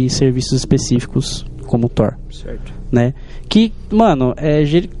criptografias e serviços específicos como o Tor. Certo. Né? Que, mano,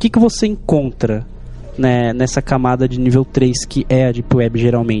 que você encontra né, nessa camada de nível 3 que é a Deep Web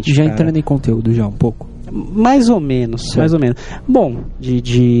geralmente. Já cara. entrando em conteúdo já um pouco. Mais ou menos, certo. Mais ou menos. Bom,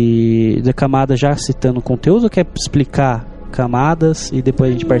 da camada já citando conteúdo, quer explicar camadas e depois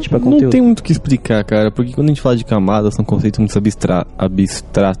a gente parte para conteúdo? Não tem muito o que explicar, cara, porque quando a gente fala de camadas são conceitos muito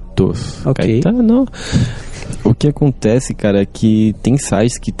abstratos. Ok. Tá, não. O que acontece, cara, é que tem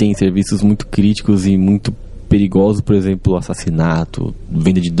sites que têm serviços muito críticos e muito perigosos, por exemplo, assassinato,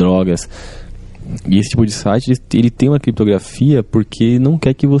 venda de drogas. E esse tipo de site, ele tem uma criptografia porque não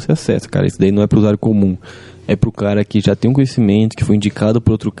quer que você acesse, cara. Isso daí não é para o usuário comum. É para o cara que já tem um conhecimento, que foi indicado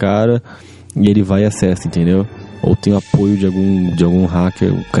por outro cara e ele vai e acessa, entendeu? Ou tem o apoio de algum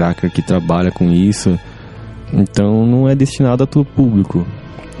hacker, um cracker que trabalha com isso. Então não é destinado a todo público.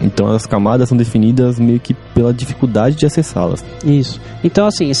 Então as camadas são definidas meio que pela dificuldade de acessá-las. Isso. Então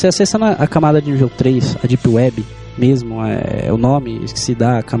assim, você acessa a camada de nível 3, a Deep Web mesmo, é o nome que se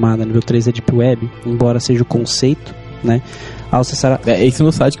dá a camada nível 3 é Deep Web, embora seja o conceito, né? Ao acessar É esse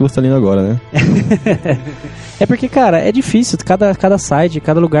no site que você está lendo agora, né? É porque, cara, é difícil. Cada site,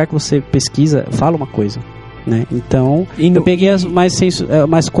 cada lugar que você pesquisa fala uma coisa, né? Então, eu peguei as mais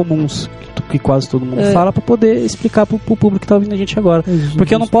comuns que quase todo mundo fala pra poder explicar pro público que tá ouvindo a gente agora.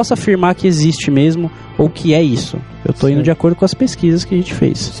 Porque eu não posso afirmar que existe mesmo ou que é isso. Eu tô indo de acordo com as pesquisas que a gente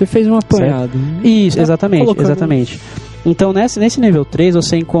fez. Você fez um apanhado. Isso, exatamente. Então, nesse nível 3,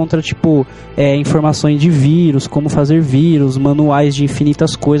 você encontra, tipo, informações de vírus, como fazer vírus, manuais de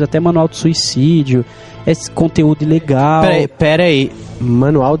infinitas coisas, até manual de suicídio, esse conteúdo ilegal. Pera aí,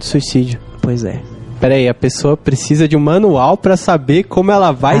 manual de suicídio. Pois é. Pera aí, a pessoa precisa de um manual pra saber como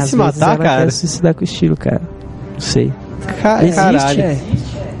ela vai se matar, cara? Ela quer suicidar com estilo, cara. Não sei. Caralho.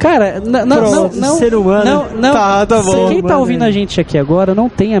 Cara, não, ser humano. Não. Tá bom. Quem tá ouvindo a gente aqui agora não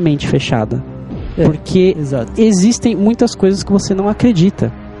tem a mente fechada. Porque existem muitas coisas que você não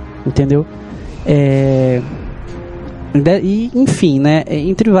acredita, entendeu? E, enfim, né?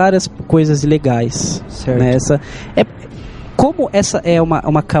 Entre várias coisas ilegais. Certo. Né, como essa é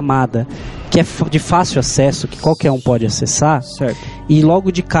uma camada que é de fácil acesso, que qualquer um pode acessar, certo. E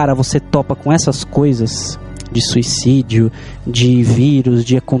logo de cara você topa com essas coisas de suicídio, de vírus,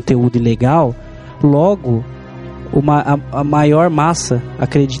 de conteúdo ilegal, logo a maior massa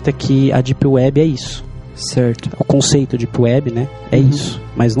acredita que a Deep Web é isso. Certo. O conceito de Deep Web, né? É isso,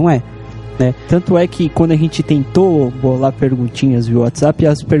 mas não é. Né? Tanto é que quando a gente tentou bolar perguntinhas via WhatsApp,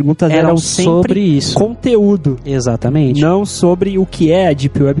 as perguntas eram sempre sobre isso. Conteúdo. Exatamente. Não sobre o que é a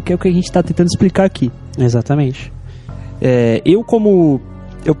Deep Web, que é o que a gente está tentando explicar aqui. Exatamente.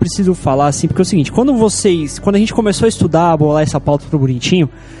 Eu preciso falar assim, porque é o seguinte, quando a gente começou a estudar, a bolar essa pauta pro bonitinho,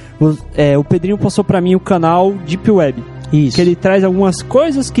 o Pedrinho passou pra mim o canal Deep Web. Isso. Que ele traz algumas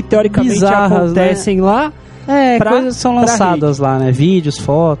coisas que teoricamente bizarras, acontecem, né? Lá. Coisas são lançadas lá, né? Vídeos,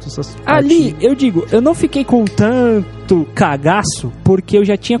 fotos. Ali, eu digo, eu não fiquei com tanto cagaço, porque eu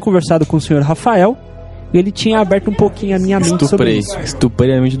já tinha conversado com o senhor Rafael, e ele tinha aberto um pouquinho a minha mente sobre isso.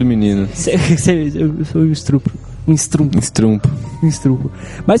 Estuprei a mente do menino. Eu sou um estrupro. Estrumpo.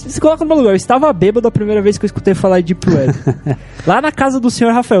 Mas se coloca no meu lugar, eu estava bêbado a primeira vez que eu escutei falar de Deep Web. Lá na casa do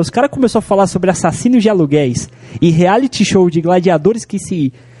senhor Rafael, os caras começaram a falar sobre assassinos de aluguéis e reality show de gladiadores que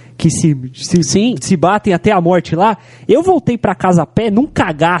se batem até a morte lá. Eu voltei pra casa a pé num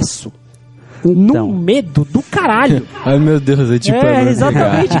cagaço. Então. Num medo do caralho. Ai meu Deus, é tipo...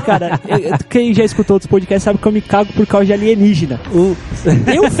 exatamente, cara. Quem já escutou outros podcasts sabe que eu me cago por causa de alienígena.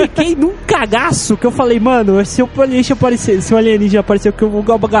 Eu fiquei num cagaço que eu falei, mano, se o alienígena aparecer, que eu vou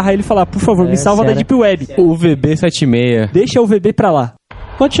agarrar ele e falar, por favor, me salva da Deep Web. O VB76. Deixa o VB pra lá.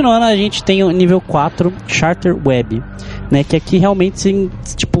 Continuando, a gente tem o nível 4, Charter Web, né? Que aqui realmente,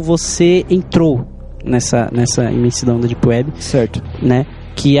 tipo, você entrou nessa imensidão da Deep Web. Certo. Né?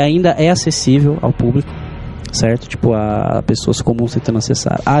 Que ainda é acessível ao público, certo? Tipo, a pessoas comuns tentando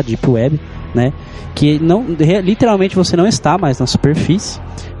acessar a Deep Web, né? Que literalmente você não está mais na superfície,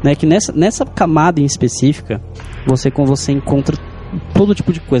 né? Que nessa camada em específica, você encontra todo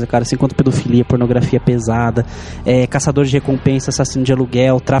tipo de coisa, cara. Você encontra pedofilia, pornografia pesada, caçador de recompensa, assassino de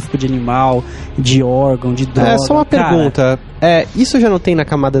aluguel, tráfico de animal, de órgão, de droga. Só uma pergunta. Isso já não tem na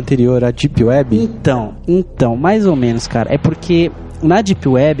camada anterior, a Deep Web? Então, mais ou menos, cara. É porque na Deep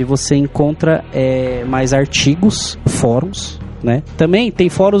Web você encontra mais artigos, fóruns, né? Também tem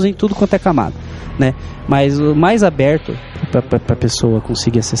fóruns em tudo quanto é camada, né? Mas o mais aberto para a pessoa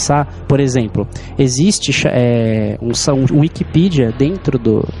conseguir acessar, por exemplo, existe um Wikipedia dentro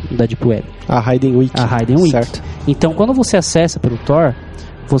da Deep Web. A Raiden Wiki. Certo. Então, quando você acessa pelo Tor,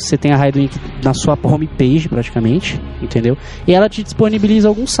 você tem a Raiden Wiki na sua homepage, praticamente, entendeu? E ela te disponibiliza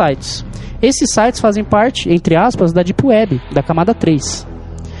alguns sites. Esses sites fazem parte, entre aspas, da Deep Web, da camada 3.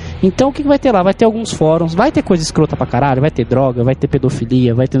 Então o que vai ter lá? Vai ter alguns fóruns, vai ter coisa escrota pra caralho, vai ter droga, vai ter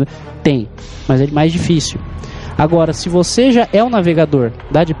pedofilia, vai ter... Tem, mas é mais difícil. Agora, se você já é um navegador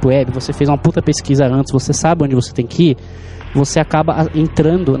da Deep Web, você fez uma puta pesquisa antes, você sabe onde você tem que ir, você acaba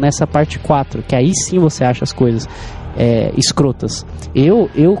entrando nessa parte 4, que aí sim você acha as coisas escrotas. Eu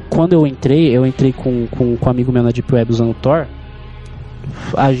quando eu entrei com um amigo meu na Deep Web usando o Tor,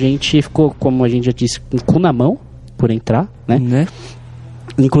 a gente ficou, como a gente já disse, com o cu na mão por entrar, né?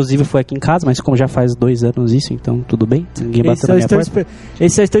 Inclusive foi aqui em casa, mas como já faz 2 anos isso, então tudo bem. Ninguém bateu na minha porta.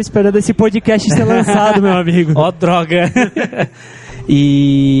 Eles só estão esperando esse podcast ser lançado, meu amigo. Ó, droga.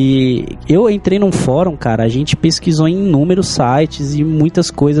 E eu entrei num fórum, cara. A gente pesquisou em inúmeros sites e muitas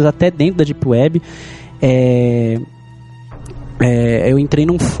coisas, até dentro da Deep Web. Eu entrei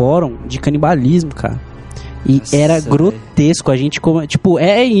num fórum de canibalismo, cara. E nossa, era grotesco, a gente, tipo,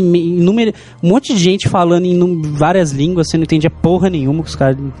 inúmero, um monte de gente falando em várias línguas, você não entendia porra nenhuma que os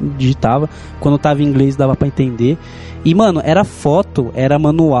caras digitavam. Quando tava em inglês dava pra entender. E, mano, era foto, era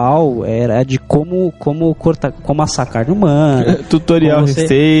manual, era de como cortar, como assar carne humana. Tutorial,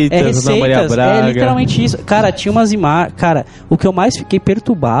 receitas, Ana Maria Braga. Literalmente isso. Cara, tinha umas imagens. Cara, o que eu mais fiquei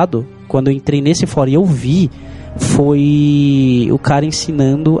perturbado quando eu entrei nesse fórum e eu vi foi o cara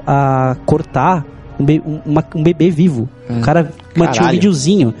ensinando a cortar um bebê vivo. O cara tinha um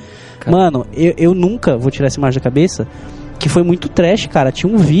videozinho. Mano, eu nunca vou tirar essa imagem da cabeça, que foi muito trash, cara.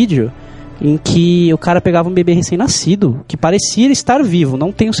 Tinha um vídeo em que o cara pegava um bebê recém-nascido, que parecia estar vivo,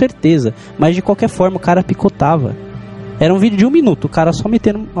 não tenho certeza, mas de qualquer forma o cara picotava. Era um vídeo de 1 minuto, o cara só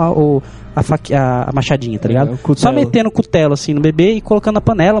metendo a machadinha, tá ligado? Só metendo o cutelo assim no bebê e colocando a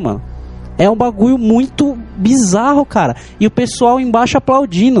panela, mano. É um bagulho muito bizarro, cara. E o pessoal embaixo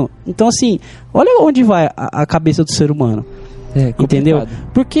aplaudindo. Então, assim, olha onde vai a cabeça do ser humano. Entendeu?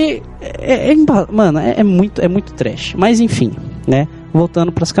 Porque, mano, é muito trash. Mas, enfim, né?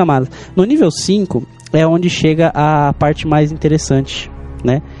 Voltando pras camadas. No nível 5 é onde chega a parte mais interessante,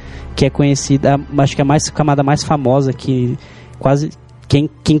 né? Que é conhecida, acho que é a camada mais famosa, que quase...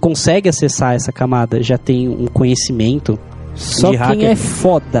 Quem consegue acessar essa camada já tem um conhecimento. Só quem hacker. É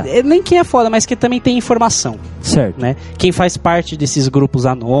foda. Nem quem é foda, mas que também tem informação. Certo. Né? Quem faz parte desses grupos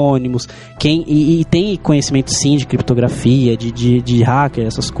anônimos, e tem conhecimento sim de criptografia, de hacker,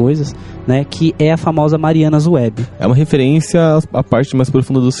 essas coisas, né? Que é a famosa Marianas Web. É uma referência à parte mais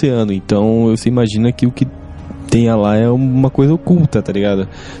profunda do oceano. Então você imagina que o que tenha lá é uma coisa oculta, tá ligado?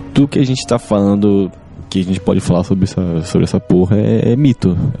 Tudo que a gente tá falando, que a gente pode falar sobre essa porra é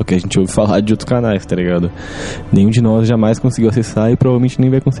mito. É o que a gente ouve falar de outros canais, tá ligado? Nenhum de nós jamais conseguiu acessar e provavelmente nem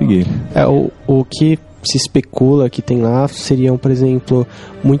vai conseguir. O que se especula que tem lá seriam, por exemplo,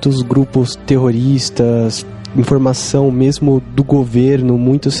 muitos grupos terroristas, informação mesmo do governo,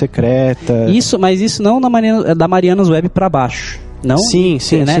 muito secreta. Mas isso não da Marianas Web pra baixo. Não, sim,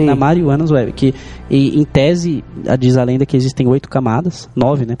 né? Sim. Na Marianas Web, que em tese diz a lenda que existem 8 camadas,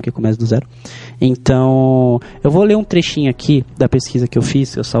 9, né? Porque começa do 0. Então, eu vou ler um trechinho aqui da pesquisa que eu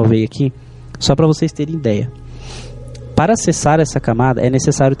fiz, eu salvei aqui, só para vocês terem ideia. Para acessar essa camada, é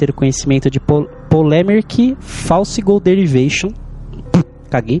necessário ter conhecimento de polymeric falsification derivation.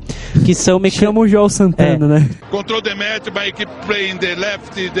 Caguei. Que são Chama o João Santana, né? Control the match by keep playing the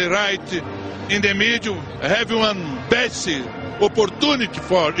left, the right, in the middle, have one best opportunity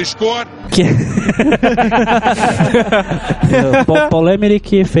for score.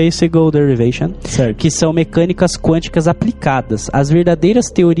 Polymeric falsification derivation, certo. Que são mecânicas quânticas aplicadas, as verdadeiras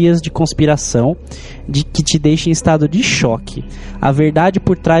teorias de conspiração que te deixam em estado de choque, a verdade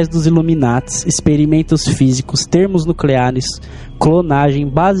por trás dos Illuminatis, experimentos físicos, termos nucleares, clonagem,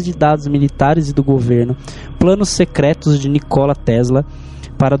 base de dados militares e do governo, planos secretos de Nikola Tesla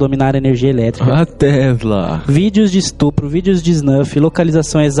para dominar a energia elétrica. A Tesla. Vídeos de estupro, vídeos de snuff,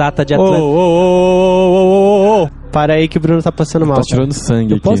 localização exata de Atlanta. Para aí que o Bruno tá passando mal. Tá tirando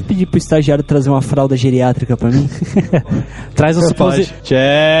sangue aqui. Posso pedir pro estagiário trazer uma fralda geriátrica pra mim? Traz um supositório.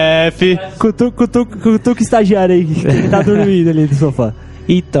 Chefe! Cutuca o estagiário aí, que ele tá dormindo ali no sofá.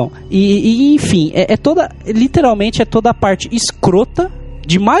 Então, enfim, literalmente é toda a parte escrota,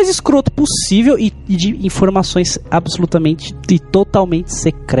 de mais escroto possível e de informações absolutamente e totalmente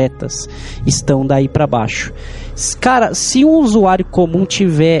secretas estão daí pra baixo. Cara, se um usuário comum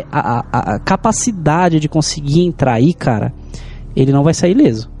tiver a capacidade de conseguir entrar aí, cara, ele não vai sair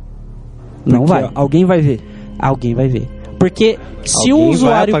ileso. Não vai. Alguém vai ver. Alguém vai ver. Porque se o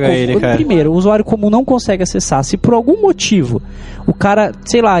usuário primeiro, o usuário comum não consegue acessar, se por algum motivo o cara,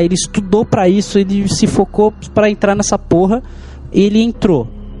 sei lá, ele estudou pra isso, ele se focou pra entrar nessa porra, ele entrou.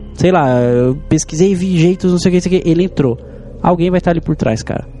 Sei lá, eu pesquisei, vi jeitos, não sei o que, ele entrou. Alguém vai estar ali por trás,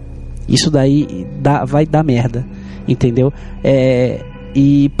 cara. Isso daí vai dar merda. Entendeu?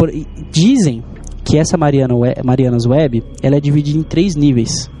 E dizem que essa Marianas Web, ela é dividida em 3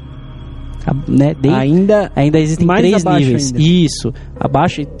 níveis. Né? Ainda existem mais 3 níveis. Ainda. Isso,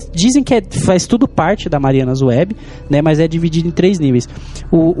 abaixo. Dizem que faz tudo parte da Marianas Web, né? Mas é dividido em 3 níveis.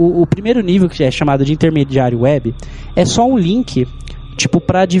 O primeiro nível, que é chamado de intermediário web, é só um link, tipo,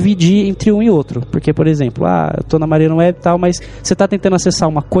 para dividir entre um e outro. Porque, por exemplo, eu tô na Mariana Web e tal, mas você tá tentando acessar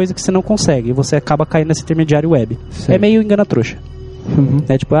uma coisa que você não consegue, e você acaba caindo nesse intermediário web. Certo. É meio engana-trouxa.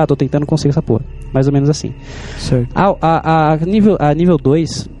 É tipo, tô tentando conseguir essa porra. Mais ou menos assim. Certo. A nível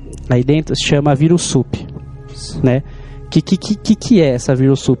 2, aí dentro, se chama vírus sup, né? Que é essa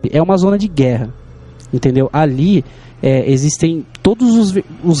vírus sup? É uma zona de guerra, entendeu? Ali existem todos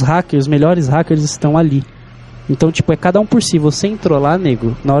os hackers, os melhores hackers estão ali. Então, tipo, é cada um por si. Você entrou lá,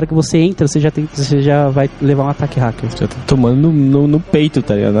 nego, na hora que você entra, você já vai levar um ataque hacker. Já tá tomando no peito,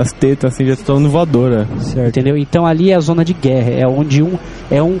 tá ligado? Nas tetas, assim, já tá tomando voadora. Certo. Entendeu? Então ali é a zona de guerra. É onde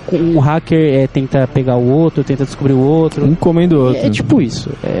um hacker tenta pegar o outro, tenta descobrir o outro. Um comendo o outro. É tipo isso.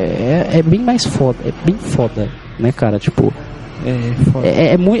 É bem mais foda. É bem foda, né, cara? Tipo...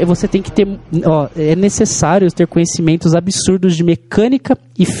 você tem que ter... é necessário ter conhecimentos absurdos de mecânica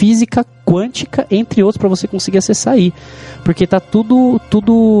e física quântica, entre outros, para você conseguir acessar aí. Porque tá tudo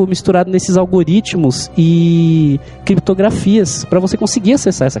misturado nesses algoritmos e criptografias para você conseguir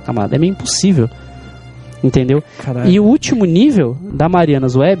acessar essa camada. É meio impossível. Entendeu? Caralho. E o último nível da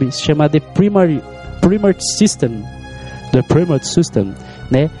Marianas Web se chama The Primary System. The Primary System,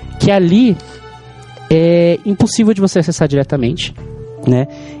 né? Que ali... é impossível de você acessar diretamente, né?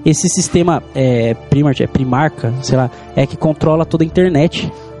 Esse sistema primarca, sei lá, que controla toda a internet,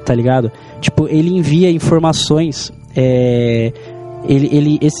 tá ligado? Tipo, ele envia informações,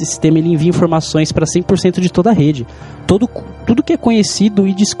 esse sistema ele envia informações para 100% de toda a rede. Tudo que é conhecido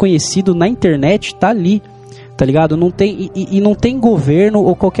e desconhecido na internet tá ali, tá ligado? Não tem governo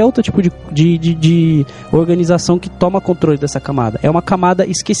ou qualquer outro tipo de organização que toma controle dessa camada. É uma camada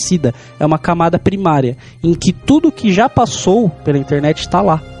esquecida, é uma camada primária, em que tudo que já passou pela internet está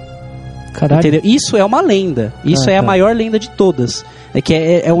lá. Caralho. Entendeu? Isso é uma lenda. Isso é a maior lenda de todas.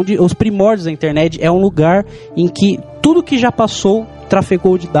 É onde os primórdios da internet é um lugar em que tudo que já passou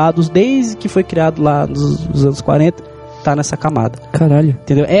trafegou de dados desde que foi criado lá nos anos 40. Tá nessa camada. Caralho.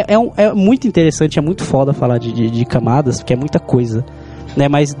 Entendeu? É muito interessante, é muito foda falar de camadas, porque é muita coisa. Né?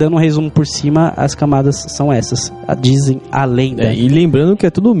 Mas dando um resumo por cima, as camadas são essas. Dizem a lenda. E lembrando que é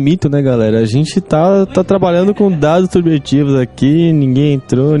tudo mito, né, galera? A gente tá trabalhando com dados subjetivos aqui, ninguém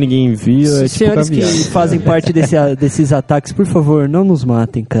entrou, ninguém viu. Senhores que fazem parte desses ataques, por favor, não nos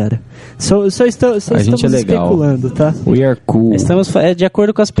matem, cara. Só estamos especulando, tá? We are cool. Estamos de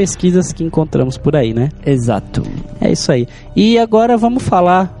acordo com as pesquisas que encontramos por aí, né? Exato. É isso aí. E agora vamos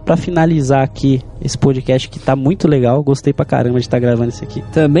falar, pra finalizar aqui esse podcast que tá muito legal. Gostei pra caramba de estar gravando isso aqui.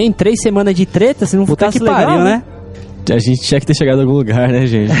 Também 3 semanas de treta, se não ficasse legal, pariu, né? A gente tinha que ter chegado em algum lugar, né,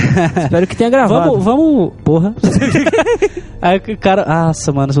 gente? Espero que tenha gravado. Vamos... Porra. Aí o cara...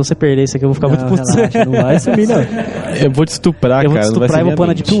 Nossa, mano, se você perder isso aqui, eu vou ficar muito puto. Relaxa, não vai sumir, não. Eu vou te estuprar, cara. Eu vou te estuprar e vou pôr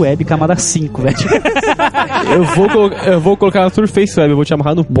na Deep Web, camada 5, velho. Eu vou colocar na Surface Web, eu vou te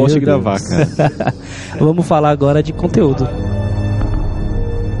amarrar no poste e gravar, cara. Vamos falar agora de conteúdo.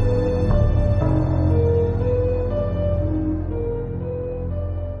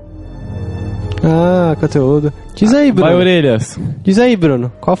 Conteúdo. Diz aí, Bruno. Vai, orelhas. Diz aí,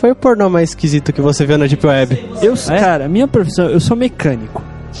 Bruno. Qual foi o pornô mais esquisito que você viu na Deep Web? Cara, minha profissão, eu sou mecânico.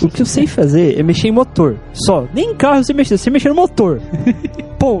 O que eu sei fazer é mexer em motor. Só. Nem em carro eu sei mexer no motor.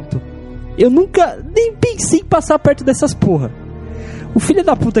 Ponto. Eu nunca nem pensei em passar perto dessas porra. O filho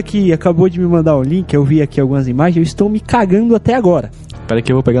da puta que acabou de me mandar um link, eu vi aqui algumas imagens, eu estou me cagando até agora. Espera que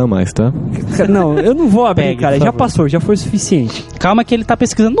eu vou pegar mais, tá? Não, eu não vou abrir, cara. Já passou, já foi o suficiente. Calma que ele tá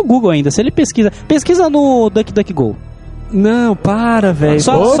pesquisando no Google ainda. Se ele pesquisa no DuckDuckGo. Não, para, velho.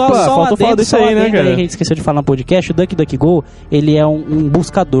 Só faltou falar disso aí, né, cara? A gente esqueceu de falar no podcast. O DuckDuckGo, ele é um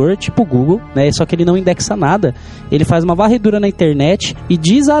buscador tipo Google, né? Só que ele não indexa nada. Ele faz uma varredura na internet e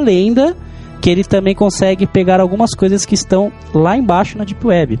diz a lenda que ele também consegue pegar algumas coisas que estão lá embaixo na Deep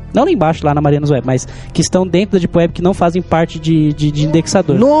Web. Não lá embaixo, lá na Marianas Web, mas que estão dentro da Deep Web, que não fazem parte de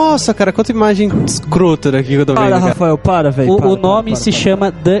indexador. Nossa, cara, quanta imagem escrota daqui que eu tô vendo. Para, Rafael, para, velho. O nome se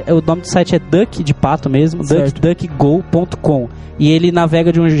chama... O nome do site é Duck, de pato mesmo, duckduckgo.com. E ele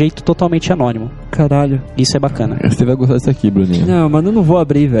navega de um jeito totalmente anônimo. Caralho. Isso é bacana. Você vai gostar disso aqui, Bruninho. Não, mano, eu não vou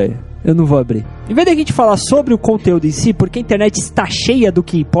abrir, velho. Eu não vou abrir. Em vez de a gente falar sobre o conteúdo em si, porque a internet está cheia do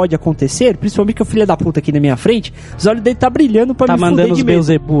que pode acontecer, principalmente que o filho da puta aqui na minha frente, os olhos dele tá brilhando pra me fuder de medo. Tá mandando os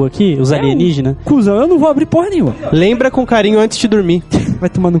Beelzebub aqui, os alienígenas? Cusão, eu não vou abrir porra nenhuma. Lembra com carinho antes de dormir. Vai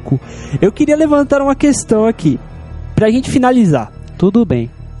tomar no cu. Eu queria levantar uma questão aqui, pra gente finalizar. Tudo bem.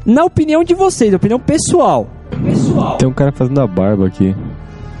 Na opinião de vocês, opinião pessoal. Tem um cara fazendo a barba aqui.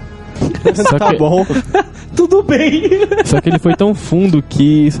 Só Tá que, bom. Tudo bem. só que ele foi tão fundo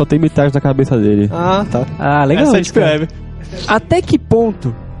que só tem metade da cabeça dele. Ah, tá. Ah, legal. Essa é isso, Deep cara. Web. Até que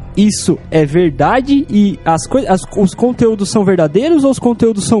ponto isso é verdade e os conteúdos são verdadeiros ou os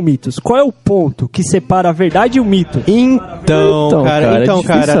conteúdos são mitos? Qual é o ponto que separa a verdade e o mito? Então, cara, é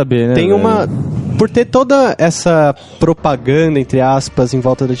difícil saber, né, tem velho? uma... Por ter toda essa propaganda, entre aspas, em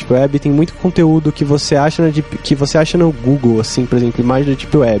volta da Deep Web, tem muito conteúdo que você acha que você acha no Google, assim, por exemplo, imagem da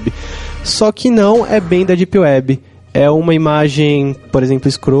Deep Web. Só que não é bem da Deep Web. É uma imagem, por exemplo,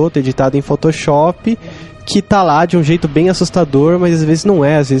 escrota, editada em Photoshop, que tá lá de um jeito bem assustador, mas às vezes não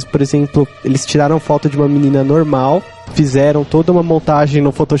é. Às vezes, por exemplo, eles tiraram foto de uma menina normal, fizeram toda uma montagem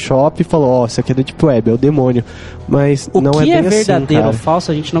no Photoshop e falou, isso aqui é da Deep Web, é o demônio. Mas não é bem assim, O que é verdadeiro ou cara.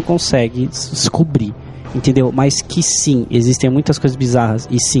 falso a gente não consegue descobrir, entendeu? Mas que sim, existem muitas coisas bizarras,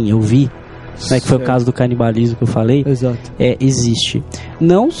 e sim, eu vi, né, que foi o caso do canibalismo que eu falei. Exato. Existe.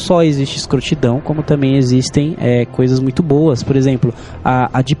 Não só existe escrotidão, como também existem coisas muito boas. Por exemplo,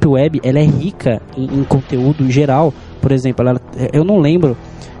 a Deep Web, ela é rica em conteúdo geral. Por exemplo, eu não lembro,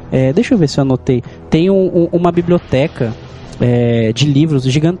 deixa eu ver se eu anotei. Tem uma biblioteca de livros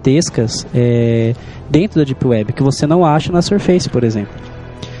gigantescas dentro da Deep Web, que você não acha na Surface, por exemplo.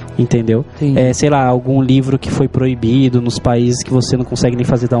 Entendeu? Sei lá, algum livro que foi proibido nos países que você não consegue nem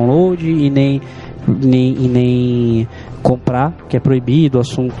fazer download e nem comprar, que é proibido, o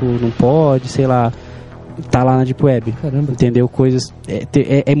assunto não pode, sei lá, tá lá na Deep Web. Caramba. Entendeu? Coisas.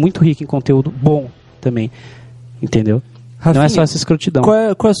 É muito rico em conteúdo bom também. Entendeu? Rafinha, não é só essa escrotidão. Qual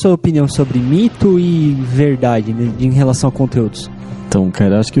é a sua opinião sobre mito e verdade, né, em relação a conteúdos? Então,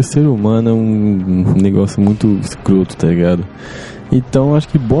 cara, acho que o ser humano é um negócio muito escroto, tá ligado? Então, acho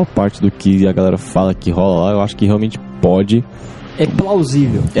que boa parte do que a galera fala que rola lá, eu acho que realmente pode. É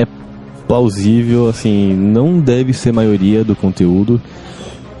plausível. É plausível, assim, não deve ser a maioria do conteúdo.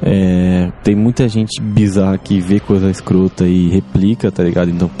 Tem muita gente bizarra que vê coisa escrota e replica, tá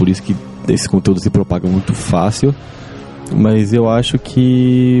ligado? Então, por isso que esse conteúdo se propaga muito fácil. Mas eu acho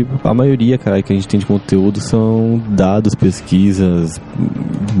que a maioria, cara, que a gente tem de conteúdo são dados, pesquisas,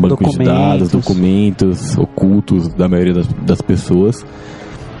 bancos de dados, documentos ocultos da maioria das pessoas.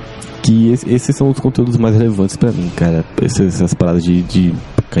 Que esses são os conteúdos mais relevantes pra mim, cara. Essas paradas de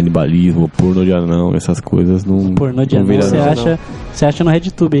canibalismo, pornô de anão, essas coisas não. Pornô de anão você acha no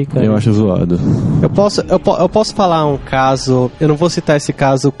RedTube aí, cara. Eu acho zoado. Eu posso falar um caso, eu não vou citar esse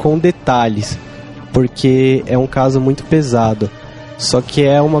caso com detalhes, porque é um caso muito pesado. Só que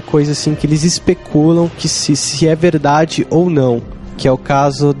é uma coisa assim que eles especulam que se é verdade ou não. Que é o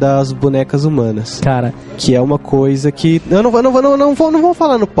caso das bonecas humanas. Cara, que é uma coisa que... Eu não vou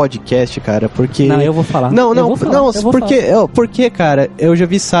falar no podcast, cara, porque... Não, eu vou falar. Porque, cara, eu já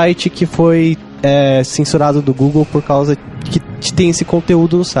vi site que foi censurado do Google por causa que tem esse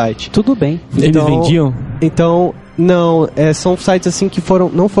conteúdo no site. Tudo bem. Eles vendiam? Então... Não, são sites assim que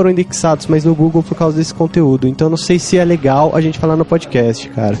não foram indexados, mas no Google por causa desse conteúdo. Então não sei se é legal a gente falar no podcast,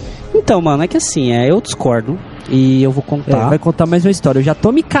 cara. Então, mano, é que assim, eu discordo e eu vou contar. Vai contar mais uma história. Eu já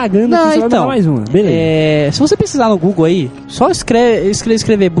tô me cagando aqui, você vai contar mais uma. Beleza. Se você precisar no Google aí, só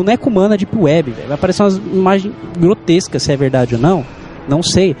escrever boneco humana Deep Web, vai aparecer umas imagens grotescas, se é verdade ou não. Não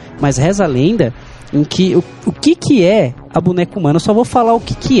sei, mas reza a lenda em que o que é a boneca humana. Eu só vou falar o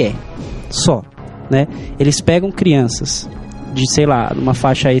que é. Só. Né? Eles pegam crianças de, sei lá, uma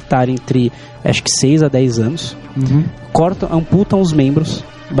faixa etária entre acho que 6 a 10 anos, amputam os membros,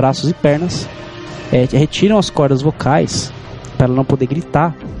 braços e pernas, retiram as cordas vocais para ela não poder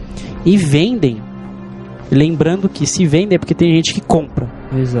gritar e vendem. Lembrando que se vende é porque tem gente que compra.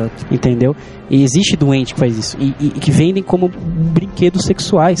 Exato. Entendeu? E existe doente que faz isso. E que vendem como brinquedos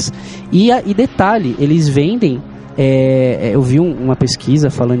sexuais. E detalhe, eles vendem. Eu vi uma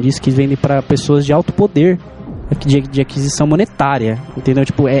pesquisa falando disso, que vendem para pessoas de alto poder de aquisição monetária, entendeu?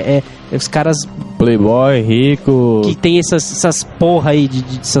 Tipo, os caras playboy, rico, que tem essas porra aí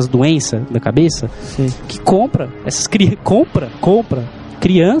dessas doenças da cabeça. Sim. Que compra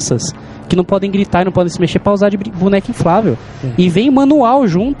crianças que não podem gritar e não podem se mexer para usar de boneca inflável. E vem manual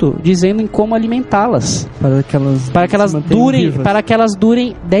junto dizendo em como alimentá-las para que elas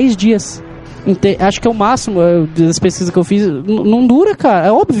durem 10 dias. Acho que é o máximo das pesquisas que eu fiz. Não dura, cara,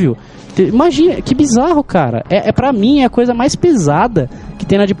 é óbvio. Imagina, que bizarro, cara. Pra mim, a coisa mais pesada que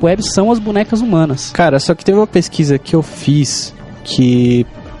tem na Deep Web são as bonecas humanas. Cara, só que tem uma pesquisa que eu fiz que,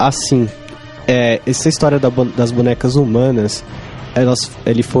 assim, essa história das bonecas humanas,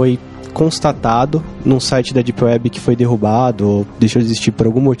 ele foi constatado num site da Deep Web que foi derrubado ou deixou de existir por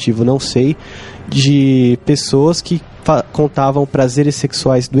algum motivo, não sei, de pessoas que contavam prazeres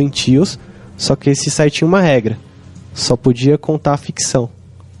sexuais doentios, só que esse site tinha uma regra, só podia contar ficção.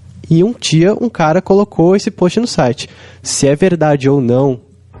 E um dia um cara colocou esse post no site. Se é verdade ou não,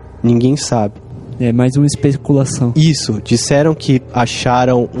 ninguém sabe. É mais uma especulação. Isso, disseram que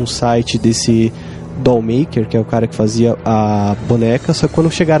acharam um site desse Dollmaker, que é o cara que fazia a boneca, só que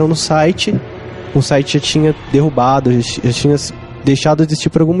quando chegaram no site, o site já tinha derrubado, já tinha deixado de existir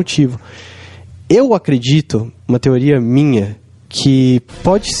por algum motivo. Eu acredito, uma teoria minha, que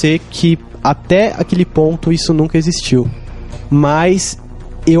pode ser que até aquele ponto isso nunca existiu. Mas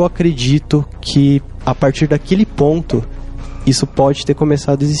eu acredito que a partir daquele ponto isso pode ter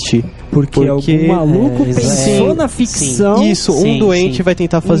começado a existir. Porque algum maluco pensou na ficção. Isso, um doente vai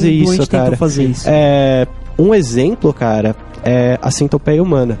tentar fazer isso, cara. Um exemplo, cara, é a centopeia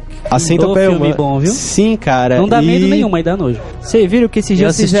humana. A centopeia humana. Bom, viu? Sim, cara. Não dá medo nenhum, mas dá nojo. Vocês viram que esses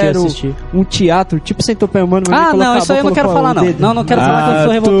dias fizeram um teatro tipo centopeia humana? Não, isso aí eu não quero falar, não. Não quero falar que eu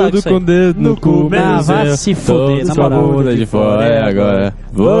sou revoltado com isso aí. Tudo com dedo no cu. Vai se foder, na moral. De fora agora.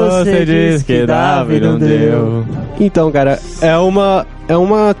 Você disse que dava e não deu. Então, cara, é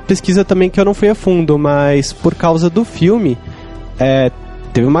uma pesquisa também que eu não fui a fundo, mas por causa do filme,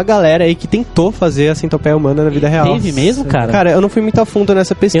 teve uma galera aí que tentou fazer a centopeia humana na vida real. Teve mesmo, cara? Cara, eu não fui muito a fundo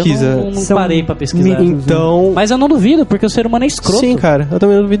nessa pesquisa. Eu não parei pra pesquisar. Então... Mas eu não duvido, porque o ser humano é escroto. Sim, cara, eu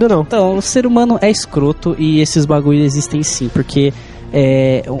também não duvido, não. Então, o ser humano é escroto e esses bagulhos existem sim, porque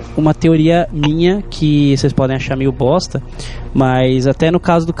é uma teoria minha que vocês podem achar meio bosta, mas até no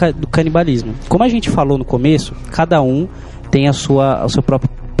caso do canibalismo. Como a gente falou no começo, cada um tem o seu próprio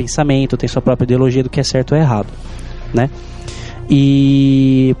pensamento, tem sua própria ideologia do que é certo ou errado, né?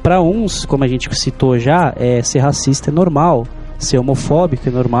 E para uns, como a gente citou já, ser racista é normal, ser homofóbico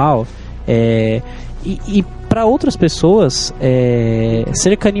é normal, e para outras pessoas,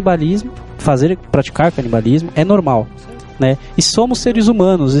 praticar canibalismo é normal, né? E somos seres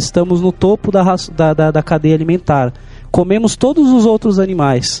humanos, estamos no topo da cadeia alimentar, comemos todos os outros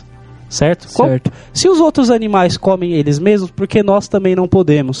animais, certo? Se os outros animais comem eles mesmos, por que nós também não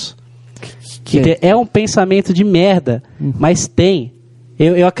podemos? É um pensamento de merda, mas tem.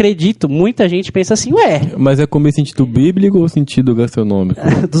 Eu acredito, muita gente pensa assim, Mas é comer sentido bíblico ou sentido gastronômico?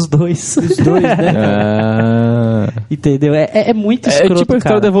 Dos dois. Dos dois, né? Entendeu? É muito escroto, É tipo a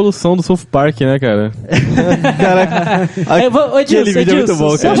história da evolução do South Park, né, cara? Cara, aquele vídeo é muito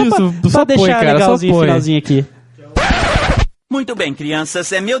bom, cara. Só deixar legalzinho o finalzinho aqui. Muito bem,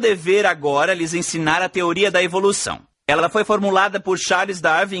 crianças, é meu dever agora lhes ensinar a teoria da evolução. Ela foi formulada por Charles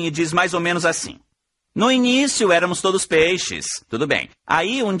Darwin e diz mais ou menos assim. No início, éramos todos peixes. Tudo bem.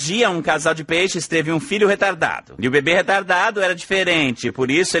 Aí, um dia, um casal de peixes teve um filho retardado. E o bebê retardado era diferente,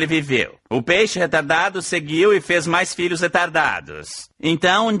 por isso ele viveu. O peixe retardado seguiu e fez mais filhos retardados.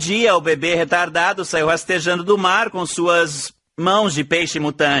 Então, um dia, o bebê retardado saiu rastejando do mar com suas mãos de peixe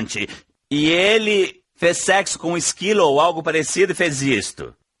mutante. E ele fez sexo com um esquilo ou algo parecido e fez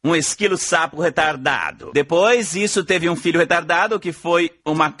isto. Um esquilo-sapo retardado. Depois, isso teve um filho retardado que foi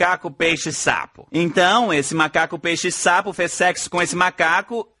o macaco-peixe-sapo. Então, esse macaco-peixe-sapo fez sexo com esse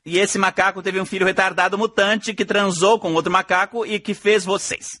macaco e esse macaco teve um filho retardado mutante que transou com outro macaco e que fez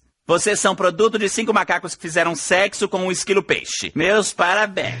vocês. Vocês são produto de 5 macacos que fizeram sexo com um esquilo-peixe. Meus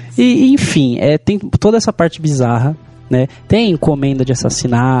parabéns. E, enfim, tem toda essa parte bizarra, né? Tem encomenda de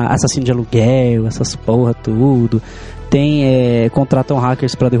assassino de aluguel, essas porra tudo. Contratam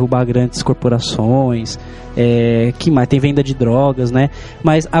hackers para derrubar grandes corporações, que mais? Tem venda de drogas, né?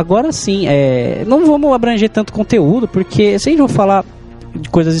 Mas agora sim, não vamos abranger tanto conteúdo, porque se a gente for falar de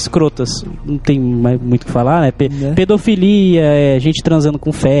coisas escrotas, não tem mais muito o que falar, né? Pedofilia, gente transando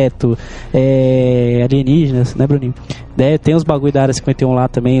com feto, alienígenas, né, Bruninho? Tem os bagulho da área 51 lá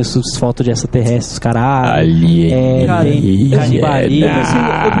também, os fotos de extraterrestres, caralho. Canibalismo.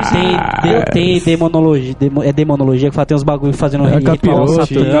 Tem demonologia. É demonologia que fala, tem uns bagulho fazendo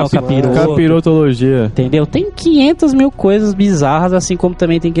capirotologia. Entendeu? Tem 500 mil coisas bizarras, assim como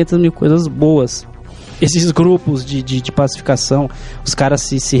também tem 500 mil coisas boas. Esses grupos de pacificação, os caras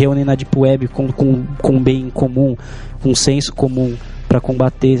se reúnem na Deep Web com um bem comum, com um senso comum para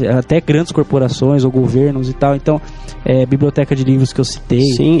combater até grandes corporações ou governos e tal. Então, biblioteca de livros que eu citei.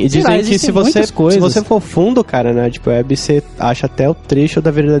 Sim, e dizem que se você for fundo, cara, na Deep Web, você acha até o trecho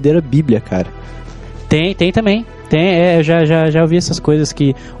da verdadeira Bíblia, cara. Tem também. Eu já ouvi essas coisas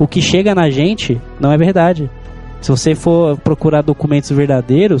que o que chega na gente não é verdade. Se você for procurar documentos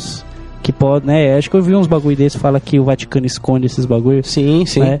verdadeiros... que pode, né? Acho que eu vi uns bagulho desses, fala que o Vaticano esconde esses bagulhos. Sim.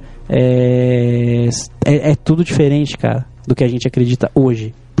 Né? É tudo diferente, cara, do que a gente acredita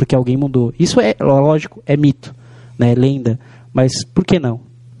hoje, porque alguém mudou. Isso lógico, é mito, né? É lenda, mas por que não?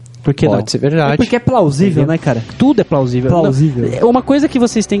 Por que não? Pode ser verdade. Porque é plausível, né, cara? Tudo é plausível. Plausível. Não, uma coisa que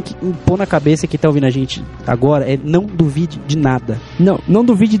vocês têm que pôr na cabeça que tá ouvindo a gente agora é não duvide de nada. Não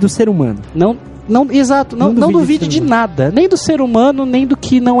duvide do ser humano. Exato, não duvide de nada. Nem do ser humano, nem do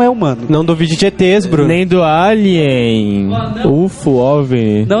que não é humano. Não duvide de ETs, Bruno. Nem do Alien, UFO,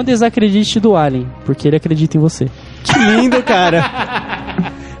 OVNI. Não desacredite do Alien, porque ele acredita em você. Que lindo, cara.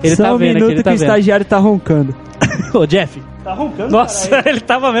 Ele Só tá um vendo minuto aqui, ele tá que o vendo. estagiário tá roncando. Ô, Jeff. Tá roncando, nossa, ele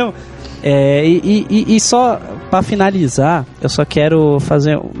tava mesmo. E só pra finalizar, eu só quero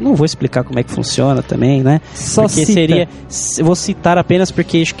fazer... Não vou explicar como é que funciona também, né? Só porque cita. vou citar apenas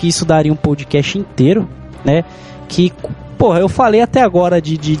porque acho que isso daria um podcast inteiro, né? Que, porra, eu falei até agora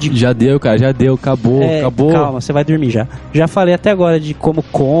de... Já deu, cara, já deu, acabou. Calma, você vai dormir já. Já falei até agora de como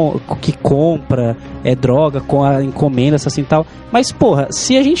que compra droga, com a encomenda, assim e tal. Mas, porra,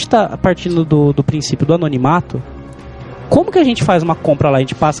 se a gente tá partindo do princípio do anonimato, como que a gente faz uma compra lá? A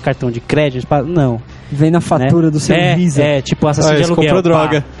gente passa cartão de crédito? Não. Vem na fatura do seu Visa. Tipo assassino de aluguel. Comprou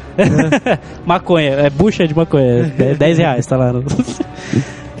droga. Maconha, bucha de maconha. R$10, tá lá.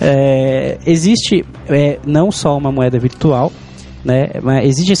 Existe não só uma moeda virtual, né? Mas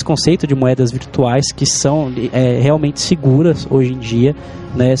existe esse conceito de moedas virtuais que são realmente seguras hoje em dia,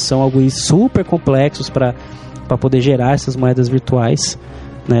 né? São algoritmos super complexos para poder gerar essas moedas virtuais,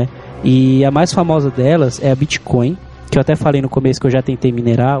 né? E a mais famosa delas é a Bitcoin, que eu até falei no começo que eu já tentei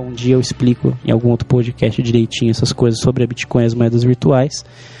minerar. Um dia eu explico em algum outro podcast direitinho essas coisas sobre a Bitcoin e as moedas virtuais.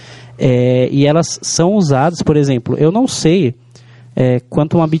 E elas são usadas, por exemplo, eu não sei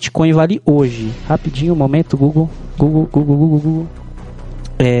quanto uma Bitcoin vale hoje. Rapidinho, um momento, Google.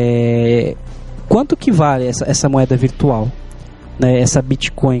 Quanto que vale essa moeda virtual? Né, essa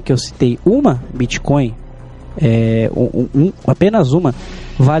Bitcoin que eu citei. Uma Bitcoin, apenas uma,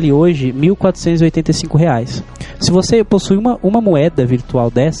 vale hoje R$1.485. Se você possui uma moeda virtual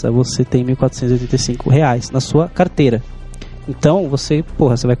dessa, você tem R$1.485 na sua carteira. Então, você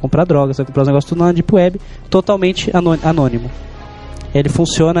vai comprar droga, você vai comprar os negócios tudo na Deep Web, totalmente anônimo. Ele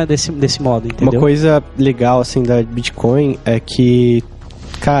funciona desse modo, entendeu? Uma coisa legal, assim, da Bitcoin é que,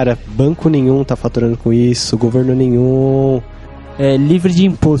 cara, banco nenhum tá faturando com isso, governo nenhum... livre de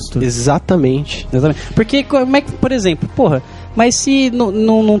imposto. Exatamente. Porque, como é que, por exemplo, mas se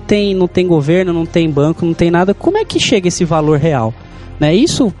não tem governo, não tem banco, não tem nada, como é que chega esse valor real? Né?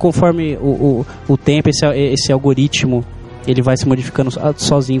 Isso, conforme o tempo, esse algoritmo, ele vai se modificando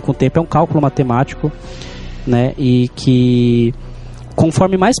sozinho com o tempo, é um cálculo matemático, né? E que,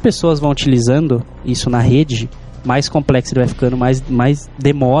 conforme mais pessoas vão utilizando isso na rede, mais complexo ele vai ficando, mais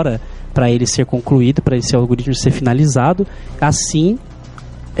demora para ele ser concluído, para esse algoritmo ser finalizado. Assim,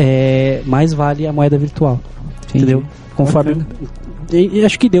 mais vale a moeda virtual. Entendeu? Conforme...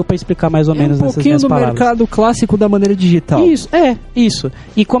 Acho que deu para explicar mais ou menos nessas minhas palavras. Um pouquinho do mercado clássico da maneira digital. Isso.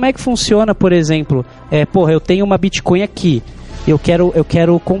 E como é que funciona, por exemplo, eu tenho uma Bitcoin aqui, eu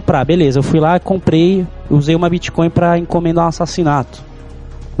quero comprar, beleza, eu fui lá, comprei, usei uma Bitcoin para encomendar um assassinato,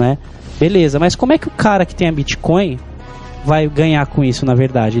 né? Beleza, mas como é que o cara que tem a Bitcoin vai ganhar com isso, na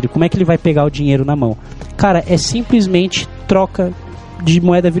verdade? Como é que ele vai pegar o dinheiro na mão? Cara, é simplesmente troca de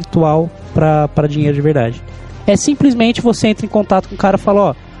moeda virtual para dinheiro de verdade. É simplesmente você entra em contato com o cara e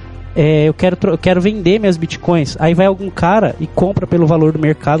fala, eu quero vender minhas Bitcoins. Aí vai algum cara e compra pelo valor do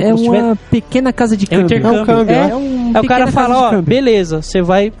mercado. Uma pequena casa de câmbio. Intercâmbio. Aí o cara fala, beleza, você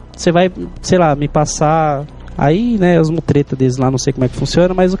vai, sei lá, me passar... Aí, né, as mutretas deles lá, não sei como é que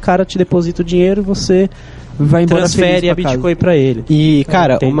funciona, mas o cara te deposita o dinheiro e você vai transfere a Bitcoin pra ele. E,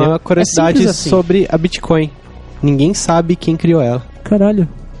 cara, uma curiosidade assim. sobre a Bitcoin. Ninguém sabe quem criou ela. Caralho.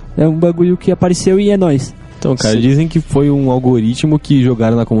 É um bagulho que apareceu e é nóis. Então, cara, dizem que foi um algoritmo que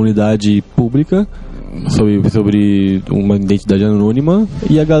jogaram na comunidade pública sobre uma identidade anônima,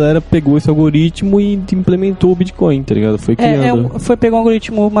 e a galera pegou esse algoritmo e implementou o Bitcoin, tá ligado? Foi criando. Foi pegar um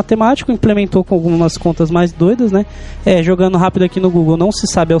algoritmo matemático, implementou com algumas contas mais doidas, né? Jogando rápido aqui no Google, não se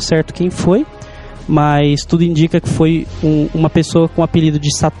sabe ao certo quem foi, mas tudo indica que foi uma pessoa com o apelido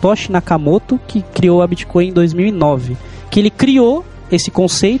de Satoshi Nakamoto que criou a Bitcoin em 2009. Que ele criou esse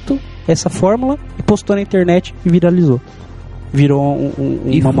conceito, essa fórmula, e postou na internet e viralizou. Virou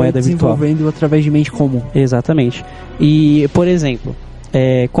uma moeda virtual. Desenvolvendo através de mente comum. Exatamente. E, por exemplo,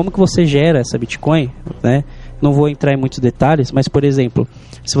 como que você gera essa Bitcoin, né? Não vou entrar em muitos detalhes, mas, por exemplo,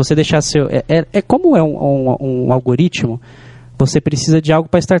 se você deixar seu... como é um algoritmo, você precisa de algo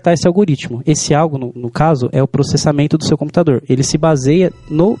para startar esse algoritmo. Esse algo, no caso, é o processamento do seu computador. Ele se baseia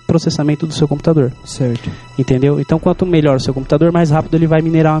no processamento do seu computador. Certo. Entendeu? Então, quanto melhor o seu computador, mais rápido ele vai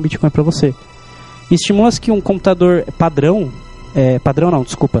minerar uma Bitcoin para você. Estimula-se que um computador padrão, padrão não,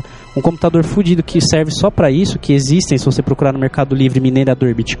 desculpa, um computador fudido que serve só pra isso, que existem, se você procurar no Mercado Livre,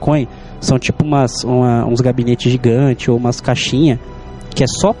 minerador Bitcoin, são tipo uns gabinetes gigantes ou umas caixinhas, que é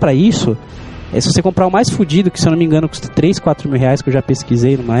só pra isso. Se você comprar o mais fudido, que se eu não me engano custa 3, 4 mil reais, que eu já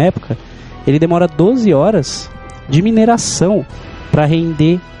pesquisei numa época, ele demora 12 horas de mineração pra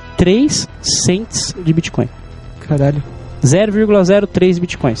render 3 cents de Bitcoin. Caralho. 0,03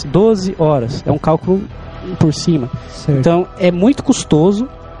 Bitcoins. 12 horas. É um cálculo por cima. Certo. Então, é muito custoso,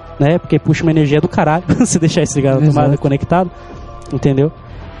 né? Porque puxa uma energia do caralho se deixar esse ligado na tomada conectado. Entendeu?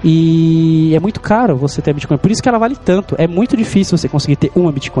 E é muito caro você ter Bitcoin. Por isso que ela vale tanto. É muito difícil você conseguir ter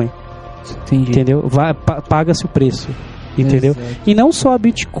uma Bitcoin. Entendi. Entendeu? Paga-se o preço. Entendeu? Exato. E não só a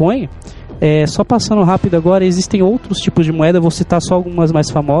Bitcoin. Só passando rápido agora, existem outros tipos de moeda. Vou citar só algumas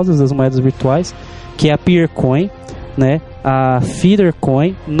mais famosas das moedas virtuais, que é a Peercoin, né? A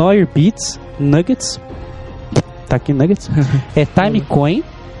Feedercoin, Neuerbits, Nuggets, tá aqui Nuggets, Timecoin,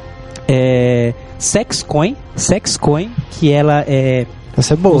 Sexcoin, que ela é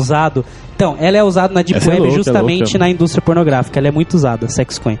Essa é boa. usado. Então, ela é usada na Deep Essa é Web louca, justamente louca. na indústria pornográfica. Ela é muito usada,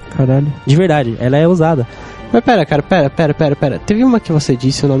 Sexcoin. Caralho. De verdade, ela é usada. Mas pera, cara, pera. Teve uma que você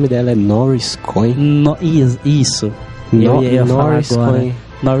disse, o nome dela é Norris Coin. Isso. Eu ia falar Norris agora. Coin.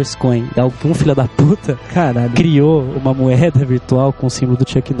 Norris Coin. Algum filho da puta Caralho. criou uma moeda virtual com o símbolo do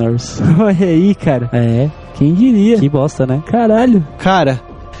Chuck Norris. Olha aí, cara. É, Quem diria? que bosta, né? Caralho. Cara,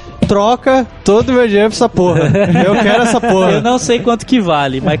 troca todo o meu dinheiro pra essa porra. Eu quero essa porra. Eu não sei quanto que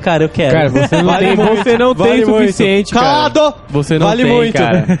vale, mas cara, eu quero. Cara, você não tem o suficiente, cara. Calado! Você não Vale tem, muito.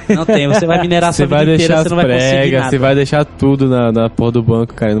 cara. Não tem, você vai minerar a Você sua vai vida inteira, deixar você as não vai conseguir pregas, nada. você vai deixar tudo na porra do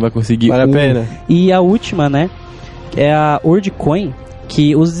banco, cara. Não vai conseguir. Vale a pena. E a última, né, é a WorldCoin,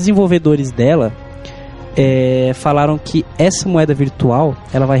 que os desenvolvedores dela falaram que essa moeda virtual,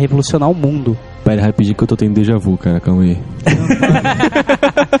 ela vai revolucionar o mundo. Pera, rapidinho que eu tô tendo déjà vu, cara. Calma aí.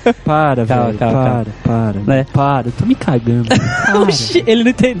 Para, Calma, velho. calma, Para. Né? Para, eu tô me cagando. Oxi, ele não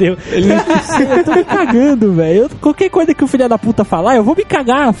entendeu. Eu tô me cagando, velho. Qualquer coisa que o filho da puta falar, eu vou me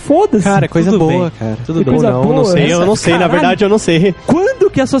cagar. Foda-se. Cara, coisa Tudo boa, bem. cara. Tudo Ou bem. Coisa não, boa, não sei, eu não sei. Na caralho. verdade, eu não sei. Quando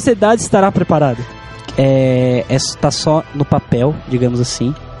que a sociedade estará preparada? Tá só no papel, digamos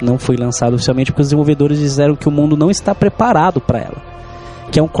assim. Não foi lançado oficialmente porque os desenvolvedores disseram que o mundo não está preparado para ela.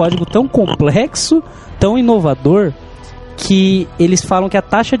 Que é um código tão complexo, tão inovador, que eles falam que a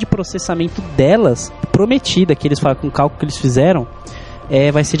taxa de processamento delas, prometida, que eles falam com o cálculo que eles fizeram,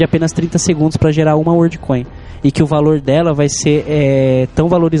 vai ser de apenas 30 segundos para gerar uma WorldCoin. E que o valor dela vai ser tão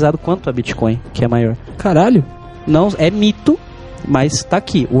valorizado quanto a Bitcoin, que é maior. Caralho. Não, é mito, mas tá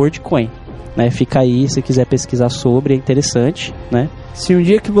aqui, WorldCoin. Né? Fica aí, se quiser pesquisar sobre, é interessante, né? Se um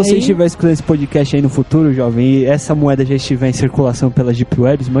dia que você estiver escutando esse podcast aí no futuro, jovem, e essa moeda já estiver em circulação pelas Deep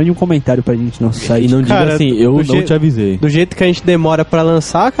Webs, mande um comentário pra gente no nosso site. E não diga Cara, assim, eu do não jeito- te avisei. Do jeito que a gente demora pra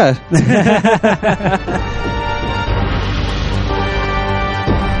lançar, cara.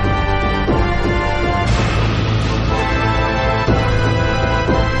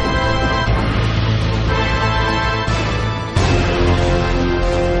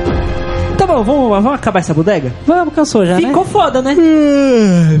 Tá bom, vamos acabar essa bodega? Vamos, cansou já, Ficou né? foda, né?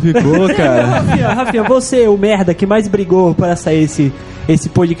 Ficou, cara. Rafinha, você, o merda que mais brigou para sair esse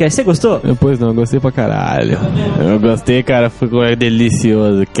podcast, você gostou? Pois não, gostei pra caralho. Eu gostei, cara. Ficou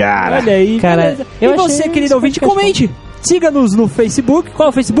delicioso, cara. Olha aí, Cara, beleza. E eu você, achei querido esse ouvinte, podcast comente. Siga-nos no Facebook. Qual é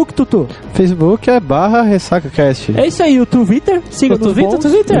o Facebook, Tutu? Facebook é /RessacaCast. É isso aí, o Twitter. Siga-nos O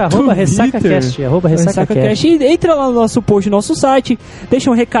Twitter, arroba RessacaCast, arroba RessacaCast. RessacaCast. E entra lá no nosso post, no nosso site.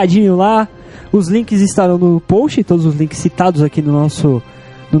 Deixa um recadinho lá. Os links estarão no post, todos os links citados aqui no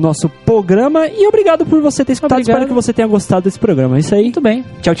nosso programa. E obrigado por você ter escutado. Obrigado. Espero que você tenha gostado desse programa. É isso aí. Muito bem.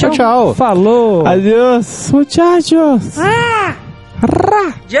 Tchau, tchau. Tchau. Falou! Adiós, muchachos.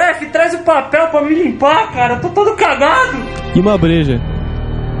 Jeff, traz o papel pra me limpar, cara. Eu tô todo cagado. E uma breja.